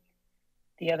and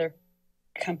the other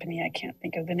company, I can't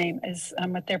think of the name, is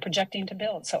what they're projecting to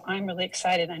build. So I'm really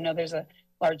excited. I know there's a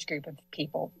large group of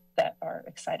people that are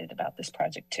excited about this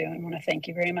project too. And I want to thank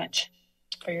you very much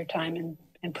for your time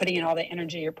and putting in all the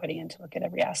energy you're putting in to look at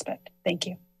every aspect. Thank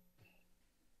you.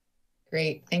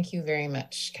 Great. Thank you very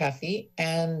much, Kathy.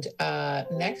 And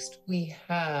next we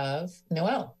have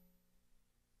Noelle.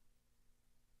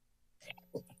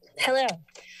 Hello.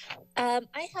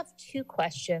 I have two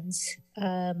questions.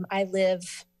 I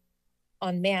live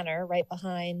on Manor right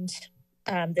behind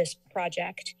this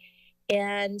project,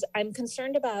 and I'm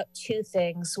concerned about two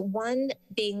things. One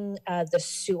being the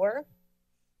sewer.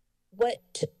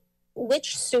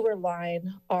 Which sewer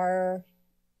line are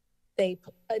they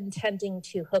intending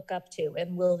to hook up to,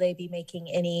 and will they be making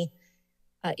any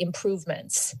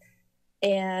improvements?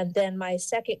 And then my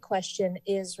second question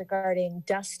is regarding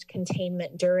dust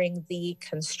containment during the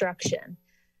construction.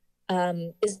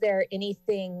 Is there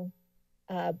anything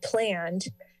planned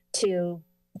to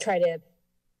try to,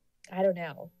 I don't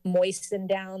know, moisten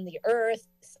down the earth,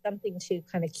 something to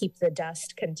kind of keep the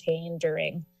dust contained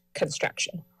during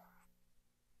construction?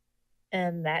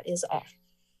 And that is all.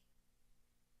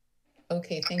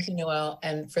 Okay, thank you, Noelle,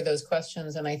 and for those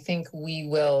questions. And I think we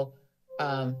will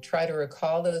try to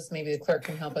recall those. Maybe the clerk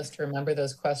can help us to remember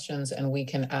those questions, and we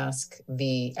can ask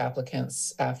the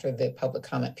applicants after the public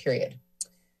comment period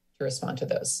to respond to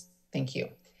those. Thank you.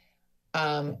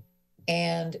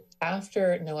 And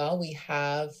after Noelle, we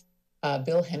have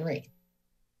Bill Henry.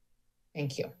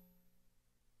 Thank you.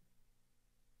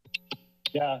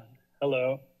 Yeah,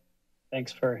 hello.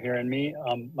 Thanks for hearing me.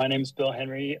 My name is Bill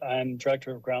Henry. I'm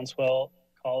director of groundswell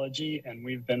ecology, and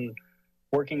we've been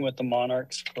working with the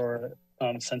monarchs for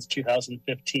since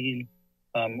 2015,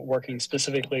 working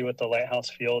specifically with the Lighthouse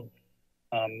Field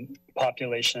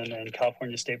population and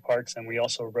California State Parks. And we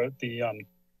also wrote the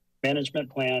management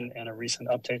plan and a recent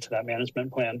update to that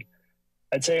management plan.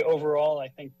 I'd say overall, I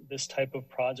think this type of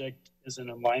project is in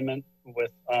alignment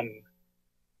with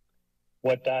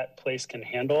what that place can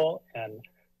handle. And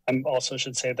I also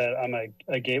should say that I'm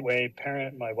a Gateway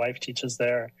parent. My wife teaches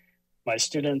there. My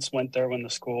students went there when the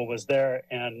school was there,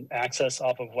 and access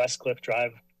off of Westcliff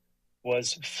Drive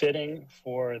was fitting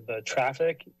for the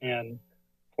traffic and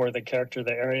for the character of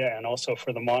the area, and also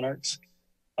for the monarchs.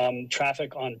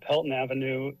 Traffic on Pelton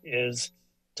Avenue is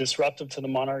disruptive to the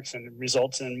monarchs and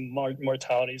results in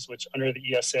mortalities, which under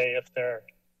the ESA, if they're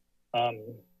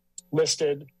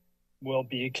listed, will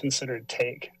be considered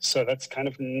take. So that's kind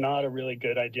of not a really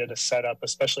good idea to set up,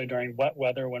 especially during wet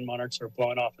weather when monarchs are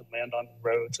blown off and land on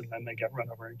roads and then they get run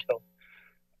over and killed.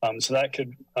 So that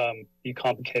could be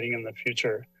complicating in the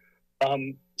future.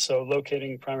 So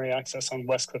locating primary access on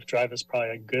Westcliff Drive is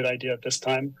probably a good idea at this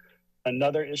time.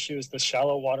 Another issue is the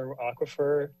shallow water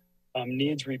aquifer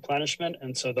needs replenishment.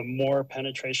 And so the more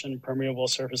penetration permeable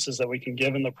surfaces that we can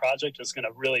give in the project is going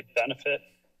to really benefit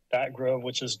that grove,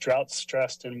 which is drought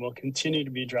stressed and will continue to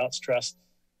be drought stressed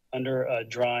under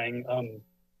drying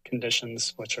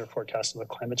conditions, which are forecasted with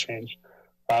climate change.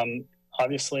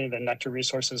 Obviously, the nectar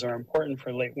resources are important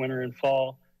for late winter and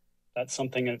fall. That's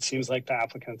something that it seems like the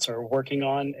applicants are working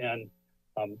on and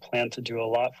plan to do a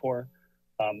lot for.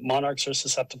 Monarchs are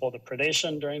susceptible to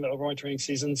predation during the overwintering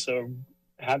season, so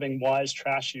having wise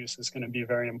trash use is going to be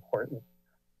very important.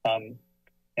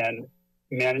 And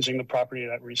managing the property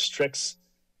that restricts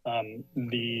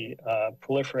the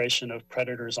proliferation of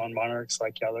predators on monarchs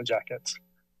like yellow jackets.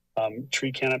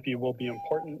 Tree canopy will be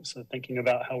important, so thinking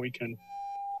about how we can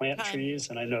plant trees,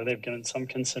 and I know they've given some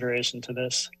consideration to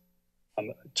this.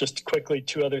 Just quickly,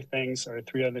 three other things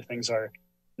are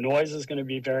noise is going to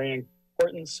be very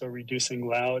important, so reducing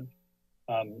loud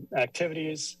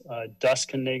activities. Dust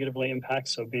can negatively impact,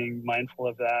 so being mindful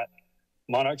of that.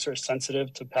 Monarchs are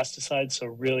sensitive to pesticides, so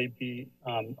really be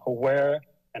aware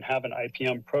and have an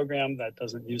IPM program that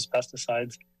doesn't use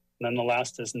pesticides. And then the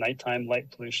last is nighttime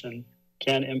light pollution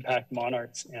can impact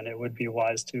monarchs, and it would be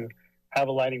wise to have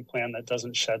a lighting plan that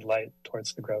doesn't shed light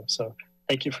towards the grove. So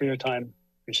thank you for your time.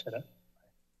 Appreciate it.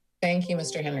 Thank you,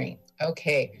 Mr. Henry.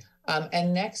 Okay.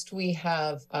 And next we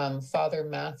have Father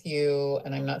Matthew,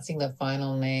 and I'm not seeing the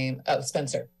final name,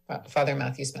 Spencer. Father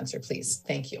Matthew Spencer, please.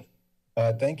 Thank you.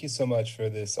 Thank you so much for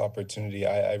this opportunity.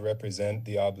 I represent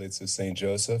the Oblates of St.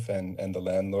 Joseph and the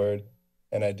landlord,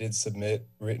 and I did submit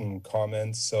written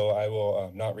comments, so I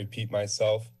will not repeat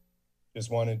myself. Just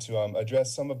wanted to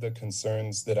address some of the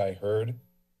concerns that I heard.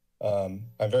 I'm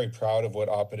very proud of what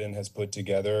Oppidan has put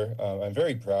together. I'm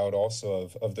very proud also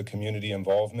of the community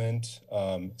involvement.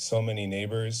 So many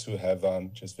neighbors who have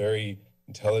just very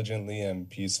intelligently and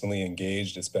peacefully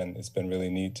engaged. It's been really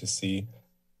neat to see.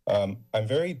 I'm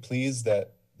very pleased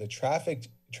that the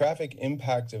traffic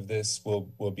impact of this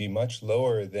will be much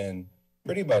lower than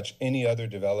pretty much any other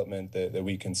development that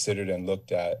we considered and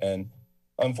looked at. And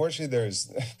unfortunately,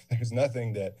 there's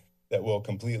nothing that will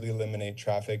completely eliminate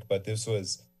traffic, but this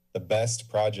was the best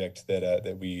project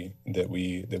that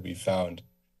we found.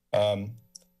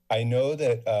 I know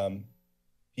that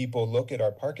people look at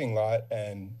our parking lot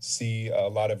and see a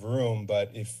lot of room,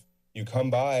 but if you come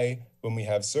by when we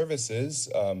have services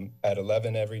at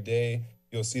 11 every day,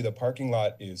 you'll see the parking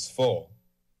lot is full.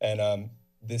 And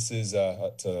this is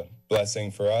it's a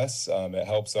blessing for us. It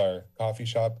helps our coffee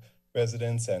shop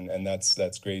residents, and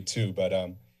that's great too. But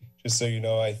just so you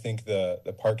know, I think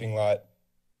the parking lot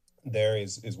there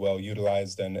is well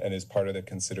utilized and is part of the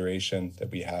consideration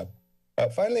that we have.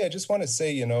 Finally, I just want to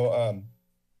say,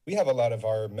 we have a lot of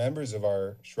our members of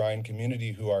our Shrine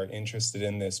community who are interested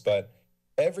in this, but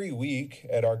every week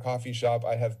at our coffee shop,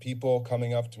 I have people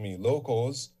coming up to me,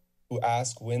 locals, who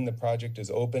ask when the project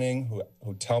is opening,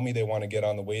 who tell me they want to get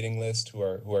on the waiting list, who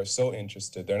are so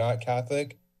interested. They're not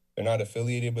Catholic, they're not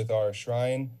affiliated with our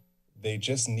Shrine. They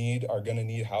just are going to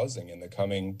need housing in the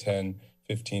coming 10,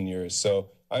 15 years.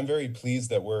 So I'm very pleased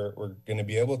that we're going to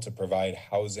be able to provide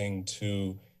housing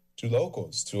to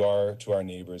locals, to our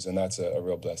neighbors, and that's a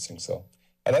real blessing. So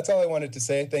that's all I wanted to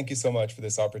say. Thank you so much for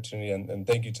this opportunity, and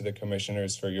thank you to the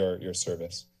commissioners for your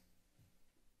service.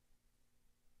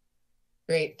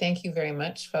 Great, thank you very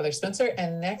much, Father Spencer.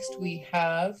 And next we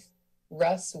have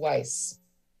Russ Weiss,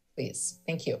 please.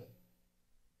 Thank you.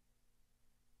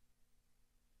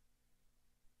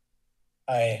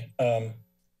 Hi,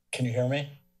 can you hear me?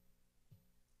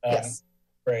 Yes.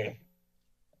 Great.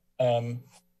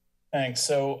 Thanks.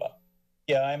 So,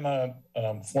 yeah, I'm a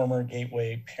former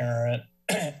Gateway parent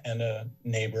and a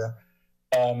neighbor.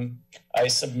 I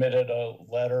submitted a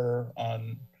letter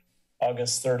on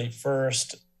August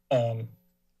 31st,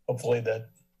 hopefully that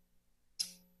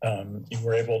you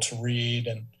were able to read,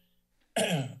 and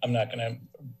I'm not going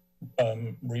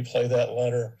to replay that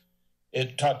letter.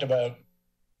 It talked about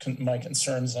my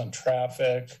concerns on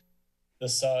traffic, the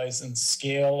size and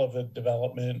scale of the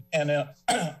development, and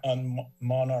on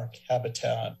monarch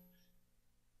habitat.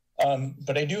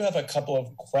 But I do have a couple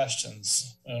of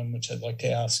questions, which I'd like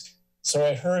to ask. So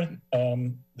I heard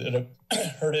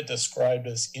heard it described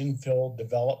as infill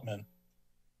development,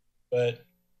 but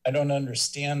I don't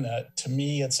understand that. To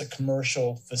me, it's a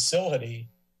commercial facility.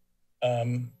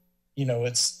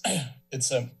 It's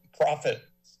a profit.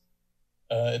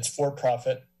 It's for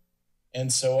profit,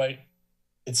 and so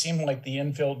it seemed like the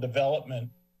infill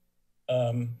development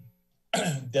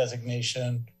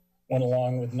designation went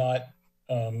along with not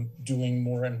doing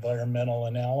more environmental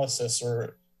analysis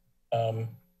or an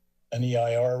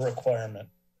EIR requirement.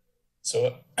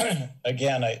 So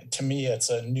again, to me, it's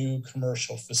a new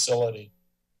commercial facility.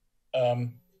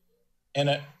 And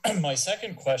my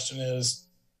second question is,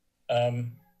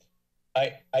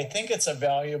 I think it's a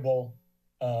valuable,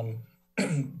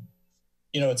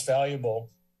 it's valuable,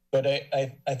 but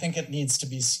I think it needs to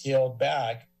be scaled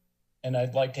back. And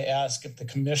I'd like to ask if the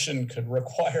commission could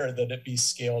require that it be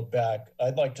scaled back.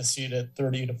 I'd like to see it at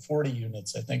 30 to 40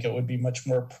 units. I think it would be much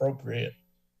more appropriate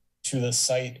to the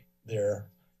site there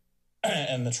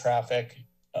and the traffic.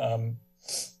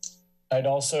 I'd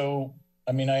also,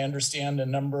 I understand a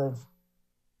number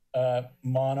of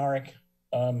monarch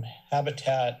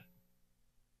habitat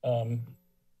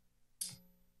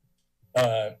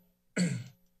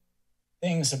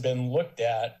things have been looked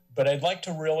at, but I'd like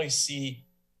to really see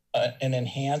a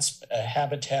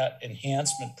habitat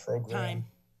enhancement program. Time.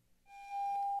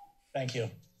 Thank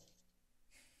you.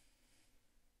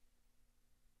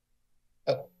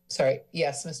 Oh, sorry.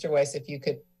 Yes, Mr. Weiss, if you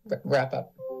could wrap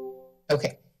up.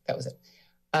 Okay, that was it.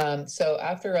 So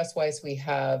after Russ Weiss, we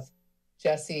have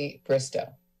Jesse Bristow.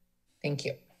 Thank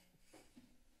you.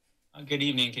 Good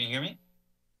evening. Can you hear me?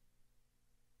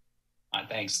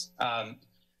 Thanks.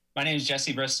 My name is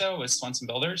Jesse Bristow with Swenson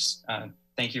Builders.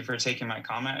 Thank you for taking my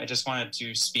comment. I just wanted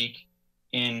to speak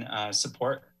in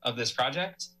support of this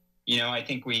project. I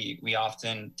think we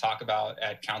often talk about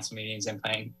at council meetings and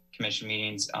planning commission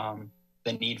meetings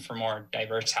the need for more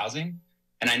diverse housing.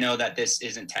 And I know that this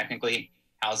isn't technically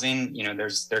housing, you know,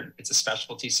 it's a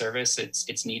specialty service.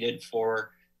 It's needed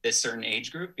for this certain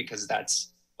age group because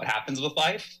that's what happens with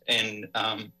life. And,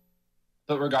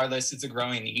 but regardless, it's a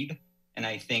growing need. And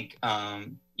I think,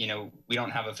 you know, we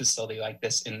don't have a facility like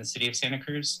this in the city of Santa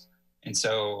Cruz. And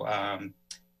so,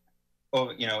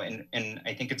 you know, and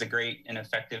I think it's a great and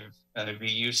effective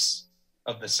reuse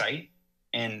of the site.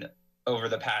 And over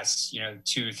the past, you know,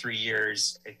 2-3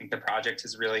 years, I think the project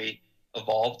has really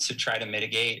evolved to try to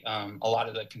mitigate a lot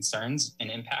of the concerns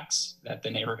and impacts that the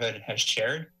neighborhood has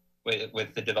shared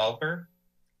with the developer.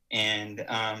 And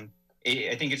I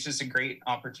think it's just a great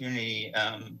opportunity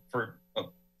for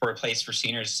a place for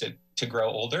seniors to grow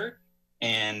older.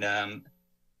 And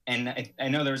I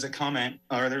know there was a comment,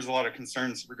 or there's a lot of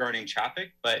concerns regarding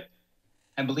traffic, but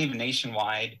I believe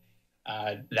nationwide,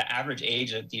 the average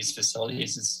age of these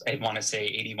facilities is, I want to say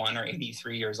 81 or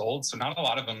 83 years old. So not a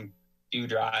lot of them do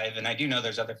drive. And I do know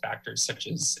there's other factors such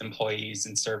as employees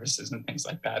and services and things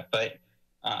like that. But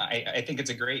I think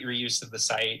it's a great reuse of the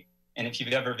site. And if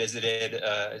you've ever visited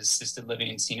assisted living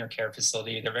and senior care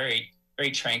facility, they're very,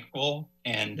 very tranquil.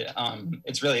 And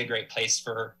it's really a great place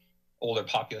for older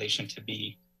population to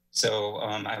be. So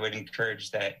I would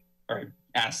encourage that, or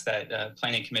ask that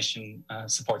Planning Commission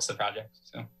supports the project.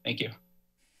 So thank you.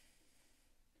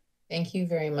 Thank you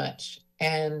very much.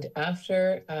 And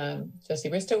after Jesse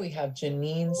Bristow, we have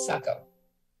Janine Sacco.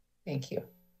 Thank you.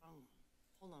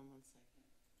 Hold on 1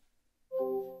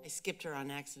 second. I skipped her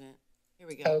on accident. Here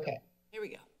we go. Okay. Here we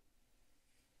go.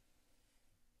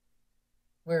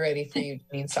 We're ready for you,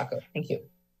 Janine Sacco. Thank you.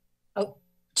 Oh,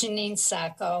 Janine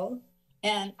Sacco.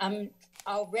 And I'm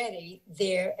already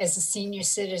there as a senior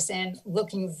citizen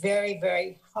looking very,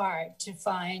 very hard to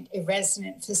find a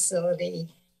resident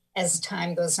facility as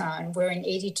time goes on. We're an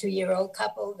 82-year-old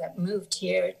couple that moved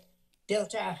here,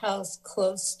 built our house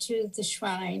close to the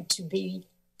shrine to be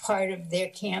part of their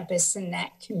campus in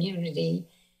that community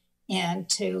and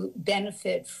to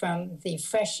benefit from the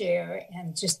fresh air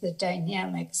and just the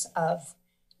dynamics of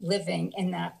living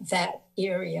in that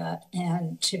area,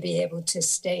 and to be able to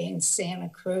stay in Santa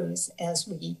Cruz as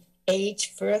we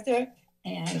age further.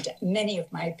 And many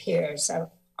of my peers are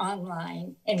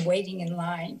online and waiting in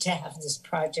line to have this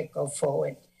project go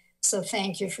forward. So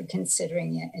thank you for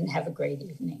considering it, and have a great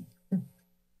evening.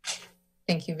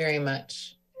 Thank you very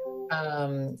much.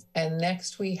 And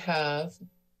next we have,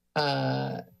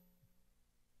 and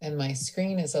my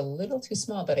screen is a little too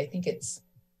small, but I think it's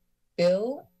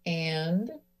Bill and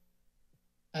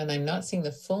I'm not seeing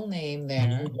the full name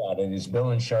there. You got it. It's Bill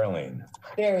and Charlene.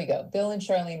 There we go. Bill and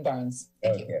Charlene Barnes.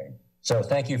 Thank you. So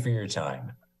thank you for your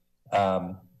time.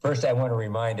 First, I want to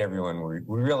remind everyone, we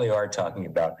really are talking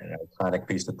about an iconic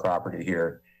piece of property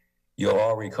here. You'll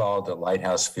all recall the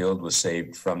Lighthouse Field was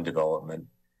saved from development.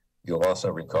 You'll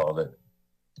also recall that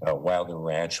Wilder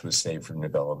Ranch was saved from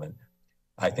development.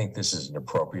 I think this is an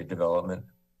appropriate development,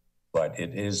 but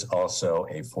it is also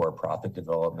a for-profit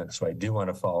development. So I do want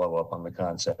to follow up on the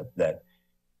concept that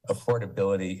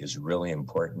affordability is really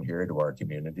important here to our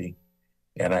community.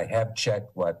 And I have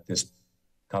checked what this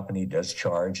company does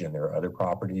charge in their other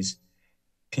properties.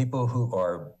 People who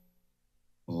are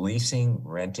leasing,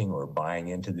 renting, or buying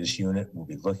into this unit will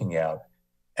be looking out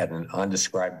at an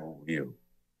undescribable view.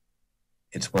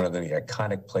 It's one of the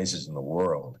iconic places in the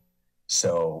world.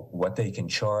 So what they can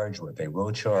charge, what they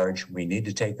will charge, we need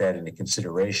to take that into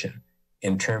consideration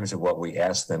in terms of what we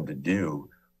ask them to do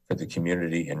for the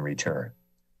community in return.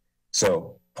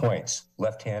 So points,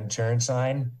 left-hand turn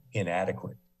sign,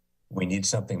 inadequate. We need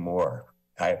something more.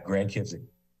 I have grandkids at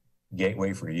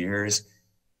Gateway for years.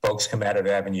 Folks come out of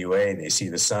Avenue A, they see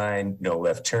the sign, no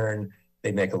left turn,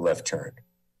 they make a left turn.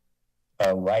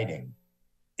 Lighting,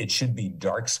 it should be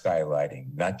dark sky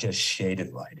lighting, not just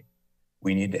shaded lighting.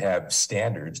 We need to have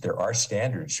standards. There are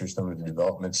standards for some of the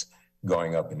developments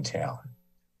going up in town.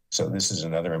 So this is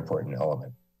another important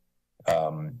element.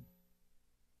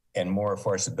 And more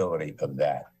enforceability of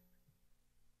that.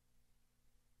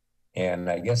 And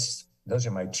I guess those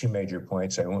are my two major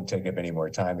points. I won't take up any more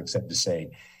time except to say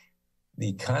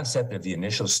the concept of the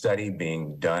initial study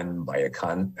being done by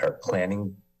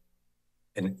planning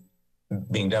and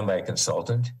being done by a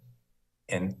consultant.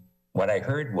 And what I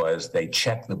heard was they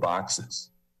check the boxes.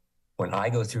 When I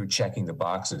go through checking the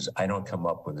boxes, I don't come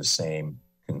up with the same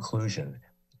conclusion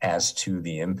as to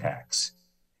the impacts.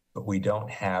 But we don't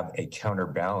have a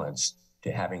counterbalance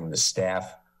to having the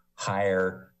staff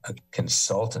hire a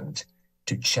consultant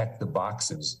to check the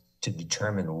boxes to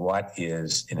determine what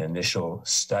is an initial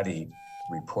study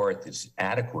report that's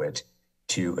adequate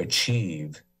to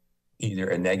achieve either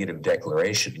a negative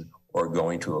declaration or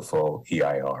going to a full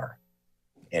EIR.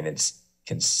 And it's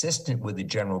consistent with the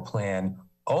general plan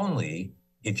only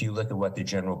if you look at what the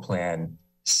general plan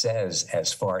says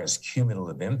as far as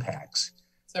cumulative impacts.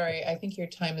 Sorry, I think your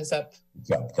time is up.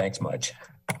 Yeah, thanks much.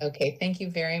 Okay, thank you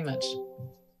very much.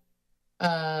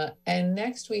 And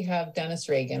next we have Dennis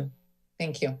Reagan.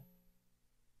 Thank you.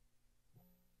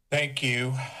 Thank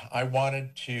you. I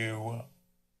wanted to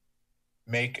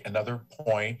make another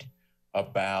point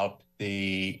about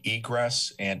the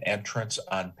egress and entrance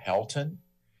on Pelton.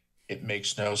 It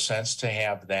makes no sense to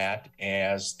have that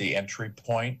as the entry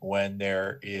point when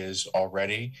there is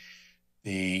already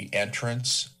the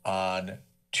entrance on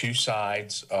two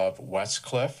sides of West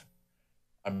Cliff.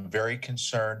 I'm very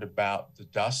concerned about the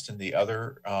dust and the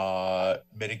other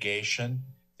mitigation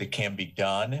that can be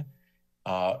done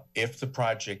if the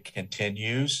project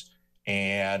continues.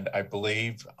 And I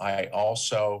believe I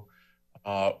also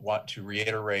want to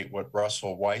reiterate what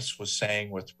Russell Weiss was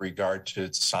saying with regard to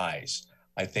its size.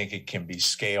 I think it can be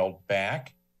scaled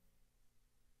back.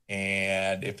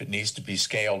 And if it needs to be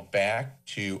scaled back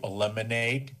to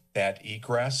eliminate that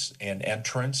egress and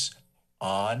entrance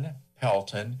on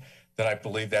Pelton, then I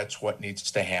believe that's what needs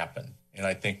to happen. And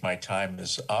I think my time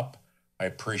is up. I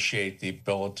appreciate the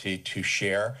ability to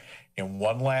share. And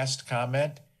one last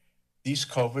comment, these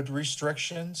COVID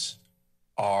restrictions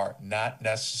are not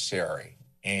necessary.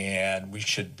 And we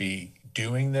should be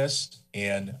doing this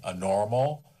in a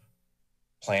normal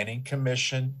planning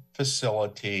commission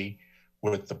facility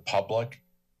with the public,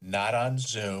 not on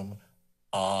Zoom,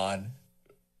 on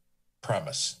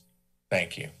premise.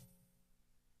 Thank you.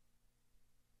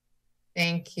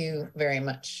 Thank you very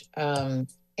much. And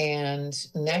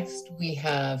next we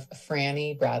have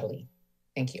Franny Bradley.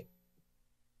 Thank you.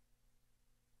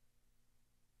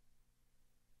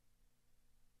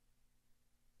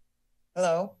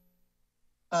 Hello.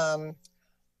 My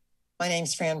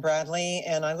name's Fran Bradley,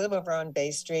 and I live over on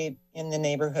Bay Street in the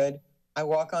neighborhood. I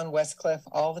walk on West Cliff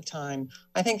all the time.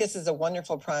 I think this is a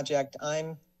wonderful project.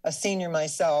 I'm a senior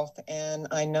myself, and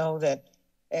I know that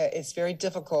it's very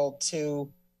difficult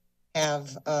to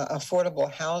have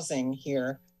affordable housing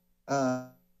here and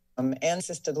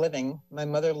assisted living. My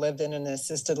mother lived in an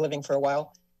assisted living for a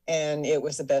while, and it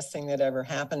was the best thing that ever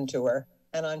happened to her.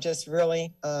 And I'm just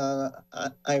really,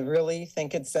 I really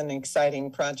think it's an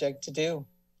exciting project to do.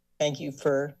 Thank you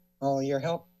for all your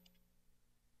help.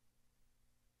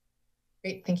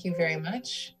 Great, thank you very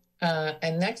much.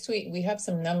 And next we have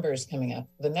some numbers coming up.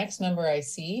 The next number I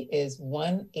see is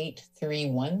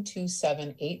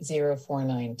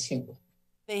 1-831-27-80492.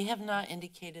 They have not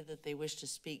indicated that they wish to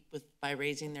speak by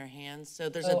raising their hands. So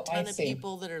there's a ton of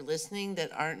people that are listening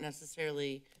that aren't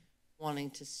necessarily wanting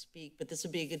to speak, but this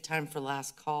would be a good time for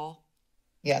last call.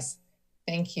 Yes,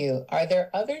 thank you. Are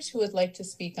there others who would like to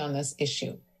speak on this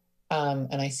issue?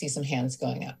 And I see some hands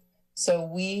going up. So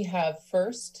we have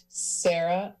first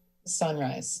Sarah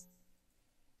Sunrise.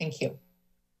 Thank you.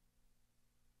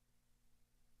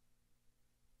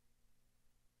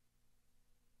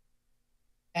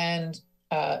 And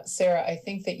Sarah, I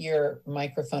think that your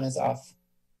microphone is off.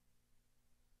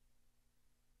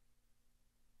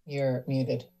 You're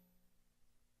muted.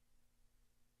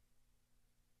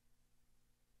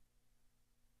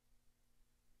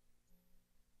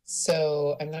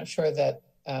 So I'm not sure that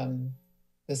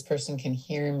this person can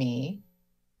hear me.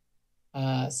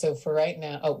 So for right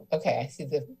now, oh, okay, I see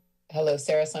the, hello,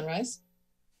 Sarah Sunrise.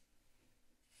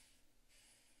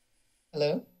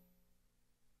 Hello?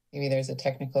 Maybe there's a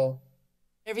technical.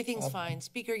 Everything's fine.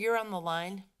 Speaker, you're on the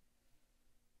line.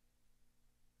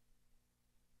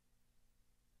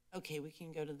 Okay, we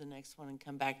can go to the next one and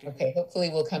come back to her. Okay, hopefully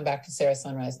we'll come back to Sarah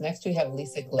Sunrise. Next we have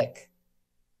Lisa Glick.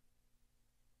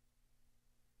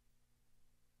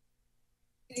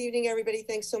 Good evening, everybody.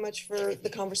 Thanks so much for the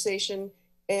conversation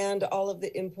and all of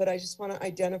the input. I just want to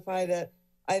identify that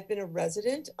I've been a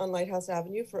resident on Lighthouse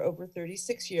Avenue for over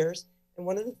 36 years. And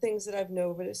one of the things that I've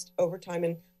noticed over time,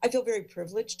 and I feel very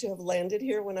privileged to have landed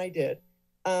here when I did,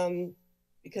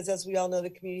 because as we all know, the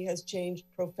community has changed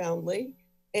profoundly.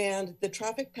 And the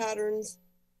traffic patterns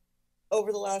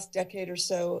over the last decade or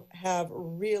so have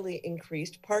really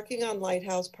increased. Parking on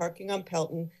Lighthouse, parking on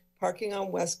Pelton, parking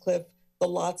on West Cliff, the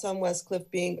lots on West Cliff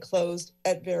being closed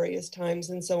at various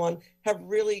times and so on, have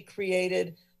really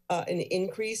created an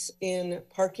increase in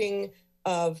parking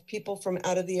of people from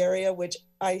out of the area, which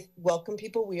I welcome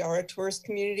people. We are a tourist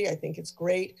community. I think it's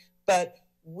great, but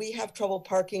we have trouble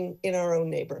parking in our own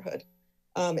neighborhood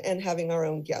and having our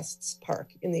own guests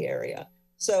park in the area.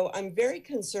 So I'm very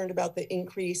concerned about the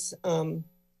increase and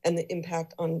the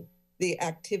impact on the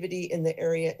activity in the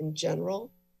area in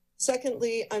general.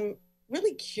 Secondly, I'm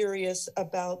really curious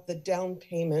about the down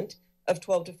payment of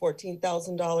 $12,000 to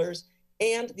 $14,000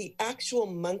 and the actual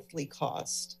monthly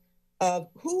cost of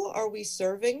who are we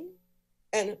serving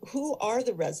and who are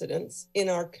the residents in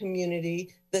our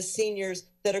community, the seniors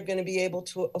that are going to be able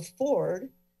to afford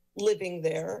living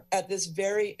there at this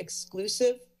very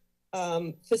exclusive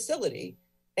facility.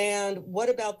 And what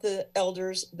about the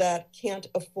elders that can't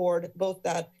afford both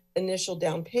that initial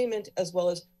down payment as well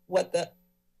as what the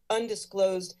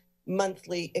undisclosed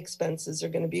monthly expenses are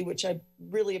going to be, which I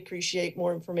really appreciate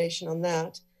more information on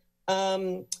that.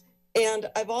 And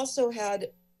I've also had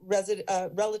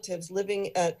relatives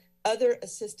living at other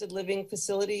assisted living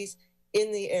facilities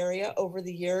in the area over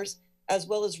the years, as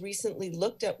well as recently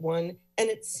looked at one. And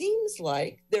it seems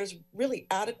like there's really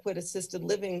adequate assisted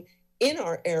living in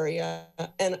our area.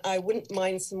 And I wouldn't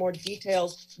mind some more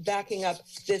details backing up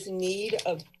this need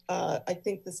of, I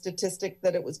think the statistic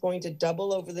that it was going to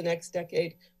double over the next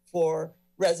decade for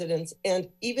residents. And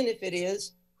even if it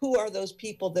is, who are those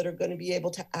people that are going to be able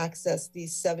to access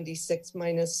these 76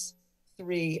 minus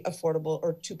 3 affordable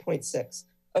or 2.6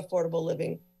 affordable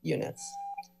living units?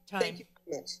 Thank you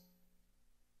very much.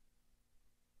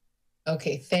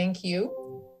 Okay, thank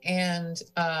you. And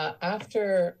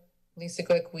after Lisa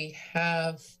Glick, we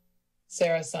have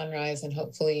Sarah Sunrise, and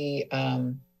hopefully,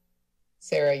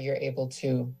 Sarah, you're able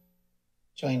to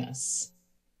join us.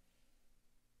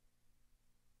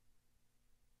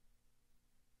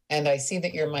 And I see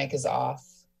that your mic is off.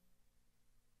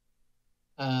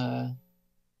 And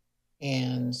do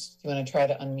you want to try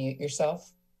to unmute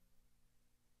yourself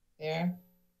there?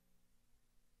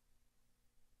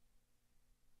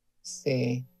 Let's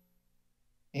see.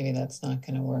 Maybe that's not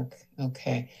going to work.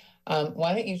 Okay.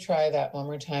 Why don't you try that one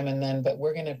more time, and then, but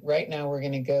we're going to, right now, we're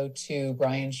going to go to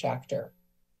Brian Schachter.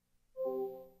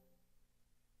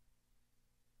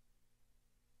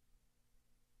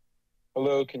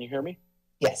 Hello, can you hear me?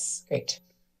 Yes, great.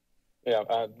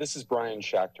 Yeah, this is Brian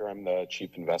Schachter. I'm the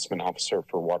Chief Investment Officer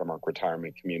for Watermark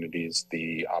Retirement Communities,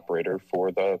 the operator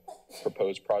for the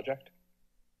proposed project.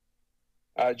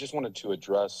 I just wanted to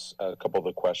address a couple of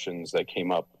the questions that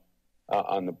came up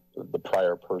on the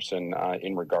prior person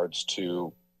in regards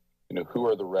to, who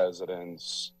are the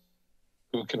residents,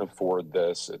 who can afford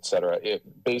this, et cetera. It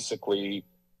basically,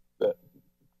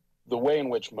 the way in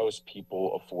which most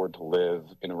people afford to live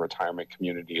in a retirement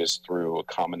community is through a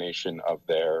combination of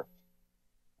their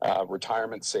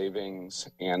retirement savings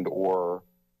and or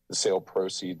the sale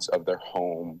proceeds of their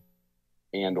home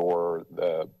and or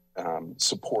the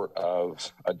support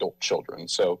of adult children.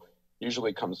 So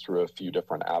usually comes through a few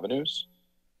different avenues.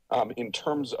 In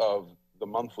terms of the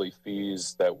monthly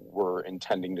fees that we're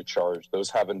intending to charge, those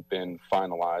haven't been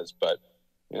finalized, but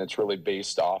it's really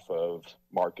based off of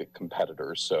market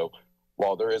competitors. So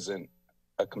while there isn't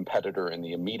a competitor in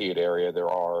the immediate area, there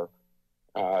are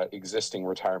existing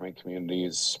retirement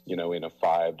communities, in a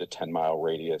 5 to 10 mile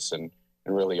radius. And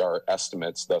really our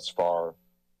estimates thus far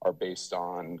are based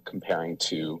on comparing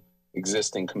to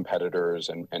existing competitors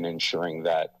and ensuring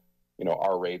that,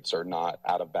 our rates are not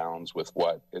out of bounds with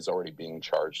what is already being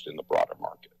charged in the broader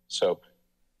market. So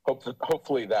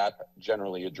hopefully that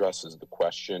generally addresses the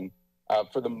question.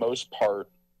 For the most part,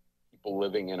 people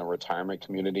living in a retirement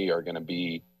community are going to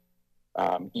be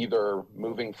either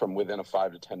moving from within a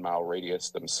 5 to 10 mile radius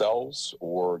themselves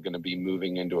or going to be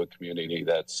moving into a community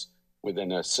that's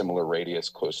within a similar radius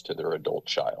close to their adult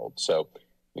child. So,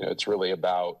 it's really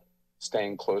about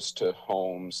staying close to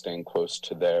home, staying close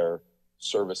to their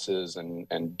services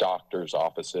and doctors'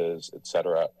 offices, et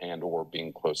cetera, and or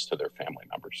being close to their family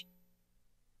members.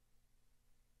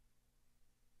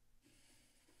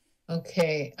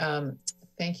 Okay,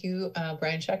 thank you,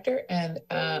 Brian Schachter. And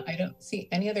I don't see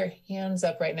any other hands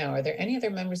up right now. Are there any other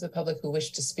members of the public who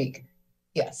wish to speak?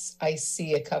 Yes, I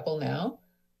see a couple now.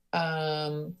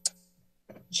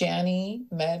 Jani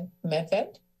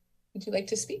Medved, would you like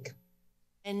to speak?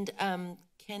 And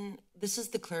this is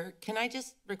the clerk. Can I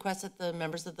just request that the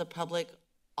members of the public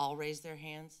all raise their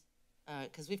hands?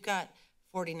 Because we've got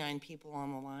 49 people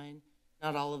on the line.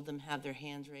 Not all of them have their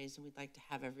hands raised, and we'd like to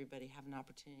have everybody have an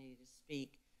opportunity to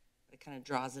speak. It kind of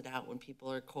draws it out when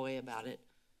people are coy about it.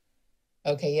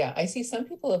 Okay, yeah, I see some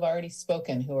people have already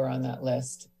spoken who are on that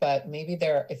list, but maybe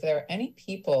if there are any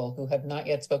people who have not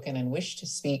yet spoken and wish to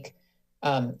speak,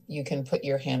 you can put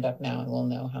your hand up now and we'll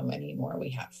know how many more we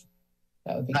have.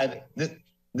 That would be great.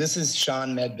 This is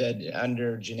Sean Medved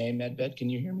under Janae Medved. Can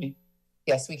you hear me?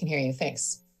 Yes, we can hear you.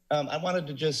 Thanks. I wanted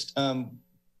to just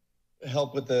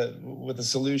help with the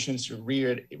solutions to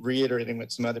reiterating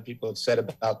what some other people have said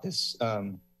about this,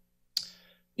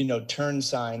 turn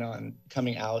sign on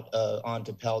coming out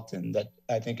onto Pelton that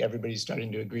I think everybody's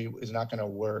starting to agree is not going to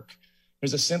work.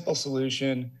 There's a simple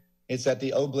solution. It's that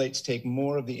the Oblates take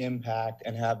more of the impact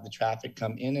and have the traffic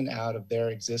come in and out of their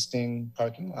existing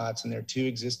parking lots and their 2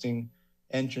 existing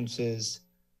entrances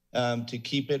to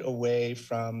keep it away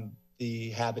from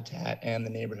the habitat and the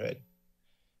neighborhood.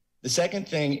 The second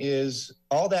thing is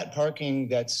all that parking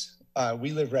that's,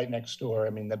 we live right next door. I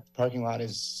mean, the parking lot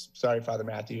is, sorry, Father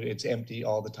Matthew, it's empty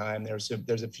all the time. There's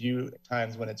a few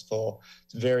times when it's full.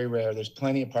 It's very rare. There's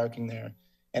plenty of parking there.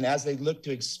 And as they look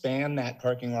to expand that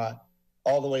parking lot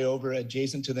all the way over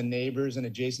adjacent to the neighbors and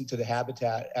adjacent to the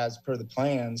habitat as per the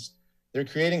plans, they're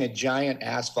creating a giant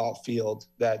asphalt field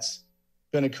that's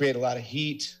going to create a lot of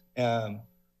heat, a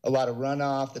lot of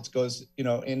runoff that goes,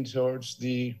 in towards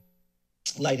the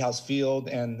lighthouse field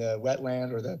and the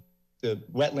wetland, or the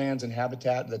wetlands and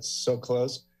habitat that's so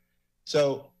close.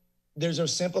 So there's a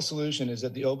simple solution, is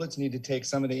that the Oblates need to take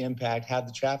some of the impact, have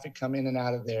the traffic come in and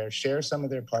out of there, share some of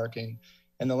their parking.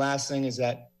 And the last thing is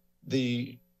that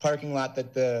the parking lot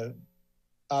that the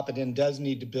Oppidan does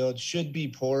need to build should be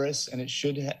porous, and it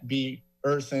should be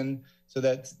earthen so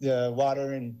that the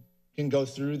water can go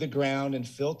through the ground and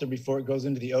filter before it goes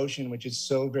into the ocean, which is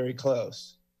so very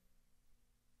close.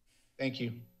 Thank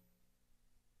you.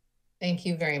 Thank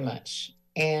you very much.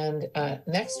 And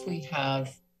next we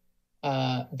have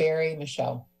Barry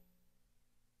Michelle.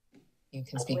 You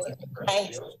can speak.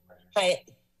 Hi.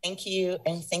 Thank you.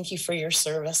 And thank you for your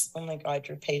service. Oh my God,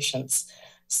 your patience.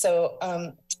 So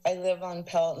I live on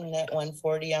Pelton at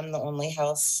 140. I'm the only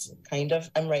house, kind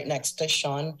of. I'm right next to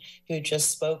Sean, who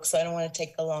just spoke, so I don't want to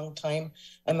take a long time.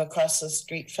 I'm across the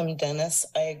street from Dennis.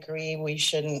 I agree we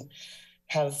shouldn't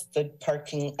have the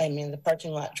parking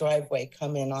lot driveway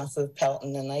come in off of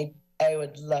Pelton. And I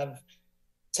would love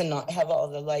to not have all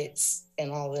the lights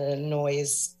and all the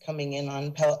noise coming in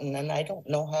on Pelton. And I don't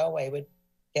know how I would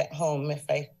get home if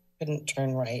I couldn't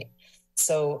turn right.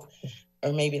 So,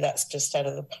 or maybe that's just out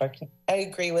of the parking. I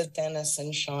agree with Dennis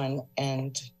and Sean,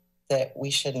 and that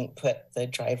we shouldn't put the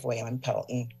driveway on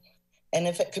Pelton. And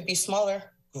if it could be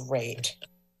smaller, great.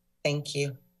 Thank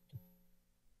you.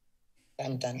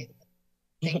 I'm done.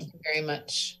 Thank you very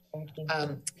much.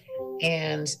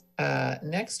 And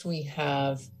next we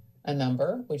have a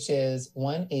number, which is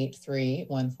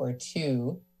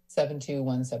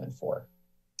 1-83142-72174.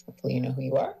 Hopefully you know who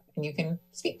you are and you can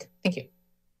speak. Thank you.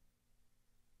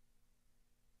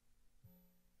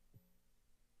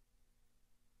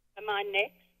 Am I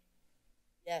next?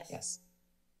 Yes. Yes.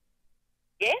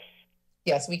 Yes?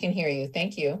 Yes, we can hear you.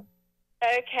 Thank you.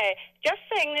 Okay. Just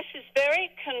saying this is very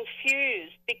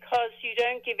confused because you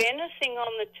don't give anything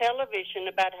on the television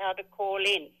about how to call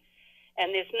in.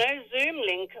 And there's no Zoom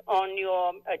link on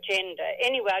your agenda.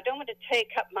 Anyway, I don't want to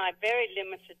take up my very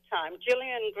limited time.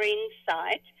 Gillian Green's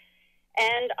site.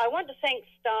 And I want to thank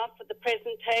staff for the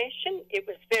presentation. It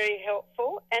was very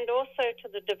helpful. And also to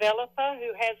the developer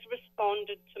who has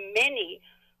responded to many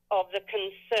of the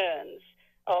concerns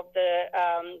of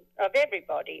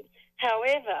everybody.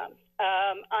 However,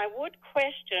 I would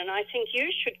question, I think you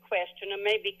should question and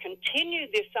maybe continue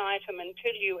this item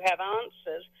until you have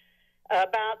answers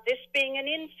about this being an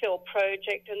infill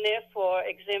project and therefore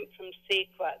exempt from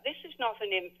CEQA. This is not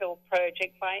an infill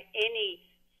project by any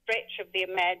stretch of the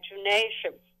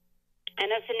imagination.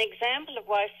 And as an example of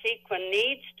why CEQA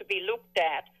needs to be looked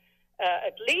at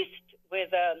least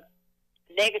with a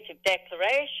negative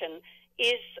declaration,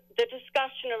 is the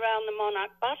discussion around the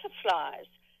monarch butterflies.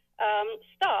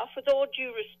 Staff, with all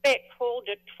due respect, called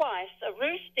it twice a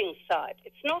roosting site.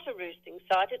 It's not a roosting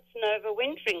site, it's an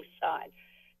overwintering site.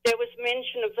 There was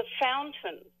mention of the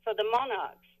fountain for the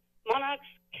monarchs. Monarchs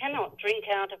cannot drink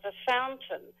out of a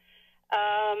fountain.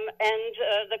 And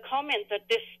the comment that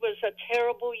this was a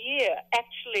terrible year.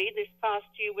 Actually, this past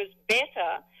year was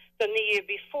better than the year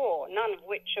before, none of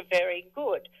which are very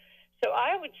good. So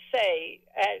I would say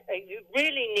you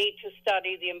really need to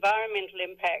study the environmental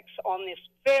impacts on this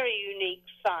very unique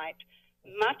site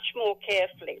much more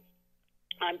carefully.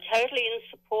 I'm totally in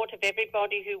support of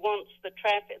everybody who wants the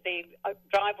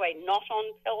driveway not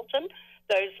on Pelton.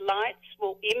 Those lights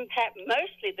will impact,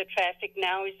 mostly the traffic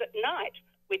now is at night.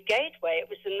 With Gateway, it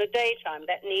was in the daytime.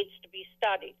 That needs to be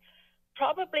studied.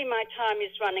 Probably my time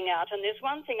is running out, and there's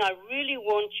one thing I really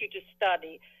want you to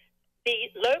study.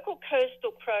 The local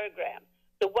coastal program,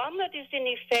 the one that is in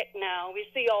effect now is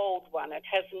the old one. It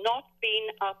has not been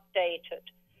updated.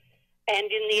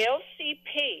 And in the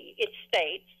LCP, it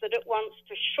states that it wants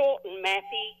to shorten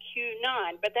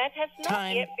MAP-EQ9, but that has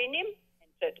not yet been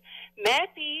implemented.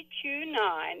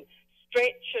 MAP-EQ9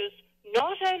 stretches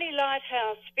not only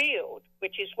Lighthouse Field,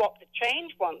 which is what the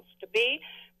change wants to be,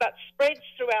 but spreads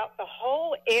throughout the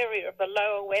whole area of the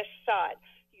Lower West Side.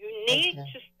 You need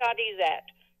to study that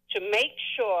to make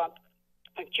sure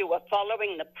you were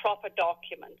following the proper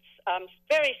documents. I'm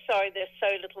very sorry there's so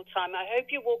little time. I hope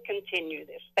you will continue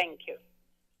this. Thank you.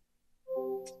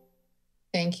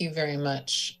 Thank you very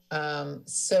much.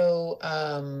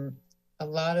 A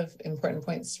lot of important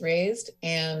points raised.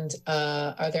 And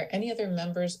are there any other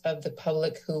members of the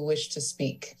public who wish to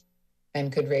speak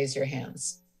and could raise your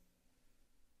hands?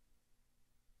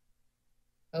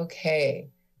 Okay.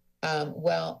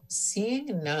 Well,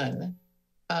 seeing none,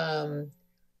 I'm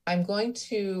going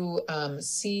to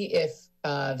see if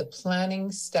the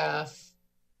planning staff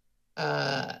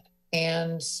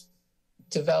and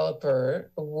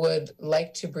developer would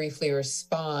like to briefly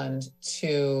respond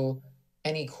to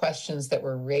any questions that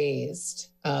were raised.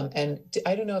 And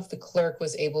I don't know if the clerk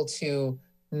was able to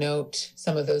note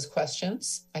some of those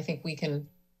questions. I think we can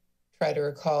try to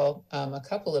recall a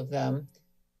couple of them.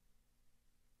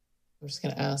 I'm just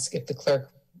going to ask if the clerk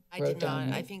wrote down. I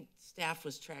did not. I think staff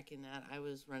was tracking that. I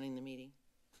was running the meeting.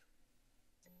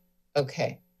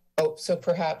 Okay. Oh, so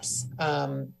perhaps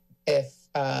if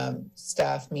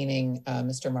staff, meaning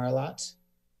Mr. Marlott,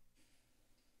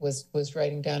 was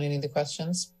writing down any of the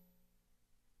questions?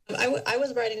 I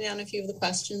was writing down a few of the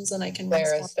questions, and I can.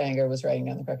 Clara Stanger was writing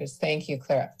down the questions. Thank you,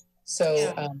 Clara. So,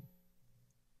 yeah.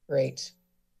 Great.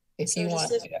 If you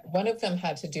want, one of them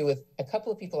had to do with, a couple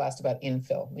of people asked about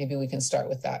infill. Maybe we can start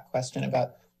with that question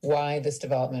about why this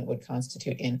development would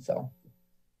constitute infill.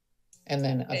 And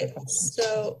then other questions.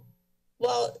 So,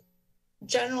 well,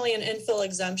 generally an infill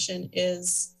exemption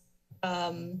is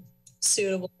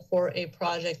suitable for a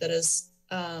project that is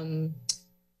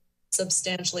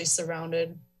substantially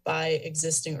surrounded by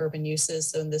existing urban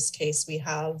uses. So in this case, we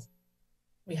have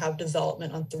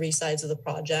development on 3 sides of the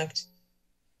project.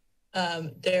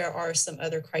 There are some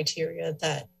other criteria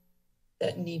that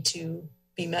need to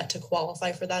be met to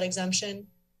qualify for that exemption.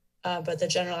 But the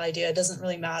general idea, it doesn't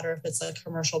really matter if it's a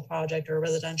commercial project or a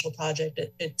residential project.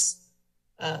 It's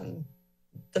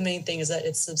the main thing is that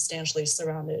it's substantially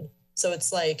surrounded. So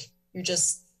it's like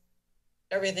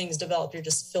everything's developed, you're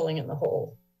just filling in the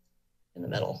hole in the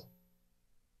middle.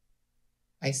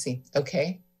 I see.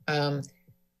 Okay. And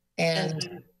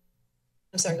I'm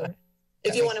sorry, go ahead.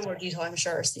 If you wanted more detail, I'm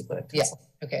sure Steve would. Yeah.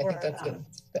 Okay. I think that's good.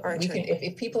 We can,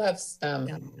 if people have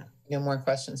more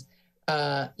questions.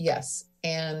 Yes.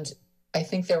 And I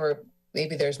think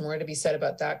maybe there's more to be said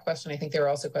about that question. I think there were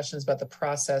also questions about the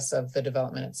process of the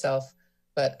development itself,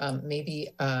 but maybe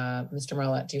Mr.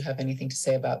 Marlott, do you have anything to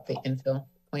say about the infill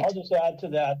point? I'll just add to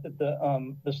that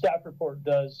the staff report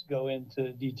does go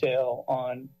into detail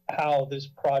on how this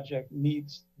project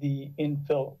meets the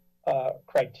infill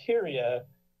criteria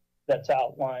that's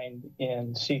outlined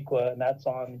in CEQA, and that's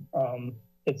on,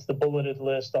 it's the bulleted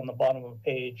list on the bottom of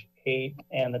page 8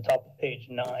 and the top of page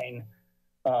 9.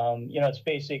 It's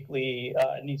basically,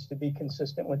 it needs to be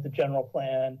consistent with the general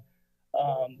plan,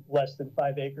 less than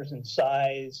 5 acres in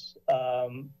size,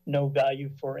 no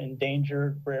value for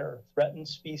endangered, rare, or threatened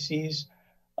species,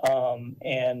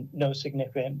 and no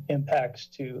significant impacts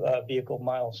to vehicle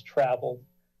miles traveled.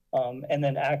 And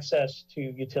then access to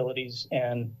utilities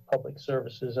and public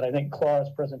services. And I think Clara's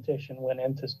presentation went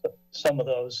into some of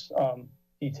those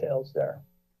details there.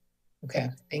 Okay,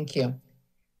 thank you.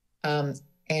 And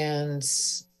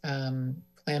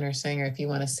Planner Sanger, if you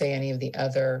want to say any of the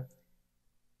other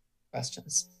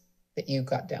questions that you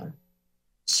got down.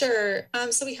 Sure.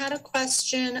 So we had a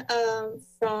question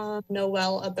from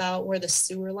Noel about where the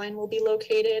sewer line will be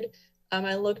located.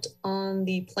 I looked on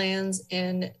the plans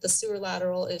and the sewer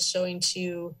lateral is showing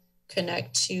to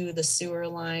connect to the sewer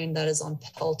line that is on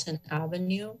Pelton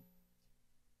Avenue.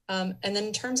 And then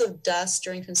in terms of dust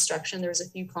during construction, there's a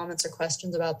few comments or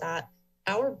questions about that.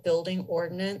 Our building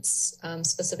ordinance,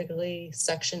 specifically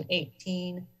section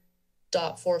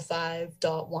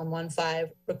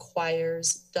 18.45.115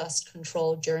 requires dust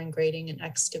control during grading and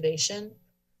excavation.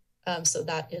 So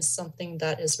that is something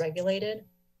that is regulated.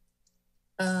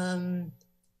 Where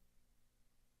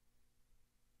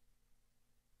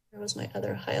was my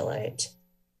other highlight?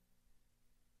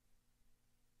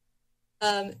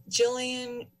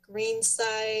 Jillian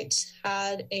Greenside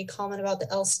had a comment about the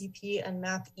LCP and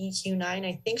map EQ9.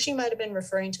 I think she might have been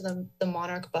referring to the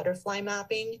monarch butterfly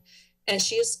mapping. And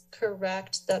she is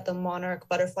correct that the monarch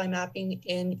butterfly mapping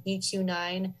in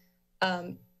EQ9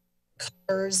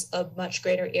 covers a much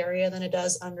greater area than it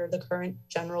does under the current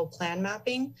general plan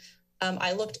mapping.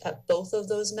 I looked at both of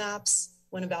those maps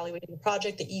when evaluating the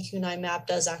project. The EQ9 map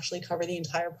does actually cover the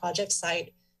entire project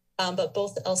site, but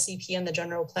both the LCP and the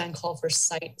general plan call for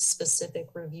site-specific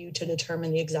review to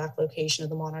determine the exact location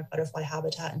of the monarch butterfly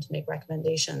habitat and to make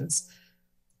recommendations.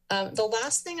 The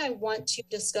last thing I want to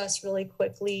discuss really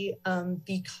quickly,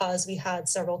 because we had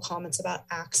several comments about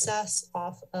access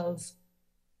off of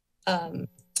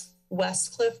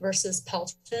Westcliff versus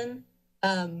Pelton.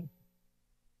 Let's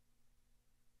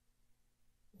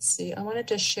see, I wanted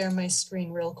to share my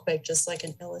screen real quick just so I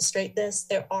can illustrate this.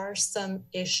 There are some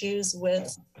issues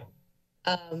with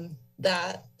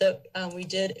that we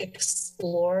did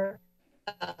explore.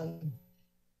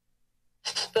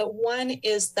 But one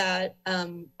is that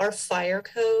our fire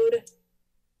code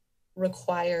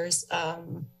requires a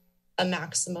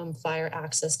maximum fire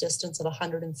access distance of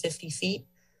 150 feet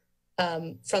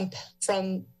from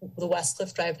the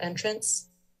Westcliff Drive entrance.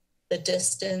 The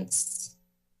distance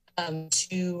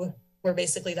to where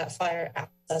basically that fire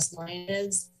access line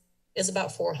is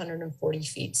about 440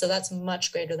 feet. So that's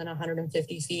much greater than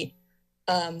 150 feet.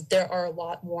 There are a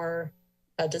lot more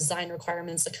design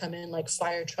requirements that come in, like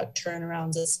fire truck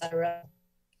turnarounds, etc.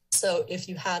 So if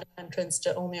you had an entrance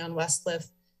to only on Westcliff,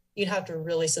 you'd have to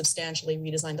really substantially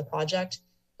redesign the project.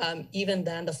 Even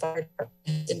then, the fire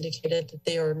department indicated that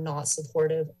they are not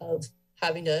supportive of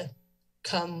having to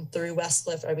come through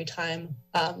Westcliff every time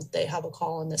they have a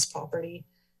call on this property.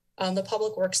 The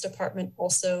Public Works Department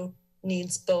also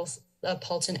needs both a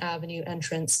Pelton Avenue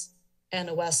entrance and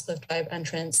a Westcliff Drive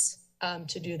entrance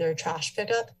to do their trash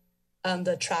pickup.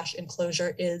 The trash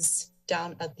enclosure is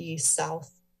down at the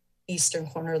southeastern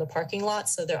corner of the parking lot.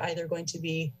 So they're either going to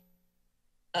be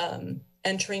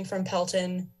entering from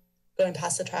Pelton, going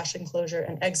past the trash enclosure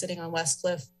and exiting on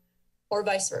Westcliff, or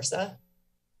vice versa.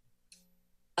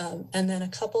 And then a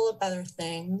couple of other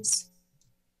things.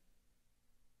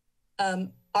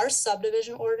 Our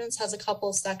subdivision ordinance has a couple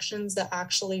of sections that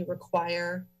actually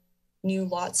require new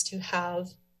lots to have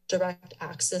direct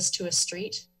access to a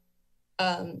street.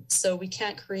 So we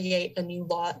can't create a new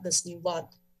lot, this new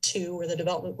lot 2 where the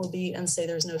development will be, and say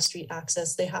there's no street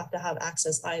access. They have to have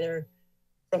access either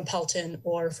from Pelton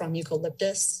or from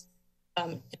Eucalyptus.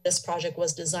 This project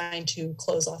was designed to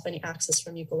close off any access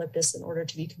from Eucalyptus in order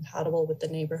to be compatible with the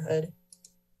neighborhood.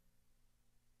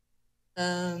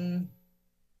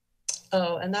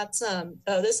 Oh, and that's,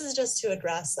 this is just to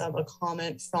address a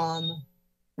comment from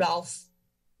Ralph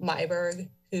Myberg,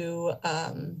 who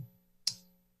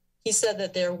he said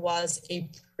that there was a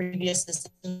previous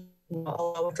decision to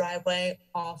allow a driveway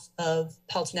off of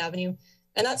Pelton Avenue,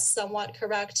 and that's somewhat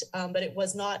correct, but it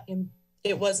was not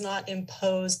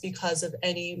imposed because of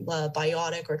any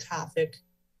biotic or traffic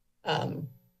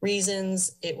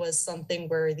reasons. It was something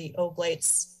where the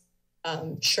Oblates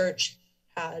church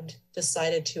had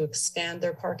decided to expand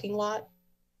their parking lot,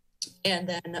 and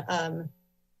then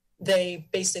they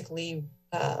basically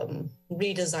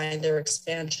redesigned their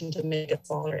expansion to make it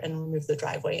smaller and remove the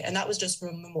driveway, and that was just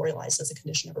memorialized as a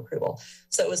condition of approval.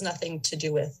 So it was nothing to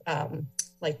do with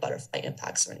like butterfly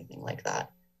impacts or anything like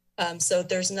that. So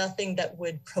there's nothing that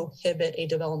would prohibit a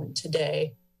development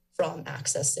today from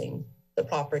accessing the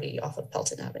property off of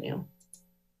Pelton Avenue.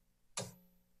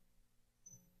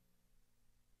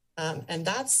 And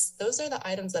those are the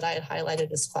items that I had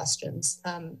highlighted as questions.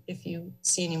 If you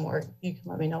see any more, you can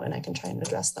let me know and I can try and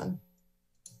address them.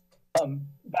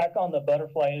 Back on the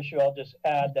butterfly issue, I'll just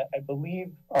add that I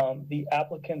believe the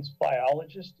applicant's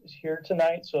biologist is here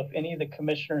tonight. So if any of the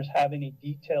commissioners have any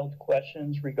detailed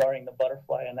questions regarding the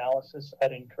butterfly analysis,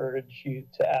 I'd encourage you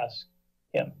to ask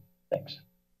him. Thanks.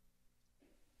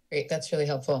 Great, that's really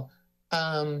helpful.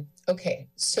 Okay,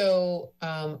 so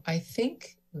I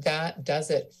think that does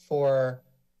it for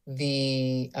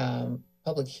the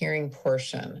public hearing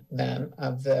portion then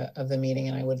of the meeting,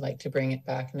 and I would like to bring it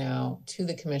back now to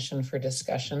the commission for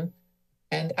discussion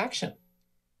and action.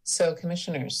 So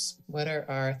commissioners, what are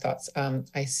our thoughts?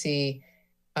 I see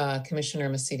Commissioner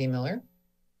Masidi-Miller,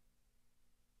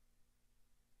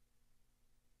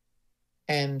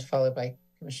 and followed by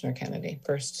Commissioner Kennedy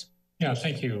first. Yeah,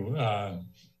 thank you,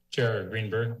 Chair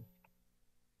Greenberg.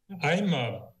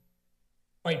 I'm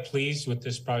quite pleased with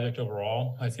this project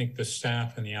overall. I think the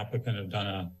staff and the applicant have done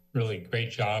a really great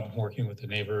job working with the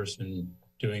neighbors and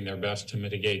doing their best to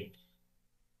mitigate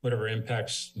whatever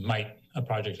impacts a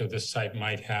project of this type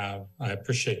might have. I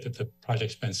appreciate that the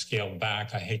project's been scaled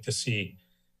back. I hate to see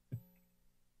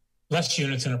less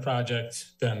units in a project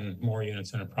than more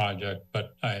units in a project,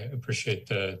 but I appreciate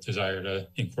the desire to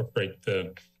incorporate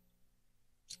the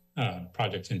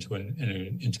project into an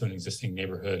existing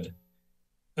neighborhood.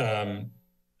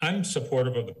 I'm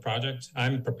supportive of the project.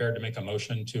 I'm prepared to make a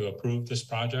motion to approve this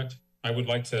project. I would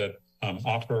like to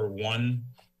offer one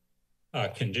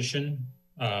condition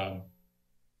to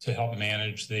help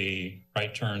manage the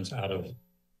right turns out of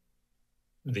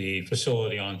the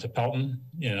facility onto Pelton.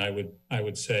 And I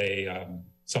would say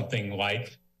something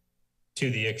like to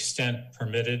the extent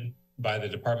permitted by the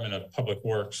Department of Public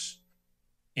Works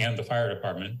and the fire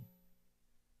department,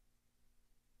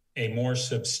 a more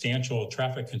substantial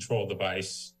traffic control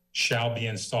device shall be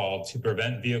installed to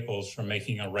prevent vehicles from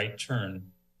making a right turn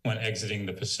when exiting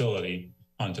the facility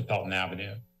onto Pelton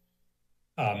Avenue.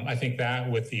 I think that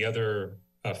with the other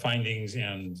findings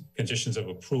and conditions of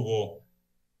approval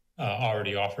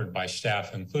already offered by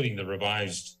staff, including the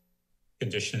revised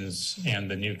conditions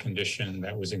and the new condition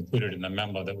that was included in the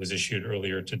memo that was issued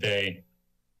earlier today,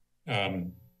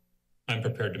 I'm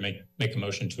prepared to make a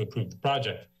motion to approve the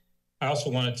project. I also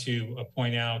wanted to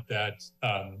point out that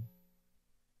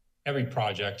every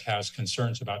project has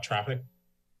concerns about traffic,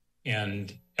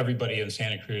 and everybody in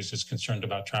Santa Cruz is concerned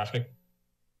about traffic.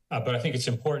 But I think it's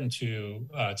important to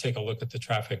take a look at the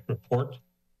traffic report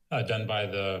done by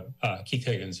the Keith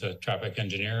Higgins, a traffic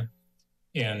engineer.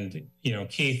 And, you know,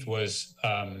 Keith was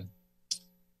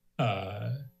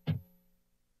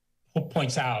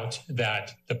points out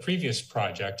that the previous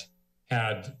project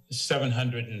had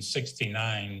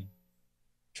 769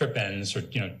 trip ends, or,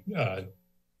 you know,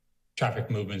 traffic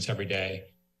movements every day.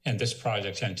 And this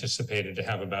project's anticipated to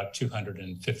have about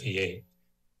 258.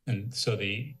 And so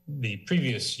the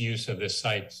previous use of this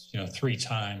site, you know, 3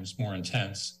 times more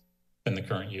intense than the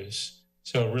current use.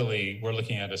 So really, we're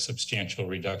looking at a substantial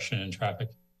reduction in traffic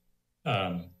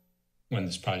when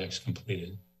this project's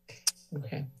completed.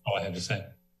 Okay. All I have to say.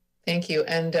 Thank you.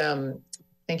 And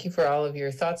thank you for all of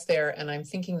your thoughts there. And I'm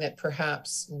thinking that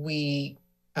perhaps it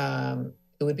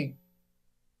would be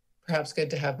perhaps good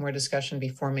to have more discussion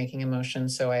before making a motion.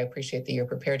 So I appreciate that you're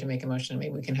prepared to make a motion.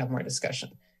 Maybe we can have more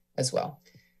discussion as well.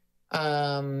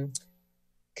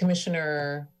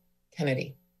 Commissioner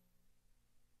Kennedy.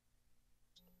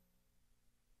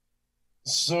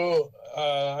 So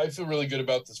I feel really good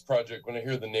about this project. When I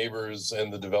hear the neighbors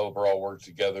and the developer all work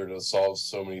together to solve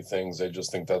so many things, I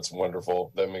just think that's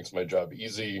wonderful. That makes my job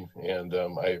easy, and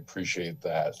I appreciate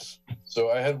that. So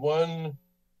I had one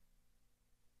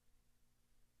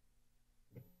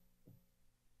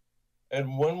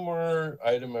more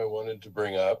item I wanted to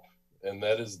bring up, and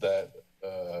that is that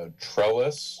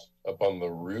trellis up on the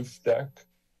roof deck.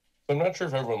 So I'm not sure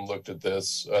if everyone looked at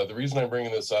this. The reason I'm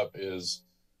bringing this up is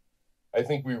I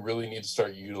think we really need to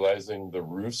start utilizing the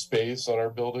roof space on our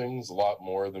buildings a lot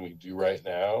more than we do right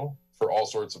now for all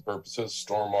sorts of purposes,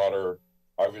 stormwater,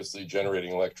 obviously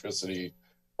generating electricity,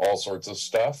 all sorts of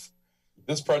stuff.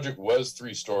 This project was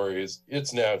 3 stories.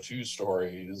 It's now 2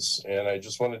 stories. And I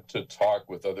just wanted to talk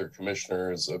with other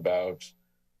commissioners about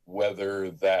whether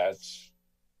that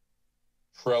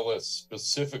trellis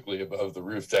specifically above the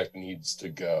roof deck needs to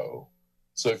go.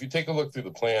 So if you take a look through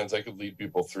the plans, I could lead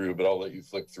people through, but I'll let you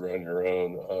flick through on your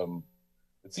own.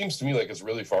 It seems to me like it's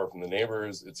really far from the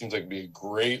neighbors. It seems like it'd be a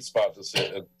great spot to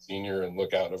sit at the senior and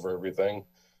look out over everything.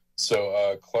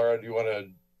 So Clara, do you want to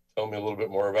tell me a little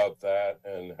bit more about that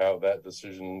and how that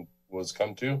decision was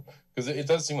come to? Because it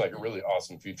does seem like a really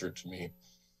awesome feature to me.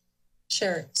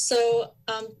 Sure. So,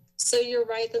 so you're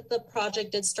right that the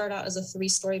project did start out as a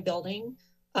 3-story building.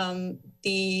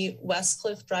 The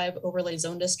Westcliff Drive Overlay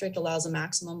Zone District allows a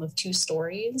maximum of 2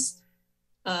 stories.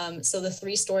 So the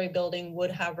 3-story building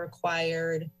would have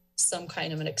required some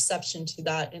kind of an exception to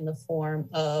that in the form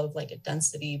of like a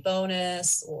density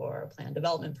bonus or a planned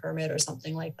development permit or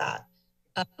something like that.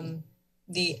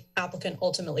 The applicant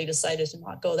ultimately decided to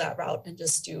not go that route and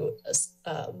just do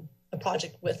a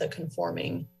project with a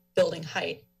conforming building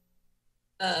height.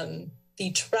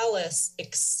 The trellis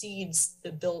exceeds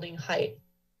the building height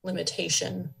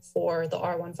limitation for the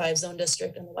R15 zone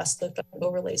district and the Westcliff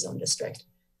Overlay Zone District.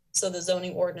 So the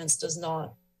zoning ordinance does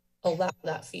not allow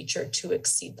that feature to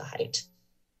exceed the height.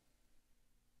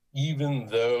 Even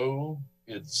though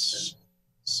it's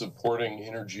supporting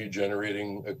energy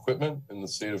generating equipment in the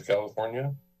state of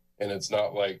California, and it's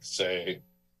not like, say,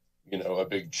 you know, a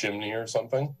big chimney or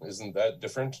something, isn't that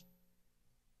different?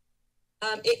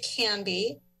 It can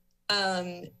be.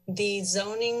 The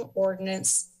zoning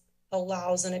ordinance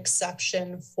allows an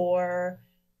exception for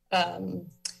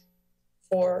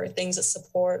things that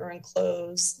support or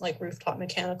enclose like rooftop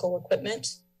mechanical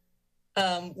equipment.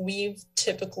 We've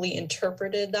typically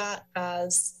interpreted that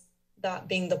as that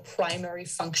being the primary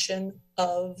function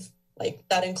of like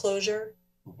that enclosure.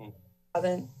 Mm-hmm.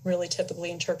 Haven't really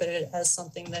typically interpreted it as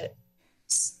something that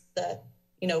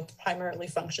you know primarily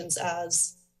functions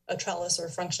as a trellis or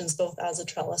functions both as a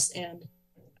trellis and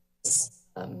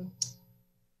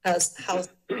as house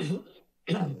the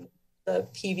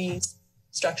PV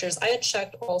structures. I had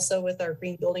checked also with our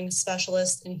green building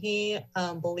specialist, and he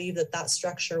believed that that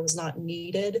structure was not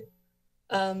needed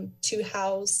to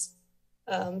house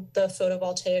the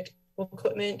photovoltaic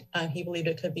equipment. He believed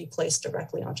it could be placed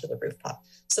directly onto the rooftop.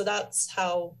 So that's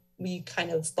how we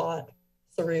kind of thought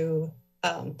through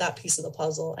that piece of the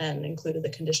puzzle and included the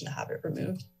condition to have it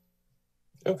removed.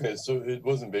 Okay, so it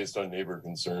wasn't based on neighbor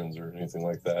concerns or anything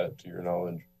like that, to your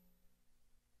knowledge?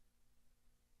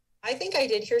 I think I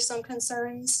did hear some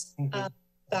concerns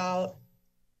about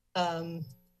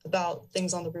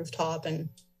things on the rooftop, and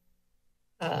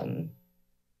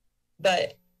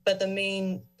but the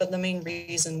main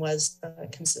reason was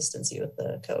consistency with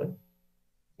the code.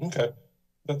 Okay,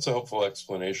 that's a helpful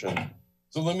explanation.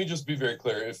 So let me just be very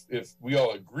clear. If we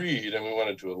all agreed and we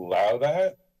wanted to allow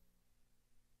that,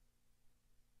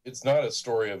 it's not a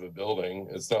story of a building.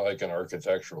 It's not like an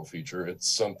architectural feature. It's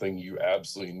something you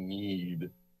absolutely need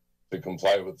to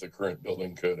comply with the current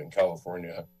building code in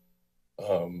California.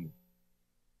 Can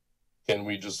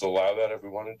we just allow that if we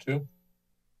wanted to?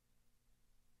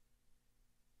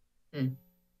 It's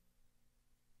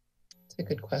a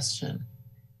good question.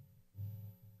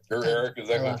 Or Eric, is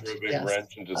that going to throw a big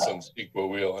wrench into some sequel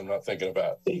wheel I'm not thinking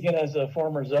about? Speaking as a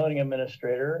former zoning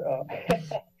administrator,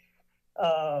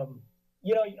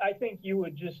 you know, I think you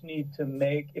would just need to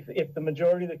make, if the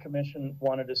majority of the commission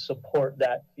wanted to support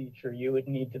that feature, you would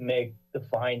need to make the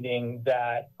finding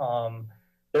that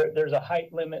there's a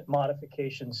height limit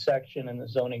modification section in the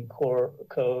zoning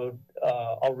code.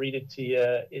 I'll read it to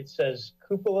you. It says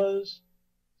cupolas,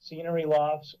 scenery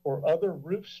lofts, or other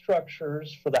roof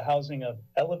structures for the housing of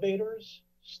elevators,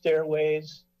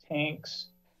 stairways, tanks,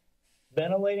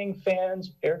 ventilating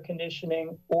fans, air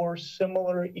conditioning, or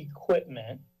similar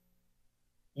equipment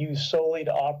used solely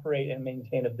to operate and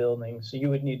maintain a building. So you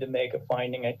would need to make a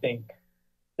finding, I think,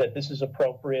 that this is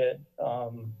appropriate.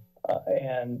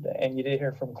 And you did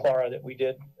hear from Clara that we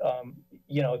did,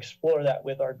 you know, explore that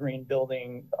with our green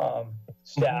building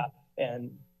staff,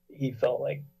 and he felt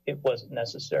like it wasn't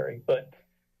necessary. But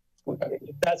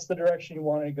if that's the direction you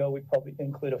wanted to go, we'd probably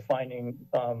include a finding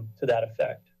to that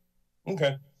effect.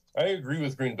 Okay. I agree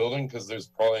with green building because there's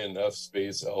probably enough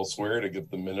space elsewhere to get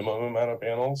the minimum amount of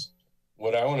panels.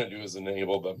 What I want to do is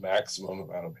enable the maximum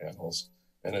amount of panels,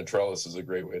 and a trellis is a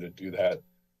great way to do that.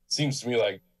 Seems to me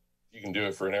like you can do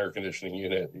it for an air conditioning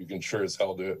unit. You can sure as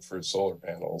hell do it for solar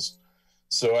panels.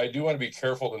 So I do want to be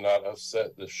careful to not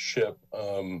upset the ship.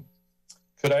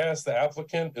 Could I ask the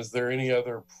applicant, is there any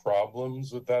other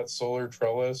problems with that solar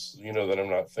trellis, you know, that I'm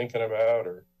not thinking about?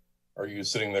 Or are you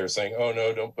sitting there saying, oh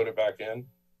no, don't put it back in?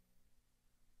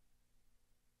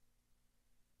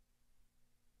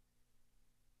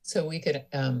 So we could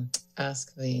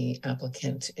ask the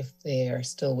applicant if they are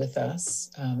still with us,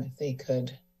 if they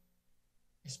could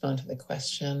respond to the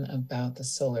question about the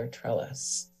solar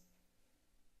trellis.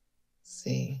 Let's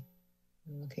see,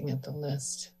 I'm looking at the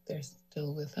list. They're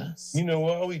still with us. You know,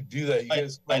 while we do that, you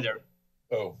guys. Hi there.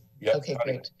 Oh, yeah. Okay,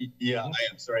 great. Yeah, I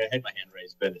am sorry. I had my hand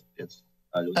raised, but it's.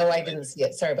 Oh, I didn't see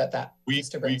it. Sorry about that,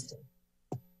 Mr. Bernstein.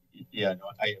 Yeah,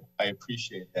 no, I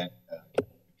appreciate that,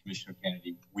 Commissioner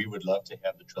Kennedy. We would love to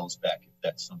have the trellis back if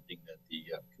that's something that the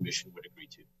commission would agree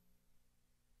to.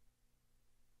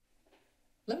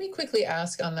 Let me quickly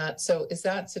ask on that. So is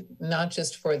that not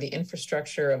just for the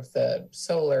infrastructure of the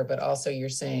solar, but also you're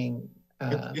saying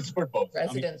it's for both.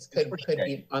 Residents could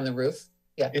be on the roof?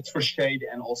 Yeah. It's for shade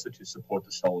and also to support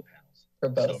the solar panels. For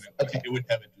both. So okay. It would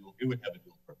have a dual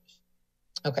purpose.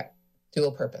 Okay.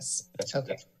 Dual purpose. Okay.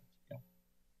 That's yeah.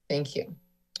 Thank you.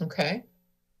 Okay.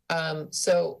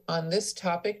 So on this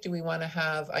topic, do we want to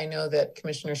have, I know that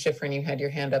Commissioner Schifrin, you had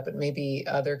your hand up, but maybe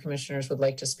other commissioners would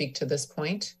like to speak to this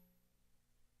point.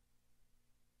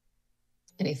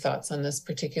 Any thoughts on this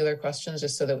particular question,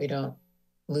 just so that we don't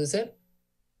lose it?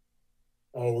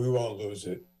 Oh, we won't lose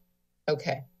it.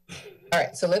 Okay. All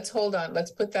right. So let's hold on.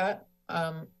 Let's put that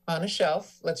on a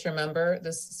shelf. Let's remember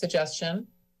this suggestion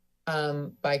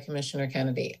by Commissioner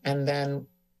Kennedy. And then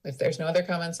if there's no other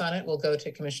comments on it, we'll go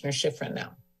to Commissioner Schifrin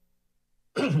now.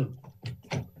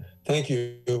 Thank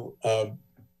you.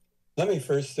 Let me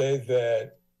first say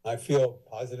that I feel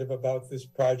positive about this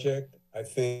project. I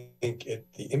think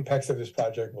the impacts of this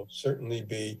project will certainly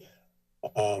be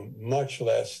much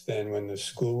less than when the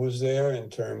school was there in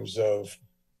terms of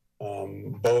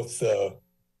both the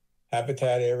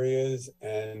habitat areas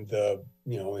and the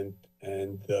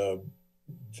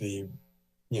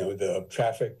the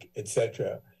traffic,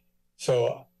 etc.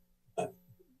 So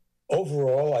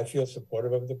overall, I feel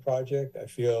supportive of the project. I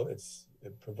feel it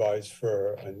provides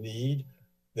for a need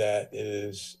that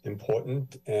is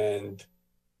important and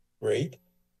great.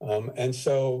 And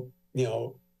so,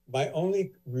 my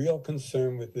only real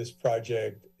concern with this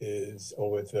project is, or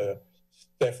with the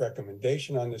staff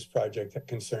recommendation on this project, that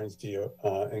concerns the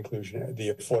inclusion of the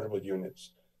affordable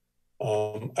units.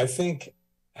 I think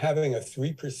having a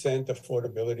 3%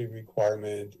 affordability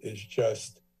requirement is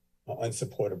just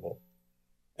unsupportable.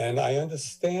 And I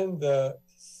understand the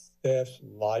staff's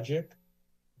logic,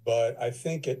 but I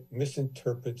think it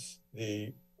misinterprets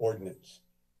the ordinance.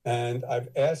 And I've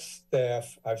asked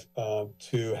staff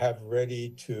to have ready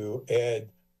to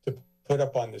put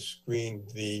up on the screen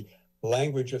the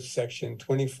language of section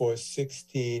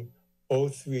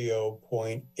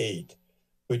 2416.030.8,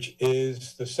 which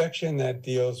is the section that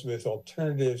deals with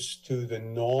alternatives to the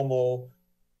normal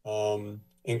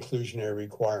inclusionary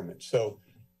requirements. So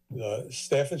the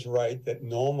staff is right that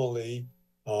normally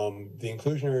the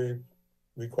inclusionary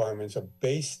requirements are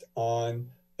based on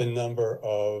the number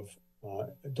of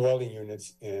dwelling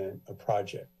units in a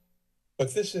project.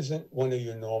 But this isn't one of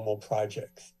your normal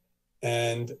projects.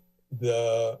 And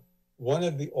one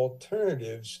of the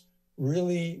alternatives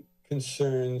really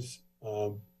concerns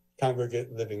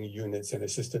congregate living units and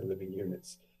assisted living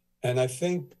units. And I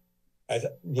think, I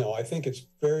think it's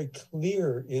very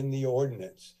clear in the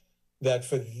ordinance that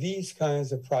for these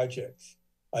kinds of projects,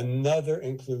 another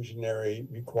inclusionary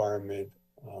requirement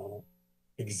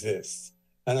exists.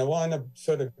 And I want to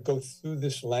sort of go through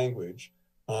this language.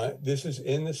 This is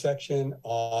in the section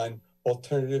on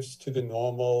alternatives to the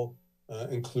normal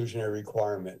inclusionary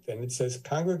requirement. And it says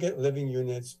congregate living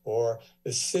units or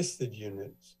assisted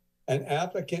units. An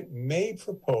applicant may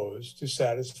propose to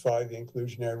satisfy the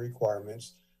inclusionary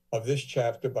requirements of this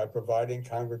chapter by providing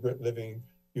congregate living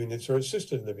units or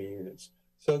assisted living units.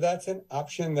 So that's an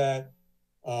option that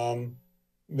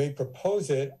may propose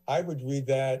it. I would read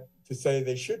that to say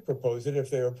they should propose it if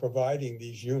they are providing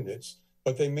these units,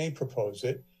 but they may propose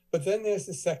it. But then there's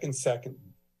the second sentence,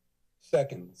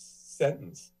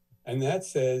 and that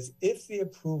says, if the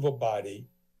approval body,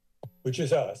 which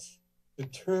is us,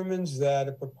 determines that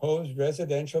a proposed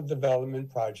residential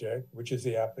development project, which is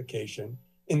the application,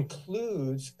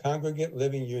 includes congregate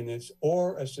living units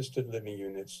or assisted living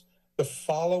units, the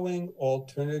following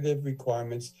alternative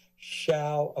requirements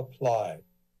shall apply.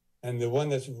 And the one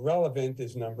that's relevant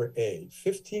is number A.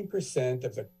 15%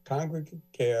 of the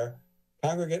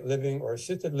congregate living or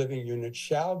assisted living unit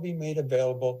shall be made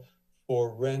available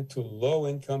for rent to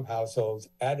low-income households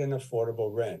at an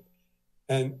affordable rent.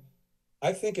 And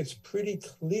I think it's pretty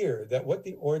clear that what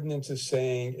the ordinance is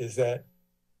saying is that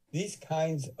these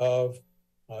kinds of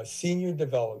senior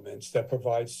developments that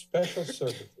provide special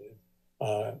services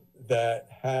that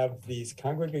have these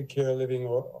congregate care living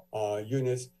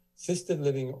units, assisted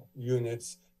living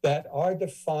units that are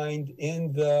defined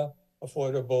in the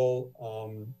affordable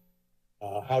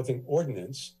housing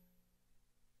ordinance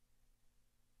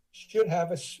should have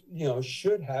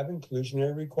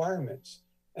inclusionary requirements.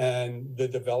 And the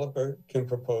developer can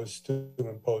propose to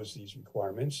impose these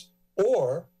requirements,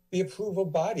 or the approval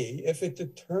body, if it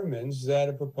determines that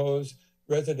a proposed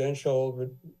residential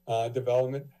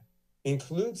development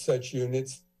includes such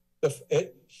units,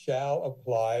 it shall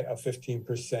apply a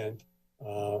 15%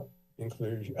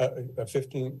 inclusion, a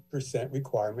 15%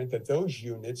 requirement that those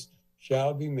units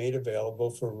shall be made available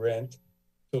for rent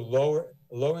to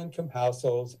low-income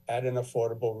households at an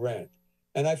affordable rent.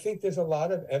 And I think there's a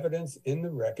lot of evidence in the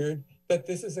record that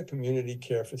this is a community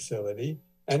care facility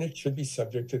and it should be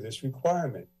subject to this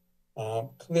requirement.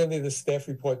 Clearly, the staff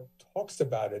report talks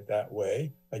about it that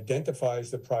way,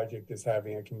 identifies the project as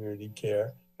having a community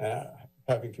care, and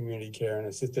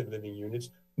assisted living units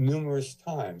numerous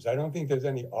times. I don't think there's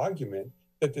any argument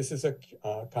that this is a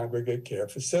congregate care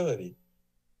facility.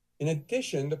 In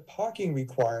addition, the parking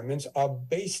requirements are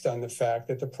based on the fact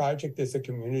that the project is a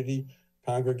community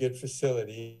congregate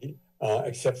facility,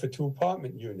 except for 2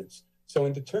 apartment units. So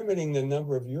in determining the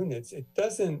number of units, it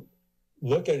doesn't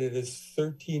look at it as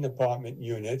 13 apartment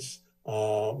units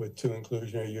with 2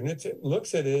 inclusionary units. It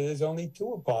looks at it as only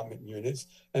 2 apartment units,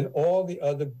 and all the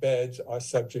other beds are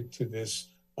subject to this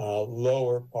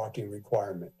lower parking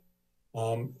requirement.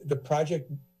 The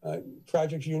project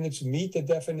units meet the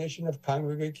definition of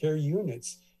congregate care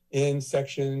units in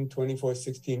section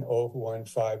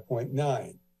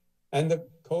 2416.015.9. And the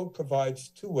code provides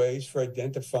 2 ways for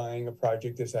identifying a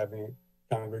project as having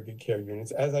congregate care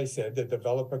units. As I said, the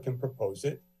developer can propose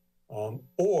it,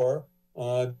 or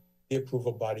the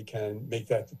approval body can make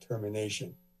that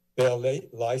determination. They are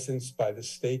licensed by the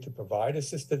state to provide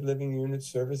assisted living unit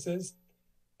services.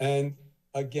 And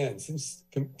again, since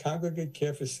congregate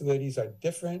care facilities are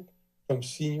different from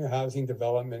senior housing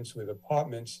developments with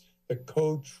apartments, the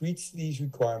code treats these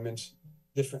requirements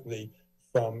differently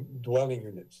from dwelling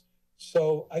units.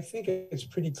 So I think it's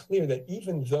pretty clear that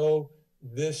even though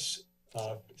this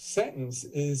sentence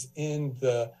is in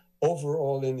the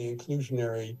overall in the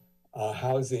inclusionary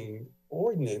housing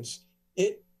ordinance,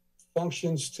 it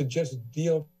functions to just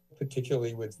deal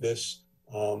particularly with this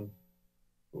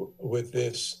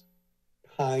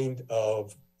kind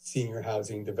of senior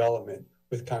housing development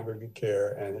with congregate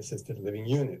care and assisted living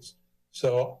units.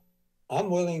 So I'm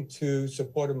willing to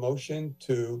support a motion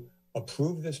to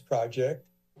approve this project.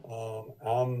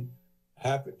 I'm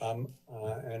happy,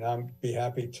 and I'm be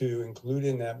happy to include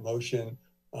in that motion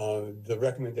the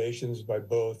recommendations by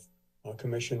both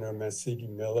Commissioner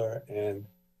Massigi-Miller and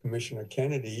Commissioner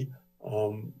Kennedy.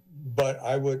 But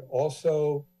I would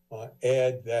also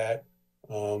add that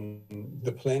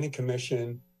the Planning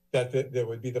Commission, that there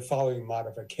would be the following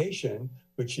modification,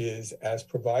 which is as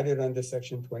provided under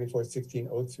section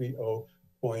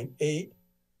 2416.030.8,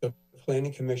 the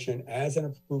Planning Commission, as an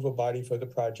approval body for the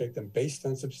project and based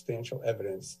on substantial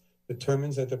evidence,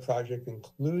 determines that the project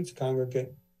includes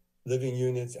congregate living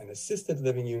units and assisted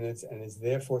living units and is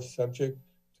therefore subject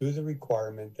to the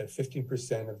requirement that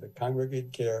 15% of the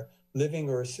congregate care living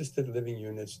or assisted living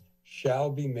units shall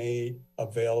be made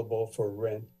available for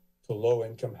rent to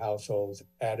low-income households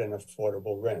at an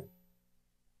affordable rent.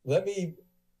 Let me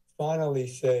finally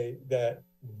say that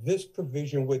this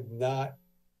provision would not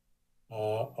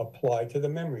apply to the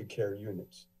memory care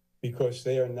units because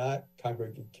they are not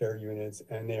congregate care units,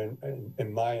 and they're,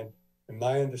 in my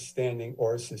understanding,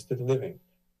 or assisted living.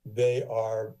 They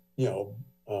are,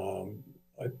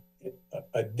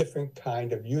 a different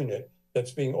kind of unit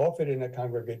that's being offered in a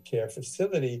congregate care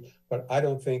facility, but I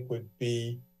don't think would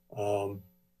be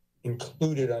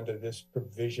included under this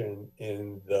provision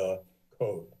in the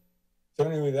code. So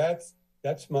anyway, that's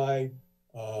my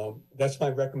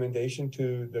recommendation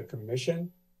to the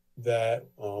commission, that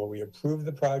we approve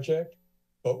the project,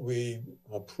 but we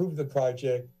approve the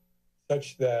project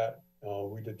such that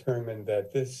we determine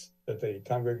that the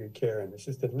congregate care and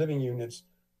assisted living units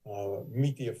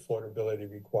meet the affordability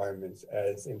requirements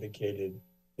as indicated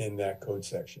in that code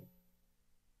section.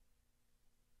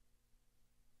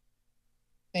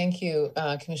 Thank you,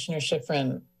 Commissioner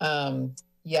Schifrin.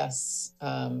 Yes,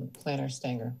 Planner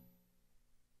Stanger.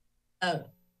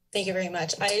 Thank you very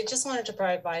much. I just wanted to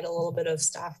provide a little bit of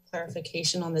staff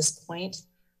clarification on this point.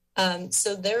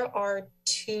 So there are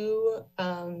two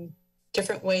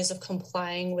different ways of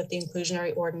complying with the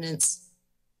inclusionary ordinance.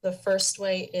 The first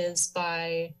way is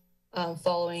by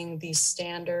following the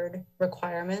standard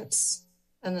requirements,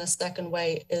 and the second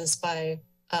way is by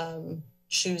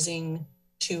choosing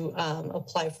to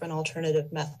apply for an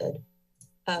alternative method.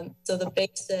 So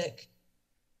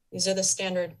these are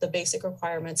the basic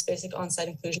requirements, basic on-site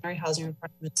inclusionary housing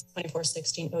requirements,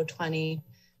 2416.020.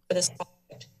 For this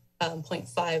project,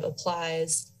 0.5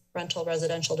 applies. Rental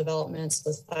residential developments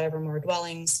with 5 or more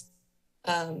dwellings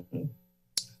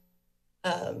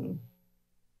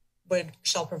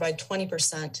shall provide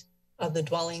 20% of the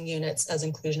dwelling units as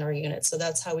inclusionary units. So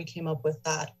that's how we came up with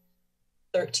that.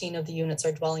 13 of the units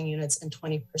are dwelling units, and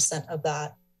 20% of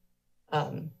that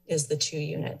is the 2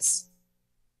 units.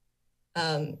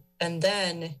 And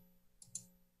then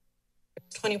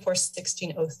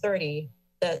 2416.030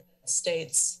 that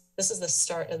states, this is the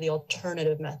start of the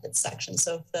alternative methods section.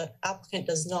 So if the applicant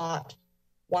does not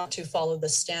want to follow the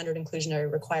standard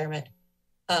inclusionary requirement,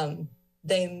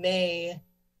 they may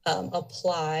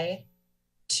apply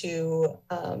to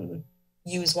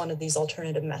use one of these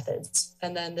alternative methods.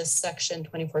 And then this section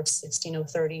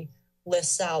 2416.030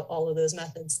 lists out all of those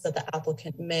methods that the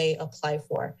applicant may apply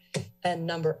for. And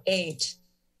number 8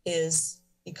 is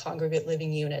the congregate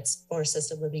living units or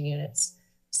assisted living units.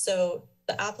 So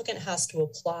the applicant has to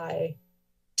apply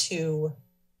to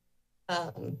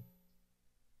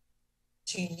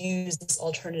use this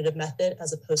alternative method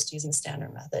as opposed to using the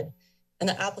standard method. And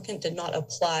the applicant did not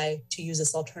apply to use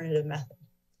this alternative method.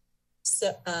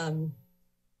 So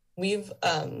we've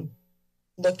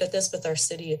looked at this with our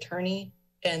city attorney,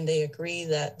 and they agree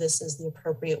that this is the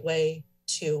appropriate way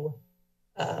to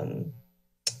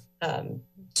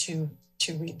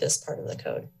read this part of the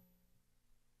code.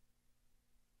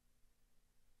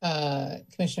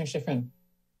 Commissioner Schifrin.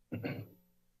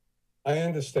 I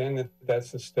understand that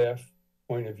that's the staff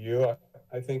point of view.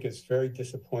 I think it's very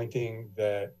disappointing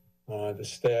that the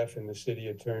staff and the city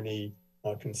attorney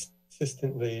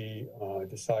consistently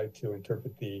decide to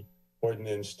interpret the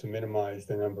ordinance to minimize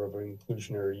the number of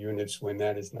inclusionary units when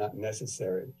that is not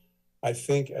necessary. I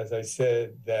think, as I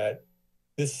said, that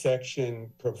this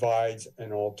section provides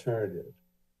an alternative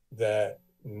that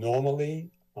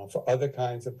normally for other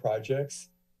kinds of projects,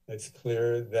 it's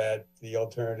clear that the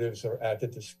alternatives are at the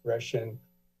discretion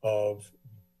of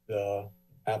the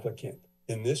applicant.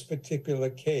 In this particular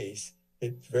case,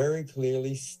 it very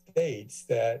clearly states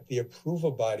that the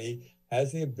approval body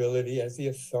has the ability, has the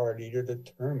authority to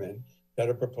determine that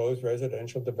a proposed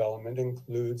residential development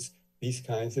includes these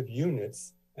kinds of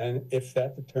units. And if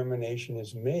that determination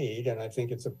is made, and I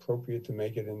think it's appropriate to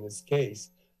make it in this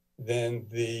case, then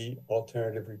the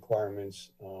alternative requirements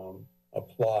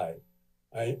apply.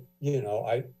 I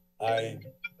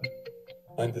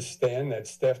understand that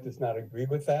staff does not agree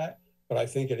with that, but I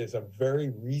think it is a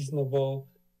very reasonable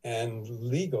and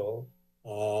legal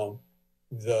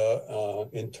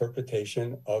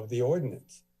interpretation of the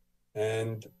ordinance.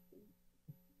 And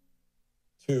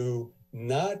to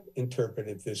not interpret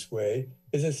it this way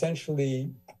is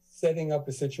essentially setting up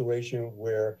a situation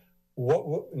where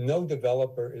no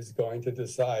developer is going to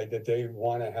decide that they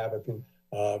want to have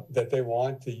that they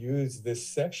want to use this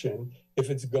section if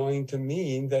it's going to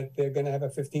mean that they're going to have a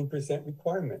 15%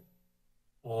 requirement.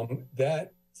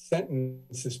 That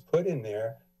sentence is put in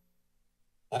there,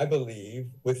 I believe,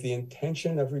 with the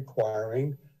intention of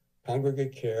requiring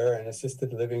congregate care and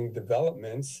assisted living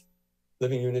developments,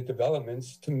 living unit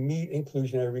developments, to meet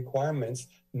inclusionary requirements,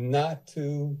 not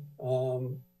to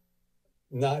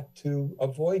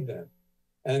avoid them.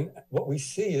 And what we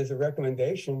see is a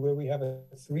recommendation where we have a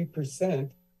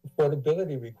 3%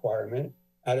 affordability requirement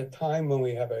at a time when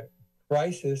we have a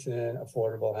crisis in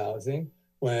affordable housing,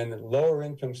 when lower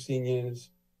income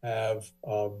seniors have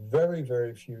very,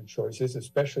 very few choices,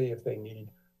 especially if they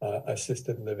need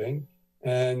assisted living.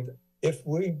 And if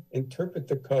we interpret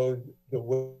the code the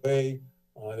way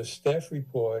the staff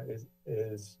report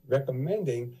is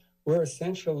recommending, we're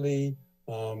essentially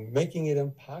making it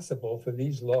impossible for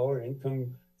these lower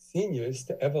income seniors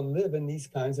to ever live in these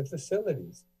kinds of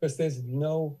facilities, because there's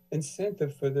no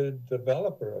incentive for the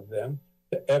developer of them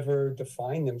to ever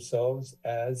define themselves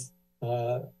as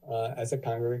a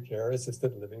congregate care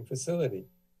assisted living facility.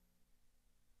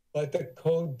 But the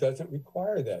code doesn't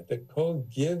require that. The code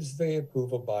gives the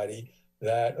approval body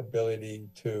that ability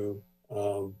to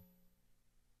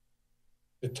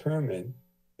determine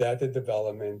that the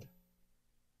development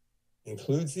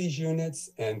includes these units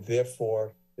and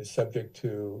therefore is subject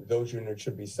to, those units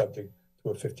should be subject to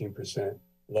a 15%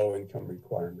 low income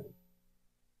requirement.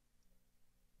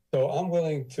 So I'm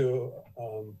willing to,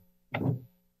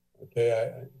 okay,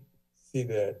 I see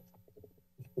that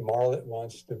Marlet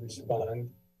wants to respond.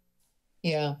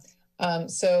 Yeah, and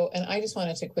I just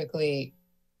wanted to quickly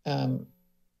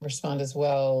respond as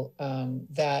well,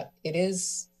 that it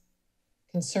is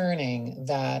concerning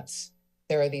that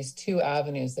there are these two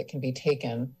avenues that can be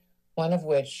taken, one of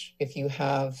which, if you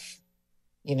have,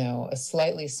 a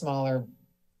slightly smaller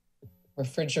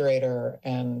refrigerator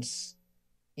and,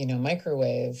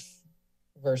 microwave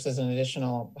versus an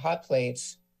additional hot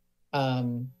plate,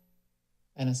 and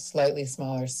a slightly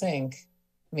smaller sink,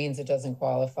 means it doesn't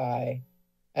qualify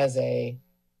as a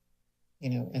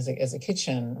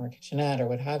kitchen or kitchenette or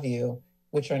what have you,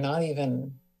 which are not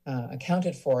even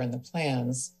accounted for in the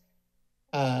plans.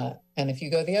 And if you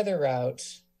go the other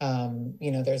route,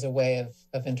 there's a way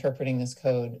of interpreting this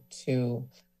code to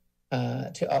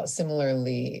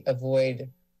similarly avoid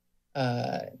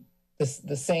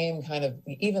the same kind of,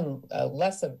 even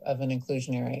less of an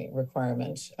inclusionary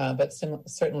requirement, but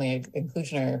certainly an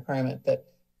inclusionary requirement that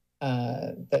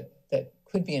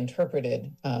could be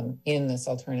interpreted in this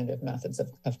alternative methods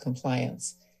of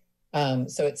compliance.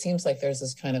 So it seems like there's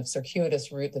this kind of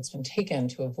circuitous route that's been taken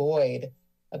to avoid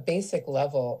a basic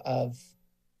level of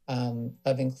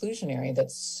inclusionary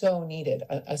that's so needed.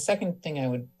 A second thing I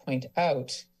would point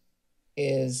out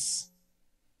is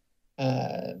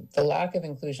the lack of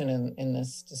inclusion in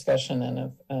this discussion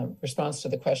and of response to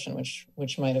the question,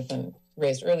 which might have been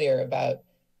raised earlier about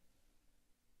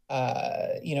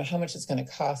how much it's going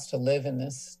to cost to live in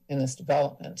this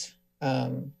development,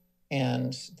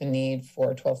 and the need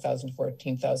for 12,000 to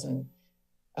 14,000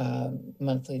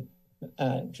 monthly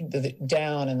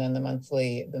down, and then the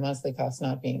monthly costs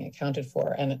not being accounted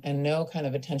for, and no kind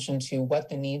of attention to what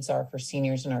the needs are for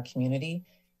seniors in our community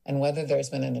and whether there's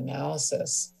been an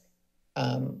analysis.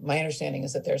 My understanding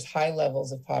is that there's high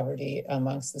levels of poverty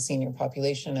amongst the senior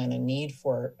population and a need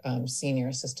for senior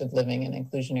assisted living and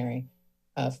inclusionary,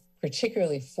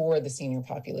 particularly for the senior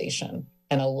population,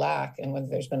 and a lack, and whether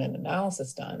there's been an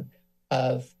analysis done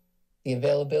of the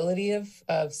availability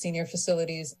of senior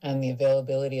facilities and the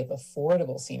availability of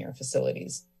affordable senior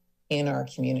facilities in our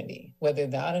community, whether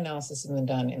that analysis has been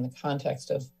done in the context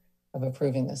of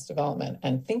approving this development,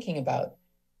 and thinking about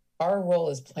our role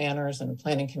as planners and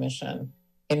planning commission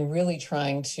in really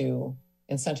trying to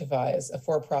incentivize a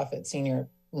for-profit senior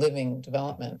living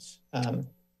development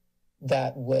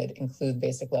that would include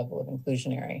basic level of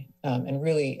inclusionary, and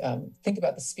really think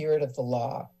about the spirit of the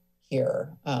law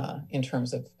here in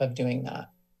terms of doing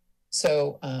that.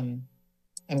 So I'm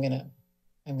gonna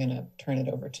I'm going to turn it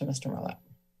over to Mr. Marlett.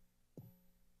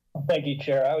 Thank you,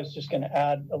 Chair. I was just going to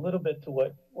add a little bit to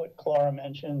what Clara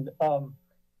mentioned.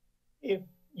 If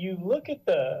you look at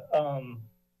the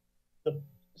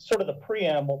sort of the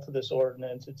preamble to this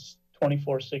ordinance, it's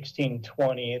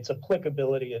 241620. It's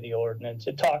applicability of the ordinance.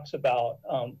 It talks about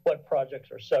what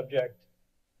projects are subject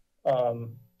to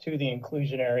the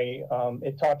inclusionary.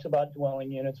 It talks about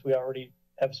dwelling units. We already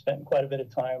have spent quite a bit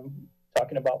of time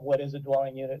talking about what is a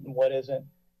dwelling unit and what isn't.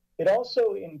 It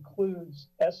also includes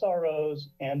SROs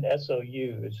and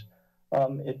SOUs.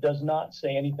 It does not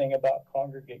say anything about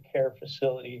congregate care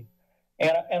facility.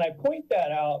 And I point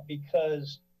that out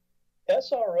because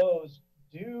SROs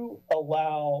do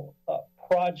allow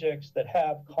projects that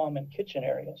have common kitchen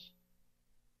areas.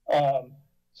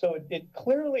 So it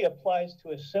clearly applies to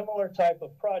a similar type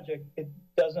of project. It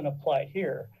doesn't apply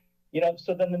here.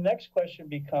 So then the next question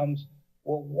becomes,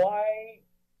 well, why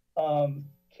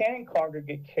can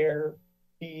congregate care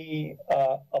be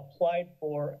applied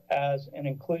for as an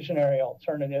inclusionary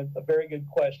alternative? A very good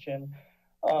question.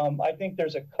 I think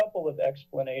there's a couple of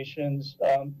explanations.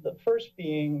 The first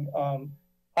being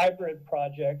hybrid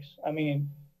projects. I mean,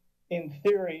 in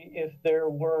theory, if there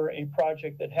were a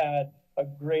project that had a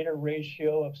greater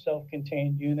ratio of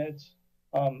self-contained units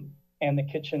and the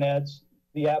kitchenettes,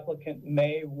 the applicant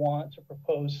may want to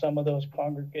propose some of those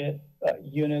congregate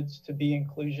units to be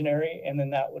inclusionary, and then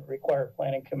that would require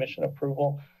planning commission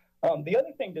approval. The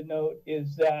other thing to note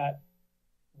is that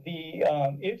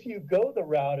if you go the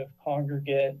route of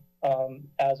congregate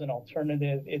as an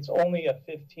alternative, it's only a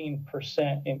 15%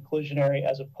 inclusionary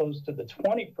as opposed to the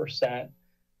 20%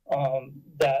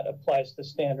 that applies to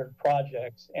standard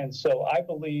projects. And so I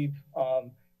believe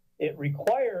it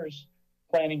requires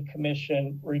planning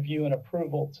commission review and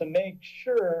approval to make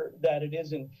sure that it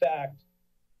is in fact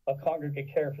a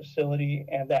congregate care facility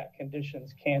and that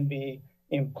conditions can be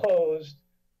imposed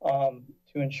to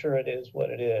ensure it is what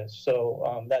it is.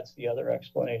 So that's the other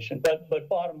explanation. But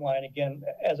bottom line, again,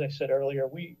 as I said earlier,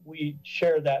 we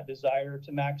share that desire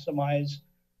to maximize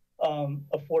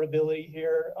affordability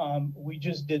here. We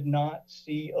just did not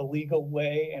see a legal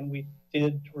way, and we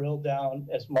did drill down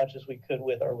as much as we could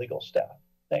with our legal staff.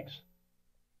 Thanks.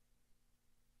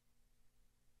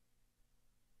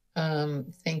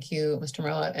 Thank you, Mr.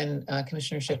 Marlett and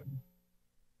Commissioner Ship.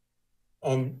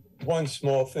 One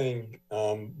small thing,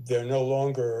 they're no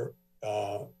longer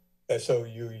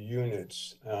SOU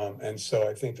units. And so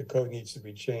I think the code needs to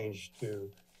be changed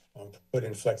to put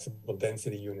in flexible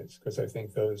density units, because I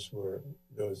think those are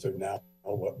now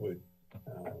what would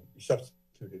be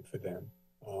substituted for them.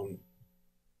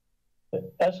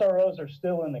 SROs are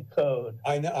still in the code.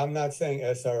 I know, I'm not saying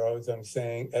SROs, I'm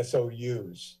saying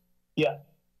SOUs. Yeah,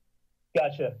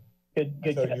 gotcha. Good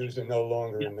SOUs are no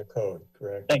longer in the code,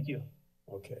 correct? Thank you.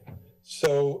 Okay,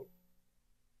 so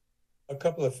a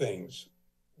couple of things.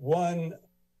 One,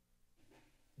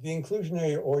 the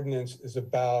inclusionary ordinance is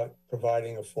about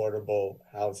providing affordable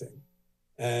housing.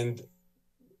 And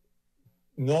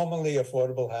normally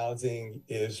affordable housing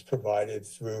is provided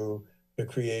through the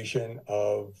creation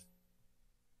of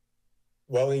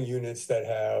dwelling units that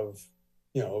have,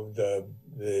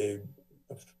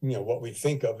 what we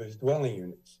think of as dwelling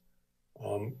units.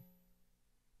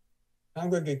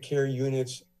 Congregate care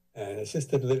units and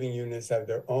assisted living units have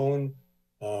their own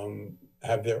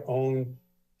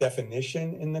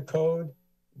definition in the code.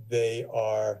 They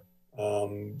are,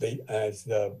 as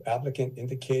the applicant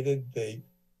indicated, they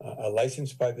are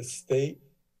licensed by the state.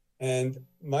 And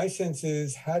my sense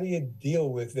is, how do you deal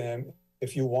with them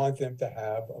if you want them to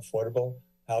have affordable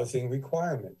housing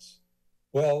requirements?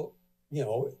 Well,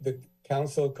 the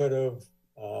council could have,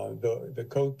 the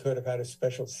code could have had a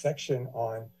special section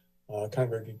on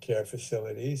congregate care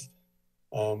facilities,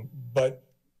 but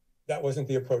that wasn't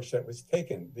the approach that was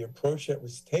taken. The approach that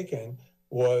was taken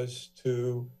was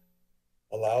to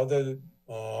allow the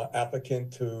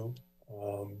applicant to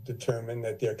determine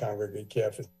that they're congregate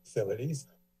care facilities,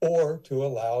 or to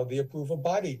allow the approval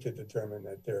body to determine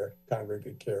that they're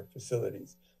congregate care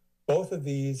facilities. Both of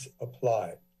these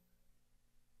apply.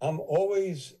 I'm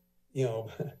always,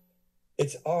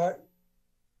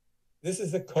 this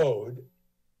is a code.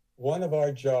 One of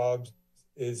our jobs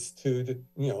is to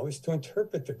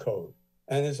interpret the code.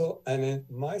 And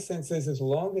my sense is, as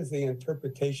long as the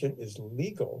interpretation is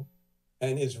legal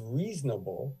and is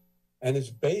reasonable and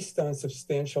is based on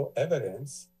substantial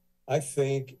evidence, I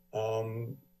think,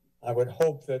 I would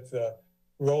hope that the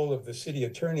role of the city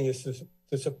attorney is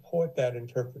to support that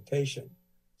interpretation.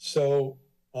 So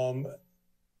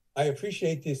I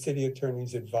appreciate the city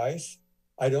attorney's advice.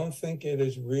 I don't think it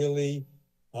is really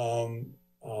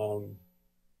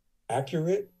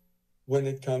accurate when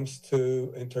it comes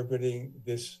to interpreting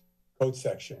this code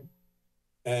section.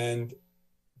 And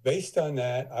based on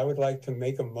that, I would like to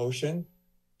make a motion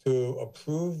to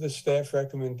approve the staff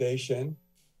recommendation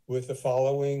with the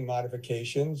following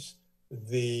modifications.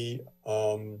 The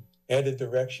added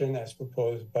direction as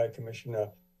proposed by Commissioner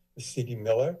C.D.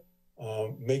 Miller,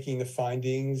 making the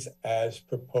findings as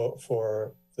proposed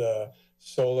for the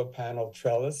solar panel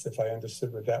trellis, if I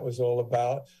understood what that was all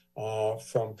about,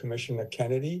 from Commissioner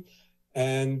Kennedy,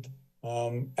 and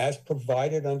as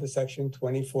provided under section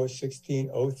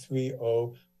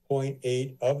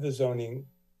 2416.030.8 of the zoning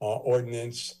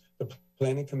ordinance, the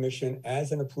Planning Commission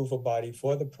as an approval body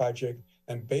for the project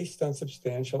and based on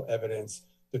substantial evidence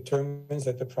determines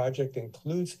that the project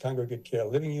includes congregate care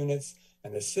living units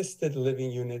and assisted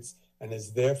living units and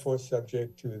is therefore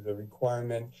subject to the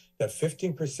requirement that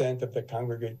 15% of the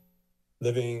congregate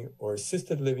living or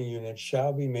assisted living units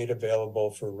shall be made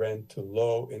available for rent to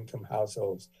low-income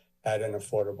households at an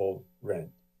affordable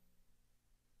rent.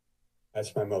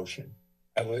 That's my motion.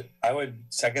 I would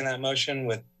second that motion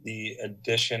with the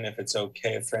addition, if it's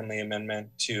okay, a friendly amendment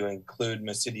to include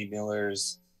Ms. C.D.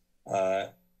 Miller's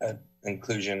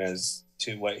inclusion as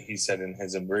to what he said in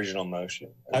his original motion.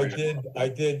 I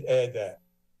did add that.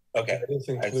 Okay. That is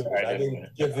included. I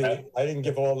didn't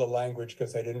give all the language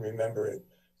because I didn't remember it.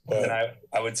 But then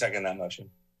I would second that motion.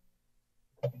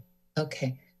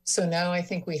 Okay, so now I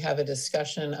think we have a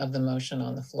discussion of the motion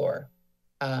on the floor.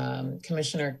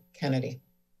 Commissioner Kennedy.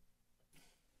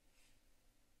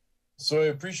 So I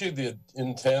appreciate the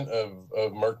intent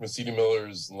of Mark Mesiti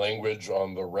Miller's language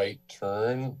on the right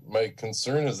turn. My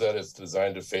concern is that it's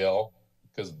designed to fail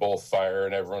because both fire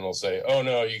and everyone will say, oh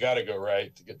no, you got to go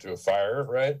right to get to a fire,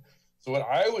 right? So what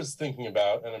I was thinking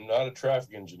about, and I'm not a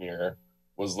traffic engineer,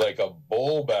 was like a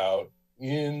bulb out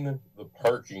in the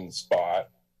parking spot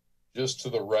just to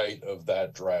the right of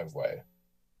that driveway.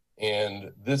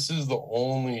 And this is the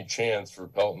only chance for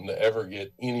Pelton to ever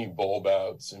get any bulb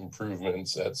outs,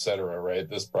 improvements, et cetera, right?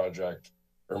 This project,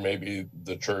 or maybe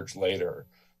the church later.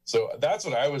 So that's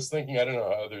what I was thinking. I don't know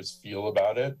how others feel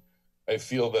about it. I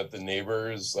feel that the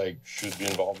neighbors should be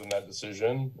involved in that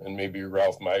decision. And maybe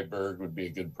Ralph Myberg would be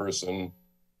a good person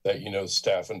that,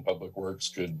 staff and public works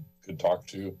could talk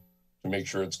to make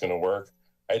sure it's going to work.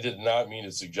 I did not mean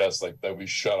to suggest that we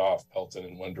shut off Pelton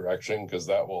in one direction, because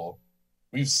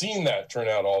we've seen that turn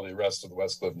out all the rest of the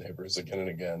West Cliff neighbors again and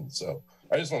again. So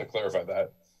I just want to clarify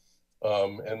that.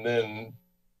 And then,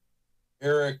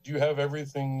 Eric, do you have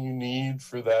everything you need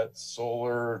for that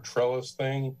solar trellis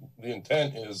thing? The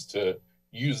intent is to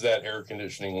use that air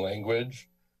conditioning language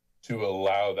to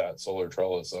allow that solar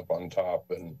trellis up on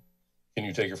top. And can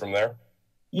you take it from there?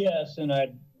 Yes, and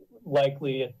I'd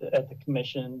likely at the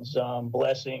commission's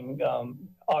blessing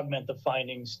augment the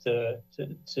findings to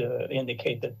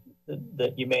indicate that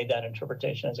you made that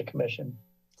interpretation as a commission.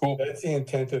 Cool. That's the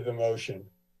intent of the motion.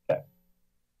 Okay.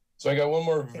 So I got one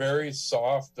more very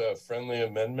soft, friendly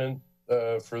amendment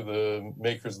for the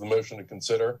makers of the motion to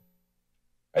consider.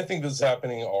 I think this is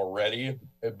happening already,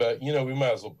 but we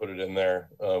might as well put it in there.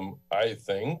 I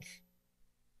think,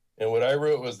 and what I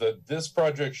wrote was that this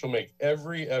project shall make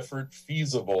every effort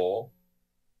feasible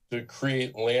to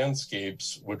create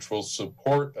landscapes which will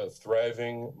support a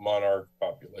thriving monarch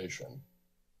population.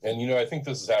 And, I think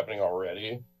this is happening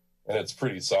already, and it's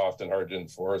pretty soft and hard to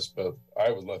enforce, but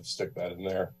I would love to stick that in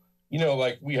there.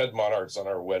 We had monarchs on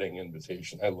our wedding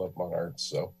invitation. I love monarchs,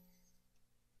 so.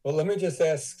 Well, let me just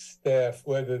ask staff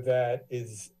whether that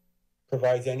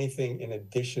provides anything in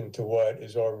addition to what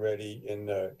is already in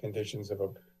the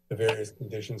the various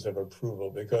conditions of approval,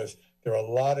 because there are a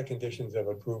lot of conditions of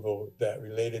approval that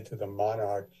related to the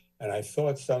monarch, and I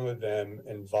thought some of them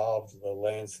involved the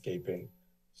landscaping.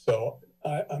 So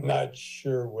I'm not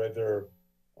sure whether,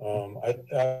 I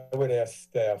would ask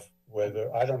staff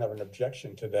whether, I don't have an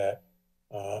objection to that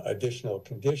additional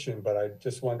condition, but I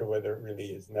just wonder whether it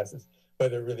really is necessary,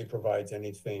 whether it really provides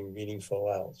anything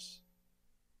meaningful else.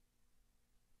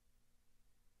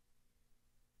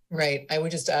 Right. I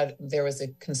would just add, there was a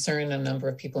concern a number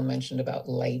of people mentioned about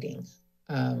lighting.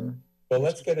 Well,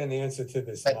 let's get an answer to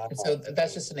this. So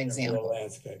that's just an example.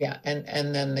 Yeah.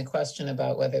 And then the question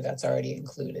about whether that's already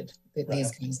included.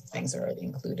 These kinds of things are already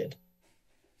included.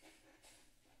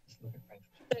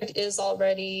 It is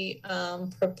already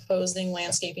proposing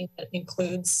landscaping that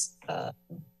includes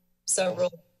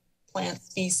several plant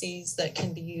species that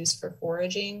can be used for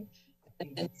foraging.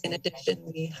 And in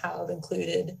addition, we have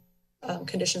included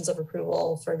conditions of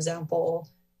approval, for example,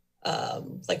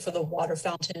 like for the water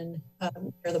fountain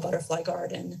or the butterfly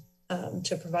garden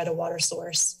to provide a water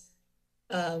source.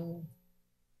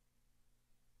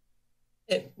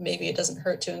 maybe it doesn't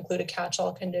hurt to include a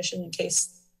catch-all condition in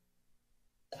case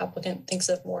the applicant thinks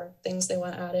of more things they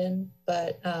want to add in.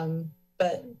 But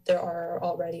there are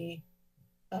already,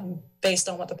 based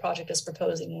on what the project is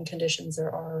proposing in conditions,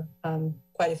 there are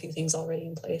quite a few things already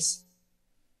in place.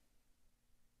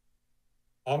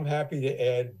 I'm happy to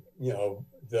add,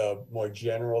 the more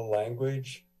general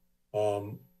language,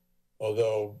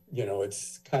 although,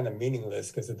 it's kind of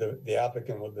meaningless because the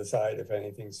applicant will decide if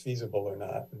anything's feasible or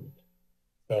not. And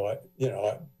so,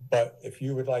 but if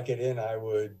you would like it in, I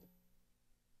would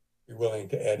be willing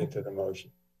to add it to the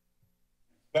motion.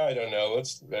 I don't know.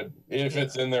 If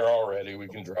it's in there already, we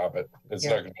can drop it. It's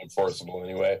not going to be enforceable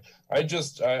anyway.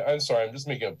 I'm sorry. I'm just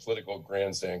making a political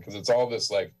grandstand because it's all this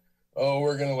like, oh,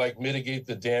 we're going to like mitigate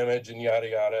the damage and yada,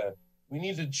 yada. We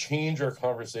need to change our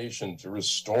conversation to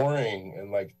restoring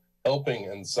and like helping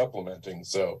and supplementing.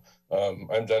 So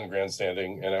I'm done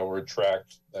grandstanding and I will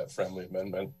retract that friendly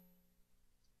amendment.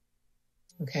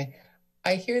 Okay.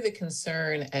 I hear the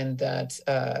concern, and that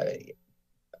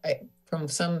from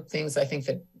some things I think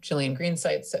that Jillian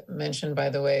Greensight mentioned, by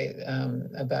the way,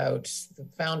 about the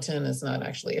fountain is not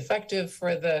actually effective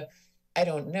for the, I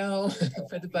don't know,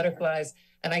 for the butterflies.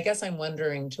 And I guess I'm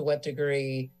wondering to what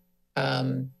degree,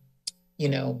 butterfly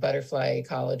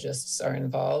ecologists are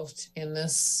involved in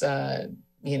this,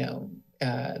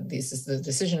 this is the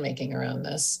decision-making around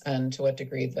this, and to what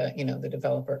degree the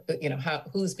developer,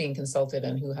 who's being consulted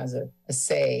and who has a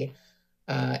say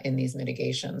in these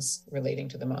mitigations relating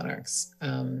to the monarchs,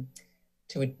 to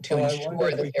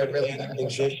ensure that they're really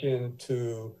beneficial. In addition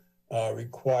to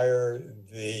require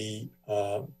the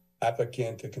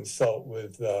applicant to consult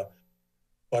with the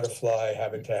butterfly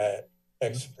habitat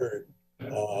expert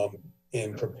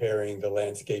in preparing the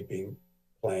landscaping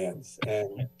plans.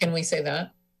 And can we say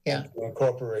that? Yeah.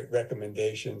 Incorporate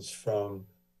recommendations from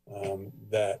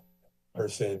that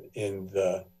person in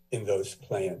those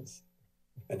plans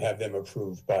and have them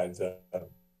approved by the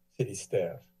city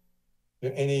staff. Is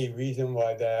there any reason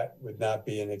why that would not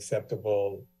be an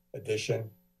acceptable addition?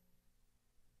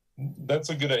 That's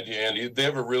a good idea, Andy. They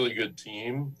have a really good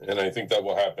team, and I think that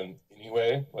will happen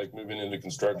anyway, like moving into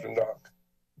construction doc.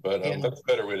 But that's a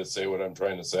better way to say what I'm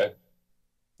trying to say.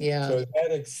 Yeah. So is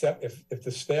that if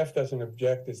the staff doesn't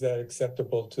object, is that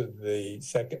acceptable to the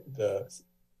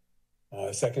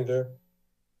seconder?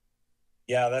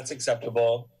 Yeah, that's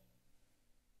acceptable.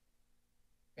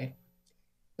 Great.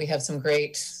 We have some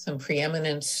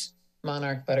preeminent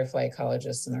monarch butterfly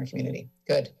ecologists in our community.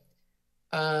 Good.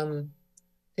 I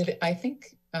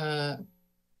think Clara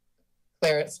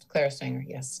Stanger,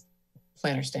 yes.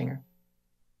 Planner Stanger.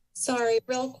 Sorry,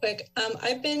 real quick.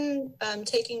 I've been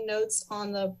taking notes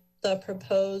on the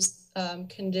proposed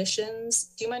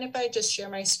conditions. Do you mind if I just share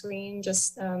my screen?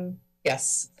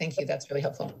 Yes, thank you. That's really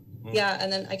helpful. Yeah,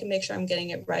 and then I can make sure I'm getting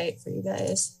it right for you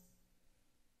guys.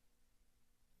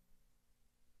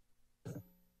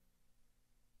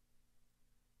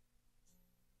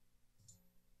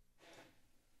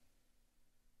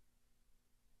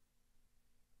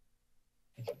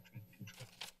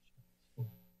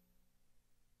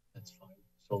 That's fine.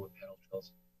 Solar panel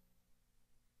trails,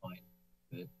 fine.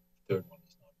 The third one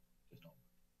is not. There's no.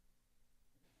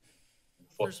 The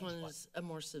first one is a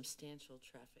more substantial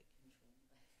traffic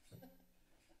control.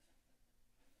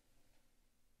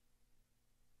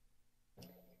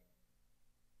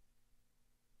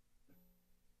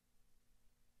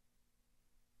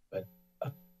 But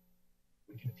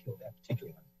we can appeal that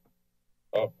particularly.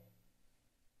 Oh.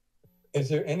 Is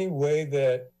there any way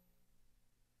that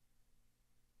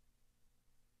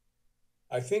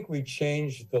I think we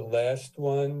changed the last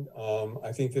one.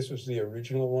 I think this was the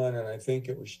original one, and I think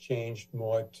it was changed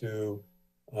more to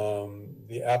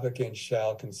the applicant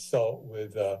shall consult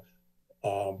with a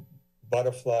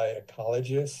butterfly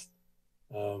ecologist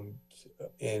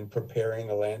in preparing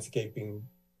the landscaping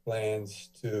plans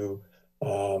to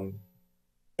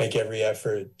make every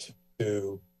effort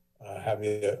to have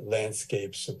the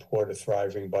landscape support a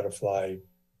thriving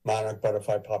monarch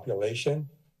butterfly population.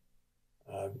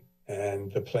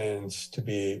 And the plans to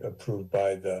be approved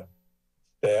by the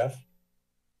staff.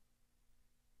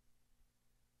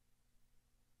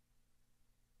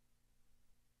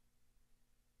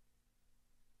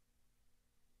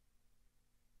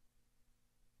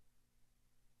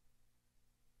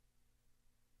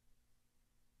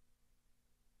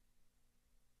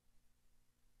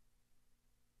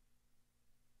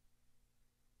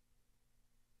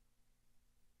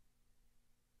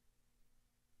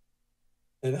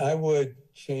 And I would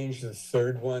change the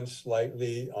third one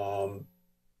slightly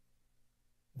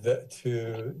that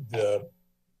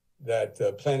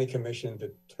the planning commission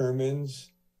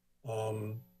determines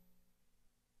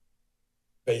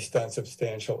based on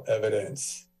substantial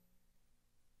evidence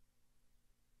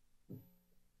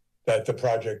that the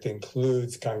project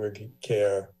includes congregate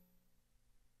care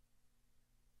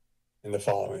in the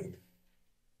following.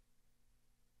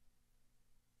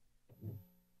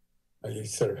 You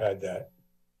sort of had that.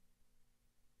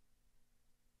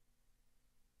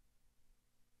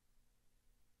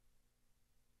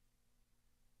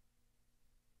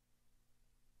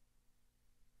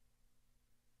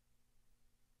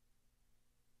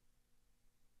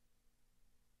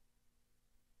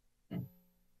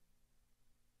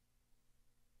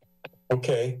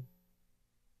 Okay.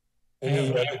 I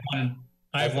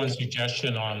have one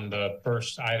suggestion on the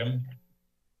first item.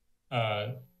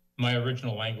 My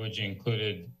original language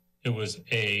included it was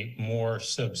a more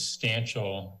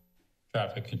substantial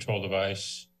traffic control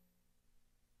device.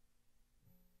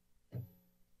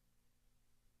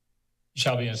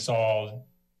 Shall be installed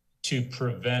to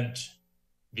prevent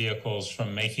vehicles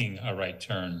from making a right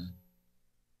turn.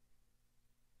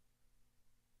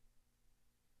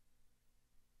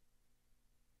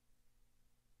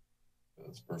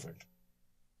 That's perfect.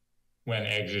 When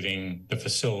exiting the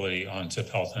facility onto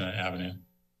Pelton Avenue.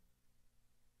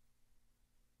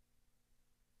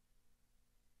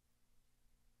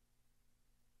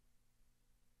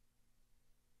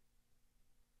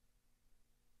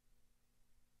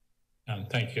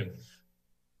 Thank you.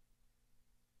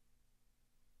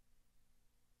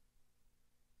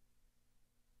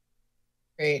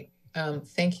 Great.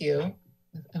 Thank you.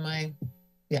 Am I?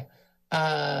 Yeah.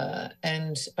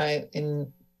 And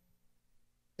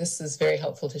this is very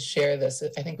helpful to share this.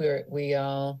 I think we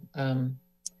all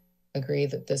agree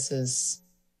that this is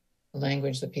the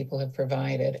language that people have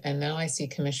provided. And now I see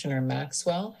Commissioner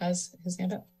Maxwell has his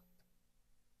hand up.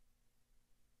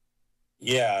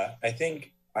 Yeah, I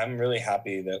think I'm really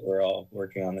happy that we're all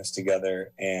working on this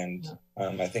together. And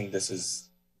I think this is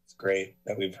great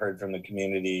that we've heard from the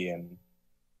community and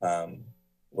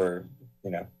we're,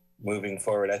 moving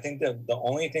forward. I think the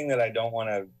only thing that I don't want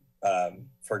to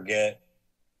forget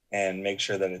and make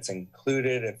sure that it's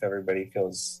included, if everybody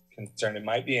feels concerned, it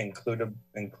might be included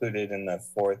in the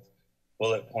fourth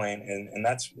bullet point, and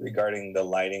that's regarding the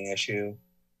lighting issue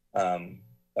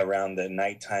around the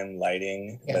nighttime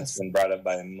lighting. Yes. That's been brought up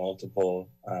by multiple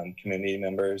community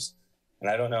members. And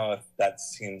I don't know if that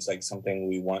seems like something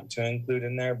we want to include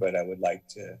in there, but I would like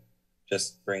to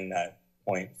just bring that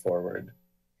point forward.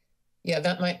 Yeah,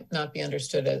 that might not be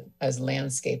understood as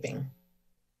landscaping.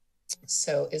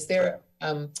 So is there,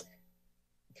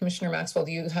 Commissioner Maxwell,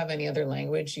 do you have any other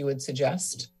language you would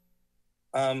suggest?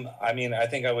 I mean, I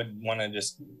think I would want to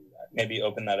just maybe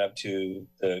open that up to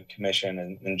the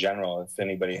commission in general. If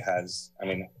anybody has, I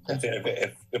mean,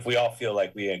 if we all feel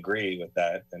like we agree with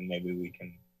that, then maybe we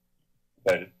can,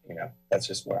 but that's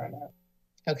just where I'm at.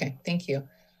 Okay, thank you.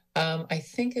 I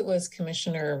think it was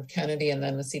Commissioner Kennedy and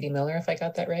then Mercedes Miller, if I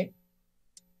got that right.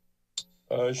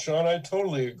 Sean, I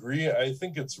totally agree. I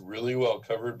think it's really well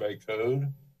covered by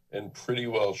code and pretty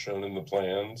well shown in the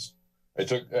plans.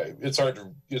 It's hard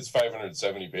to, it's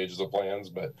 570 pages of plans,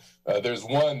 but there's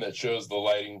one that shows the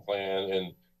lighting plan,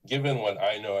 and given what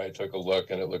I know, I took a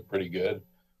look and it looked pretty good.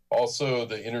 Also,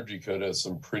 the energy code has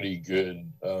some pretty good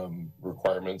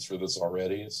requirements for this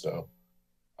already. So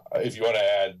if you want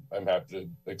to add, I'm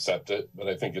happy to accept it, but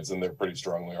I think it's in there pretty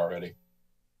strongly already.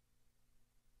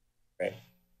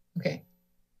 Okay.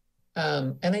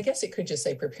 And I guess it could just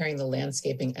say preparing the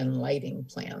landscaping and lighting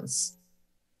plans.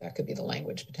 That could be the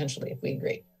language potentially if we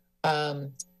agree.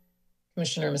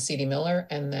 Commissioner Mercedes Miller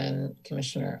and then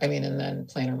and then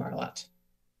Planner Marlott.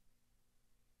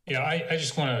 Yeah, I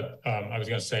just want to, I was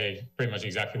going to say pretty much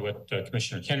exactly what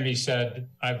Commissioner Kennedy said.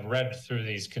 I've read through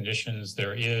these conditions.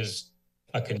 There is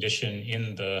a condition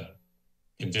in the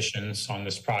conditions on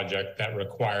this project that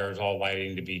requires all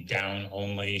lighting to be down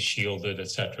only, shielded, et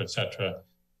cetera, et cetera.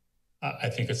 I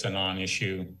think it's a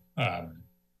non-issue. I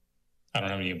don't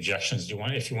have any objections.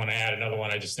 If you want to add another one,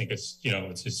 I just think it's,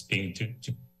 it's just being too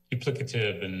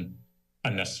duplicative and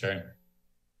unnecessary.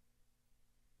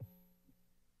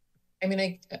 I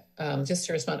mean, just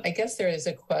to respond, I guess there is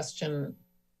a question.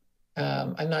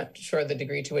 I'm not sure the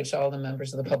degree to which all the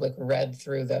members of the public read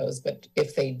through those, but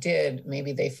if they did,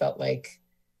 maybe they felt like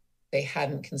they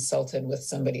hadn't consulted with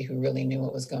somebody who really knew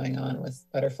what was going on with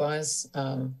butterflies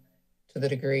to the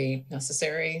degree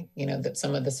necessary, that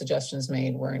some of the suggestions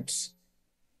made weren't,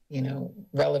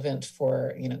 relevant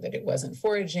for, that it wasn't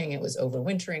foraging, it was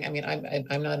overwintering. I mean,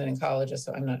 I'm not an ecologist,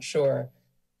 so I'm not sure,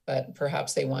 but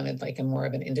perhaps they wanted like a more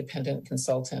of an independent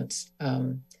consultant,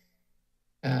 an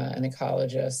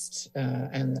ecologist,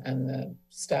 and the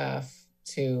staff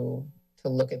to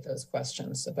look at those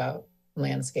questions about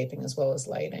landscaping as well as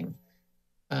lighting.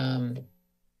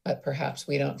 But perhaps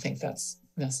we don't think that's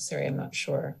necessary. I'm not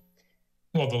sure.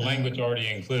 Well, the language already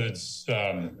includes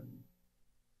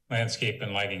landscape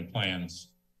and lighting plans.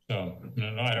 So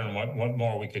I don't know what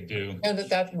more we could do. No,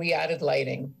 that we added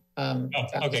lighting.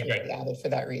 Okay, great. We added for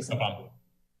that reason.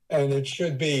 And it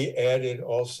should be added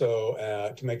also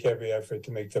to make every effort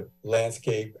to make the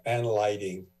landscape and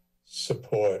lighting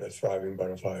support a thriving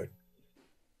butterfly.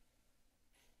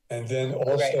 And then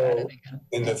also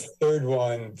in the third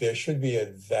one, there should be a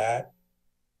that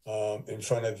in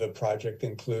front of the project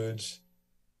includes.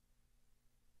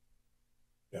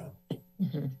 Yeah.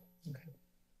 Mm-hmm. Okay.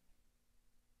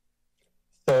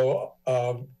 So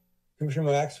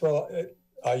Commissioner Maxwell,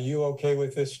 are you okay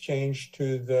with this change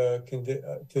to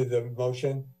the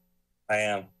motion? I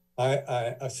am.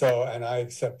 And I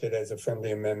accept it as a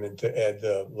friendly amendment to add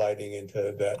the lighting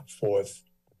into that fourth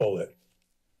bullet.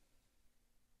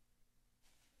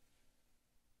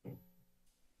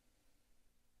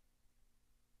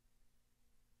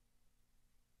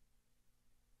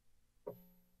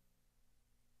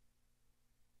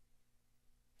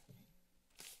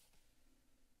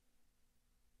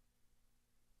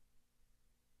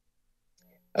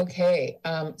 Okay,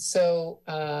 so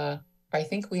I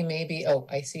think we may be,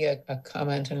 I see a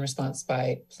comment in response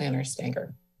by Planner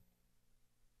Stanger.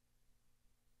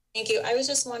 Thank you. I was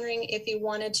just wondering if you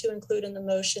wanted to include in the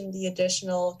motion the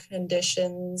additional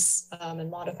conditions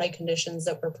and modified conditions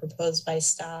that were proposed by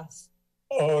staff.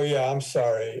 Oh yeah, I'm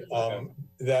sorry.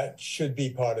 That should be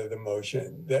part of the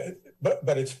motion.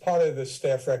 But it's part of the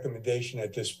staff recommendation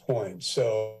at this point.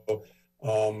 So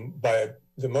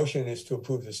the motion is to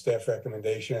approve the staff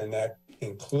recommendation, and that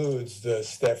includes the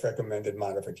staff recommended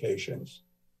modifications.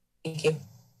 Thank you.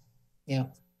 Yeah,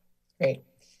 great.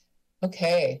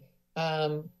 Okay.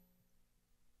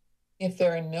 If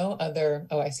there are no other,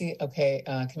 I see. Okay,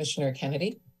 Commissioner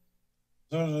Kennedy.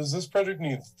 So does this project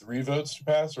need 3 votes to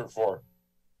pass or 4?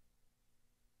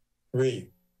 3.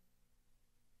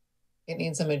 It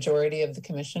needs a majority of the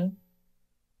commission.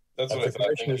 That's what I thought.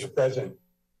 The commissioner is present.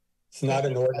 It's not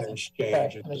an ordinance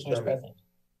change. It's present.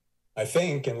 I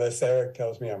think, unless Eric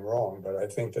tells me I'm wrong, but I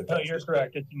think that. No, you're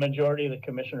correct. It's the majority of the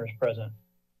commissioners present.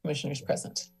 Commissioners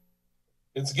present.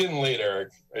 It's getting late,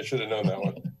 Eric. I should have known that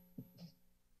one.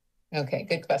 Okay,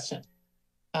 good question.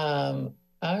 All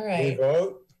right.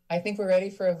 Vote? I think we're ready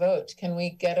for a vote. Can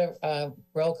we get a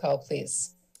roll call,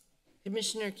 please?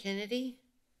 Commissioner Kennedy?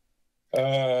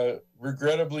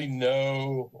 Regrettably,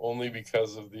 no, only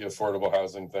because of the affordable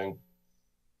housing thing.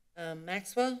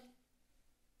 Maxwell?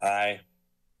 Aye.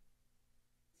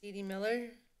 C.D. Miller?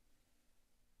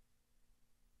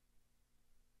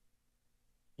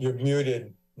 You're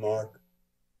muted, Mark.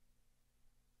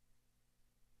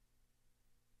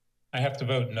 I have to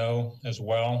vote no as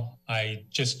well. I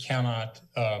just cannot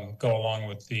go along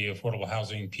with the affordable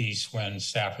housing piece when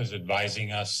staff is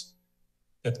advising us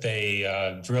that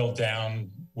they drilled down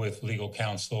with legal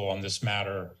counsel on this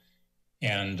matter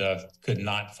and could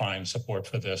not find support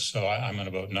for this. So I'm going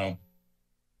to vote no.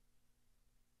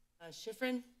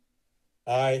 Schifrin?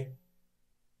 Aye.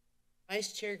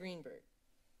 Vice Chair Greenberg?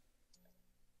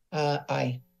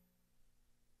 Aye.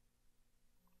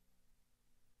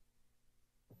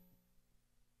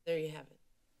 There you have it.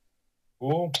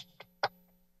 Cool.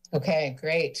 Okay,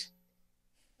 great.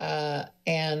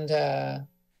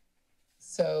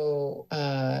 So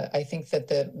I think that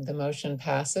the motion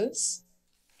passes,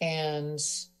 and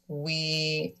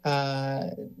we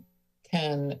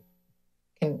can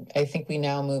I think we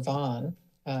now move on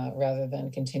rather than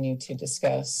continue to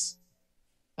discuss.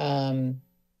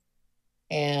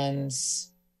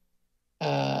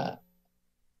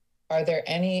 Are there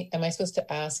any, am I supposed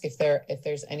to ask if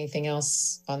there's anything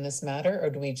else on this matter, or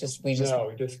do we just No,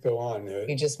 we just go on.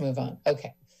 We just move on.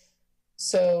 Okay.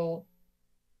 So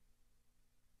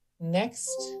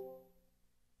next,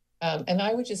 and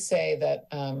I would just say that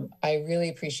I really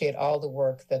appreciate all the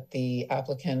work that the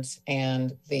applicant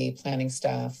and the planning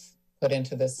staff put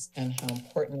into this and how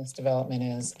important this development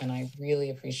is. And I really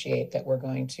appreciate that we're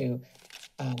going to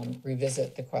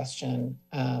revisit the question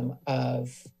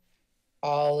of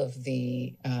all of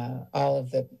the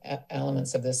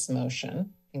elements of this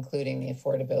motion, including the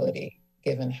affordability,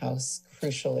 given how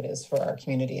crucial it is for our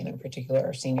community and in particular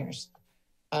our seniors.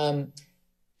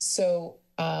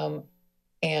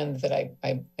 And that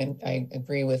I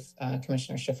agree with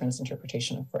Commissioner Schifrin's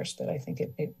interpretation, of course, that I think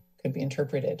it could be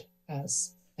interpreted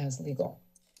as legal.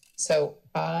 So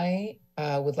I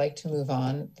would like to move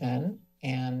on then,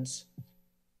 and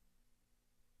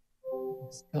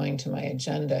just going to my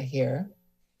agenda here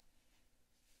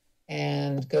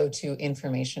and go to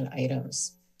information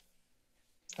items.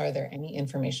 Are there any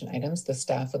information items the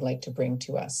staff would like to bring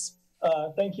to us?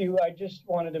 Thank you. I just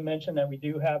wanted to mention that we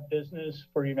do have business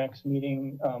for your next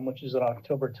meeting, which is on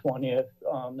October 20th.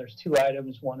 There's 2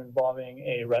 items, one involving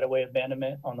a right-of-way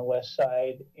abandonment on the west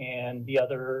side, and the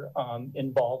other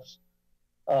involves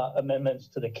amendments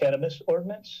to the cannabis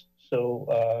ordinance.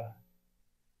 So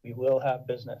we will have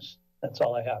business. That's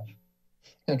all I have.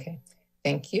 Okay,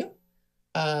 thank you.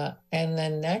 And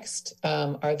then next,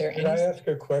 are there any? Can I ask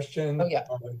a question? Oh, yeah.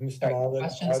 Mr. Marlin,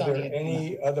 are there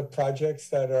any other projects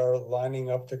that are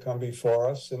lining up to come before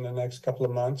us in the next couple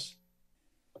of months?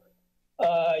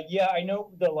 Yeah, I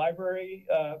know the library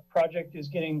project is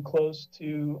getting close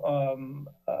to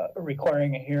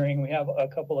requiring a hearing. We have a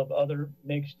couple of other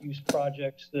mixed-use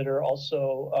projects that are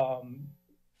also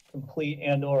complete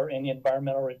and or in the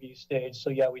environmental review stage. So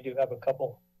yeah, we do have a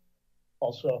couple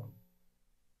also.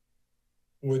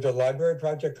 Would the library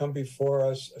project come before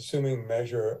us, assuming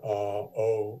Measure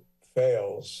O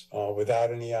fails,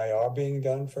 without an EIR being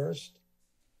done first?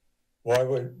 What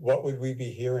would we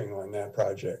be hearing on that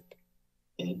project?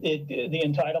 The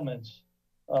entitlements,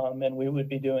 and we would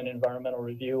be doing environmental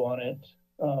review on it,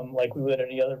 like we would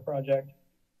any other project.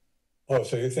 Oh,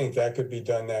 so you think that could be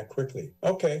done that quickly?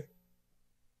 Okay.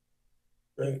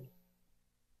 Great.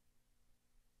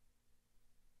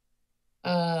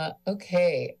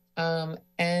 Okay.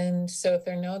 And so if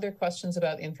there are no other questions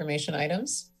about information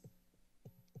items,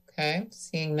 okay,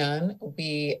 seeing none,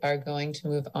 we are going to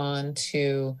move on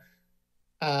to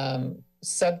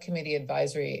subcommittee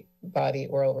advisory body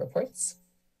oral reports.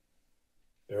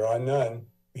 There are none.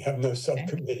 We have no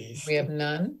subcommittees. We have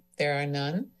none. There are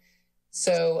none.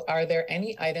 So are there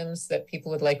any items that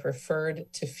people would like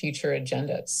referred to future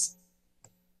agendas?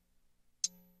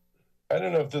 I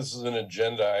don't know if this is an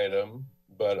agenda item,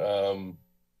 but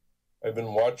I've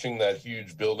been watching that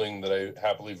huge building that I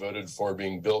happily voted for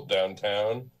being built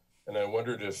downtown. And I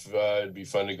wondered if it'd be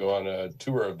fun to go on a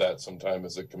tour of that sometime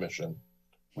as a commission.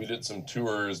 We did some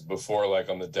tours before, like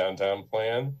on the downtown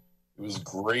plan. It was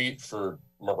great for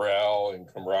morale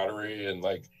and camaraderie. And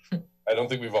like, I don't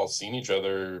think we've all seen each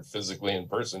other physically in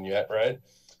person yet, right?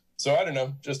 So I don't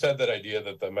know, just had that idea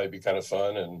that might be kind of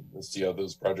fun and see how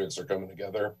those projects are coming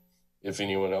together, if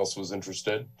anyone else was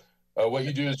interested. What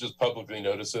you do is just publicly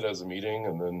notice it as a meeting,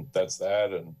 and then that's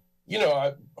that. And, you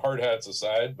know, hard hats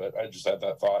aside, but I just had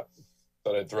that thought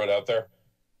that I'd throw it out there.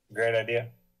 Great idea.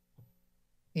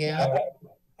 Yeah.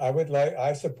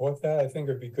 I support that. I think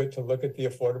it'd be good to look at the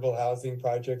affordable housing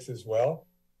projects as well.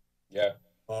 Yeah.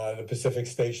 The Pacific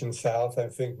Station South, I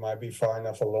think, might be far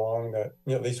enough along that,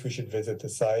 you know, at least we should visit the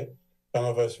site. Some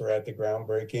of us were at the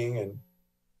groundbreaking, and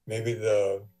maybe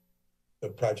the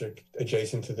project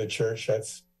adjacent to the church,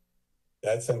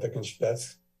 that's something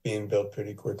that's being built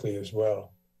pretty quickly as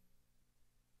well.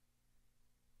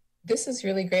 This is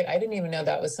really great. I didn't even know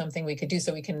that was something we could do.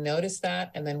 So we can notice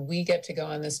that, and then we get to go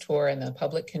on this tour and the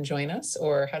public can join us,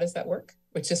 or how does that work?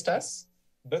 It's just us?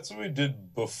 That's what we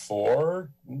did before,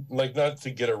 like not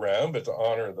to get around, but to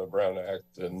honor the Brown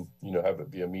Act and, you know, have it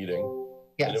be a meeting.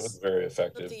 Yes. And it was very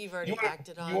effective. Something you've already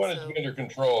acted on. You want it to be under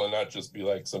control and not just be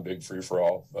like some big free for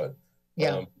all. But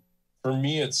yeah, for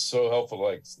me, it's so helpful to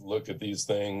like look at these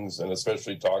things and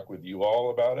especially talk with you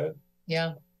all about it.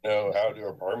 Yeah. You know, how do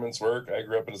apartments work? I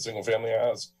grew up in a single family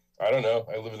house. I don't know.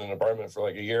 I lived in an apartment for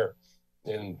like a year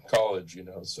in college, you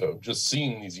know, so just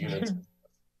seeing these units,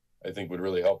 I think would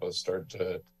really help us start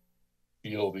to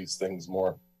feel these things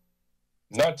more.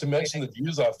 Not to mention the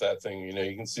views off that thing, you know,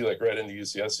 you can see like right into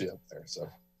UCSC up there, so.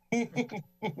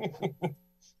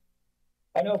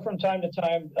 I know from time to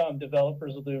time,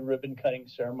 developers will do ribbon cutting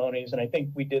ceremonies, and I think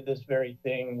we did this very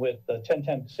thing with the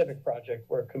 1010 Pacific project,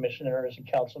 where commissioners and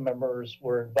council members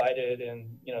were invited,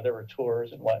 and you know there were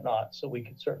tours and whatnot. So we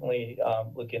could certainly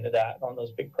look into that on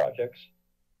those big projects.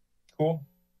 Cool.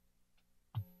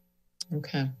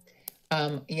 Okay.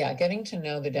 Yeah, getting to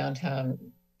know the downtown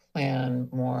plan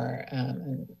more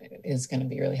is going to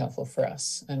be really helpful for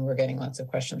us, and we're getting lots of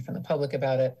questions from the public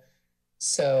about it.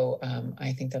 So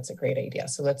I think that's a great idea.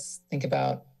 So let's think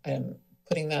about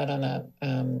putting that on a,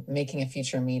 making a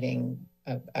future meeting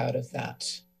out of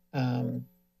that. And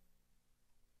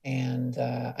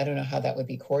I don't know how that would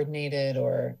be coordinated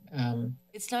or.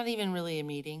 It's not even really a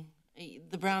meeting.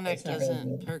 The Brown Act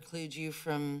doesn't preclude you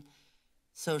from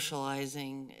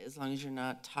socializing as long as you're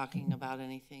not talking about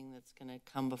anything that's going to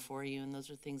come before you. And those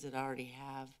are things that I already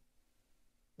have.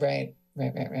 Right.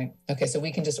 Okay, so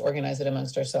we can just organize it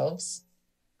amongst ourselves.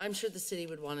 I'm sure the city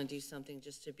would want to do something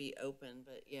just to be open,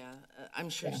 but yeah, I'm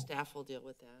sure staff will deal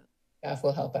with that. Staff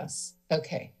will help us.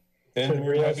 Okay. And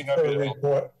we're happy to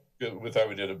report with how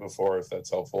we did it before, if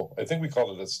that's helpful. I think we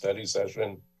called it a study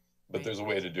session but there's a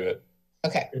way to do it.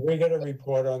 Okay. Did we get a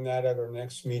report on that at our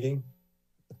next meeting?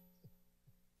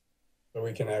 So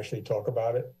we can actually talk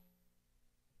about it?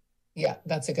 Yeah,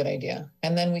 that's a good idea.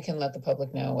 And then we can let the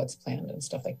public know what's planned and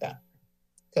stuff like that.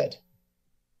 Good.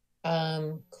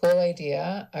 Cool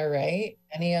idea. All right.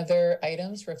 Any other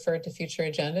items referred to future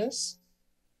agendas?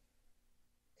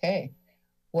 Okay.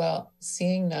 Well,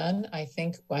 seeing none, I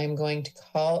think I'm going to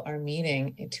call our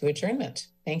meeting to adjournment.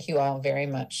 Thank you all very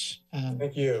much.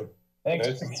 Thank you. Thanks.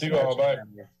 Nice to see you all. Bye.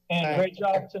 And Bye. great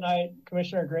job tonight,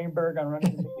 Commissioner Greenberg, on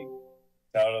running the meeting.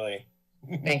 Totally.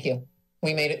 Thank you.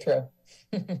 We made it through.